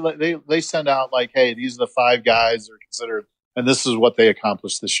 Okay. They send out like, hey, these are the 5 guys that are considered, and this is what they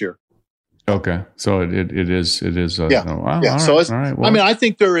accomplished this year. Okay, so it is. Yeah. Wow, So all right, well. I mean, I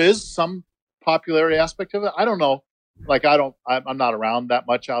think there is some popularity aspect of it. I don't know. Like I'm not around that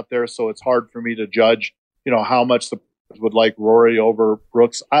much out there, so it's hard for me to judge, how much the would like Rory over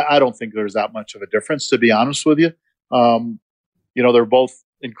Brooks. I don't think there's that much of a difference, to be honest with you. They're both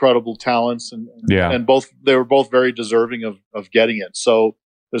incredible talents and they were both very deserving of getting it. So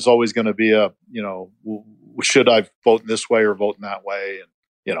there's always going to be a, should I vote in this way or vote in that way? And,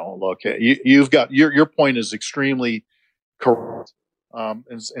 look, you've got your point is extremely correct.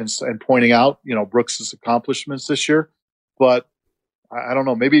 And pointing out, Brooks's accomplishments this year, but I don't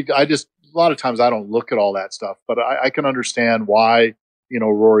know. Maybe a lot of times I don't look at all that stuff, but I can understand why,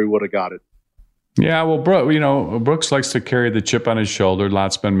 Rory would have got it. Yeah, well, Brooks likes to carry the chip on his shoulder.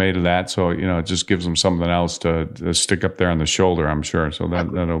 Lots been made of that, so it just gives him something else to stick up there on the shoulder, I'm sure. So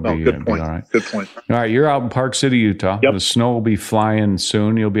that'll be all right. Good point. All right, you're out in Park City, Utah. Yep. The snow will be flying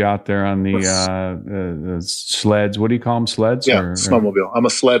soon. You'll be out there on the sleds. What do you call them? Sleds? Yeah, snowmobile. I'm a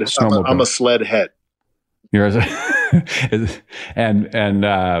sled. I'm a sled head. You're and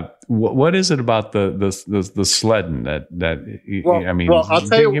what is it about the sledding that I'll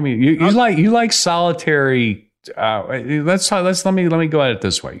tell you. You like solitary. Let me go at it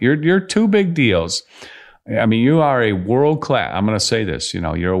this way. You're two big deals. I mean, you are a world class. I'm going to say this.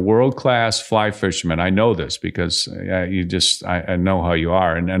 You're a world class fly fisherman. I know this because I know how you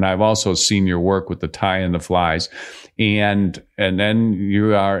are, and I've also seen your work with the tie and the flies, and then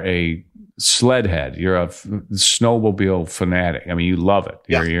you are a sled head. You're a snowmobile fanatic. I mean, you love it.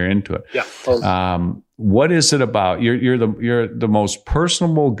 You're into it. Yeah. Totally. What is it about you're the most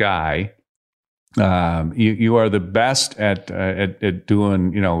personable guy. You are the best at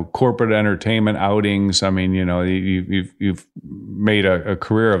doing corporate entertainment outings. I mean, you've made a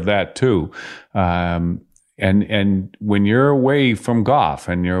career of that too. And when you're away from golf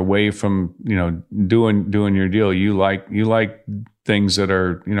and you're away from doing your deal, you like things that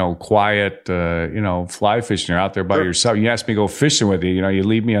are quiet, fly fishing. You're out there by yourself. You ask me to go fishing with you. You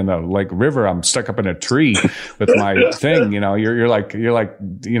leave me on the river. I'm stuck up in a tree with my thing. You're like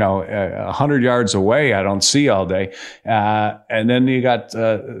 100 yards away. I don't see all day. And then you got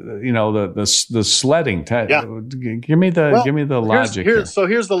the sledding. Give me the logic. Here's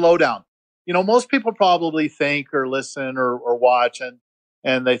the lowdown. Most people probably think or listen or watch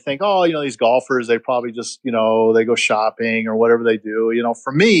and they think, these golfers, they probably just, they go shopping or whatever they do.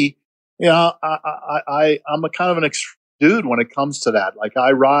 For me, I'm a kind of an extreme dude when it comes to that. Like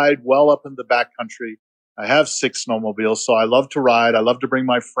I ride well up in the backcountry. I have 6 snowmobiles, so I love to ride. I love to bring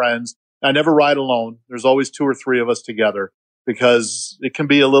my friends. I never ride alone. There's always 2 or 3 of us together because it can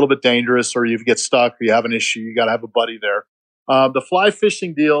be a little bit dangerous, or you get stuck or you have an issue. You got to have a buddy there. The fly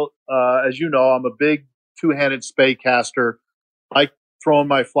fishing deal, as you know, I'm a big 2-handed spey caster. I throwing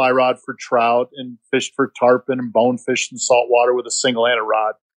my fly rod for trout and fished for tarpon and bonefish and saltwater with a single and a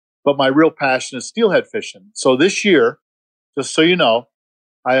rod. But my real passion is steelhead fishing. So this year, just so you know,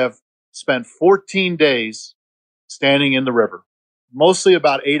 I have spent 14 days standing in the river, mostly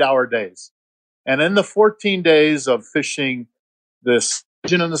about 8-hour days. And in the 14 days of fishing the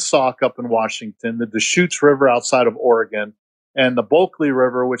Sturgeon and the Sauk up in Washington, the Deschutes River outside of Oregon, and the Bulkley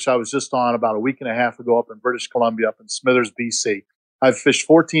River, which I was just on about a week and a half ago up in British Columbia, up in Smithers, BC. I've fished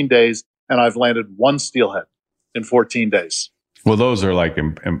 14 days, and I've landed 1 steelhead in 14 days. Well, those are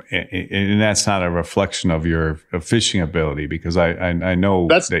and that's not a reflection of your fishing ability, because I know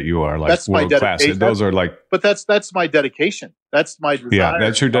that you are world class. Those are but that's my dedication. That's my desire. Yeah,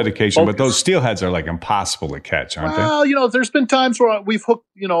 that's your dedication. But those steelheads are impossible to catch, aren't they? Well, there's been times where we've hooked.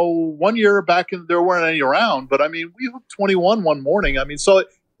 1 year back, there weren't any around, but I mean, we hooked 21 one morning. I mean, so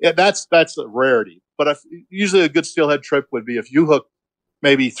that's a rarity. But usually a good steelhead trip would be if you hook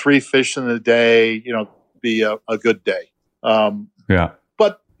maybe 3 fish in a day. Be a good day.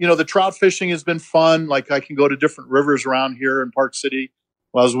 But the trout fishing has been fun. Like I can go to different rivers around here in Park City.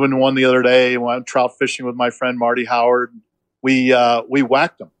 Well, I was in one the other day. When I went trout fishing with my friend Marty Howard, we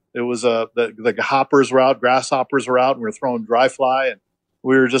whacked them. It was the hoppers were out, grasshoppers were out, and we were throwing dry fly, and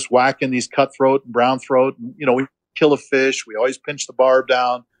we were just whacking these cutthroat and brown throat. And, we kill a fish. We always pinch the barb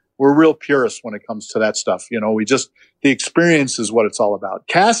down. We're real purists when it comes to that stuff. The experience is what it's all about.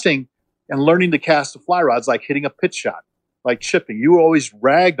 Casting and learning to cast a fly rod is like hitting a pitch shot, like chipping. You always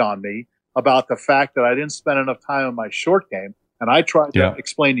ragged on me about the fact that I didn't spend enough time on my short game. And I tried to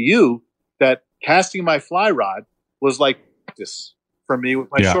explain to you that casting my fly rod was like practice for me with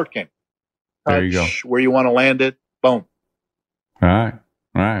my short game. There you go. Where you want to land it, boom. All right.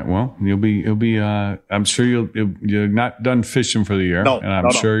 Well, you'll be. I'm sure you're not done fishing for the year, and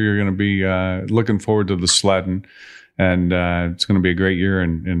I'm sure you're going to be looking forward to the sledding. And it's going to be a great year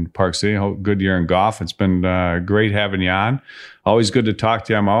in Park City. Good year in golf. It's been great having you on. Always good to talk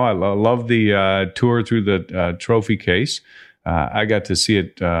to you, Mo. I love the tour through the trophy case. I got to see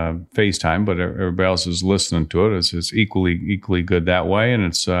it FaceTime, but everybody else is listening to it. It's equally good that way, and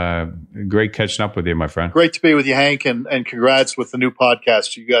it's great catching up with you, my friend. Great to be with you, Hank, and congrats with the new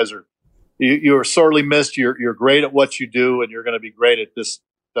podcast. You guys are you are sorely missed. You're great at what you do, and you're going to be great at this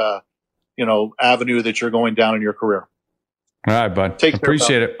avenue that you're going down in your career. All right, bud.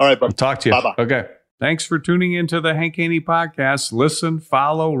 Appreciate it. All right, bud. I'll talk to you. Bye-bye. Okay. Thanks for tuning into the Hank Haney Podcast. Listen,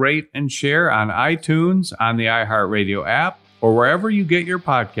 follow, rate, and share on iTunes, on the iHeartRadio app, or wherever you get your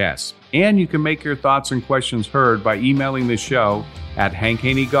podcasts. And you can make your thoughts and questions heard by emailing the show at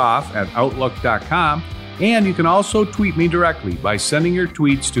hankhaneygoff@outlook.com, and you can also tweet me directly by sending your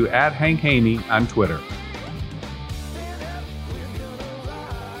tweets to @HankHaney on Twitter.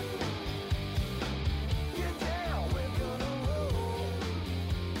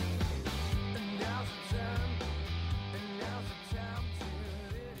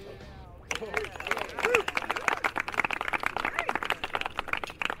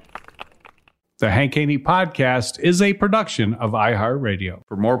 The Hank Haney Podcast is a production of iHeartRadio.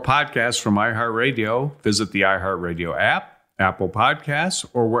 For more podcasts from iHeartRadio, visit the iHeartRadio app, Apple Podcasts,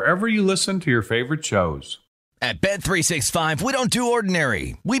 or wherever you listen to your favorite shows. At Bet365, we don't do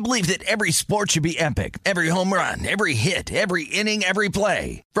ordinary. We believe that every sport should be epic. Every home run, every hit, every inning, every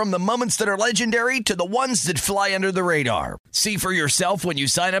play. From the moments that are legendary to the ones that fly under the radar. See for yourself when you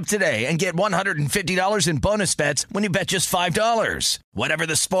sign up today and get $150 in bonus bets when you bet just $5. Whatever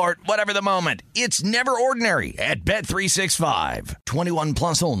the sport, whatever the moment, it's never ordinary at Bet365. 21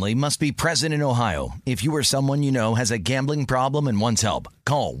 plus only. Must be present in Ohio. If you or someone you know has a gambling problem and wants help,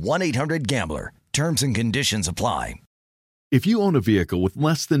 call 1-800-GAMBLER. Terms and conditions apply. If you own a vehicle with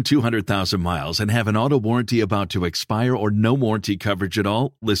less than 200,000 miles and have an auto warranty about to expire or no warranty coverage at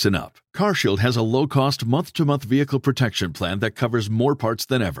all, listen up. CarShield has a low-cost month-to-month vehicle protection plan that covers more parts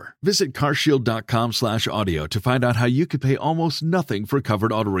than ever. Visit carshield.com/audio to find out how you could pay almost nothing for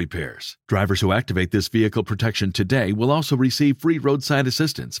covered auto repairs. Drivers who activate this vehicle protection today will also receive free roadside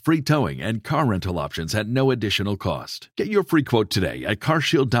assistance, free towing, and car rental options at no additional cost. Get your free quote today at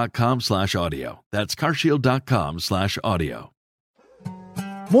carshield.com/audio. That's carshield.com/audio.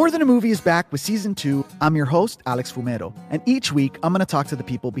 More Than a Movie is back with Season 2. I'm your host, Alex Fumero, and each week I'm going to talk to the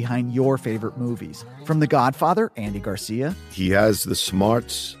people behind your favorite movies. From The Godfather, Andy Garcia. He has the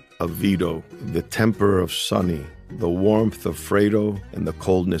smarts of Vito, the temper of Sonny, the warmth of Fredo, and the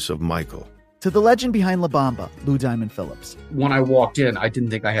coldness of Michael. To the legend behind La Bamba, Lou Diamond Phillips. When I walked in, I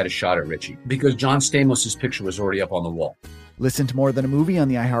didn't think I had a shot at Richie because John Stamos' picture was already up on the wall. Listen to More Than a Movie on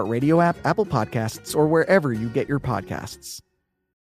the iHeartRadio app, Apple Podcasts, or wherever you get your podcasts.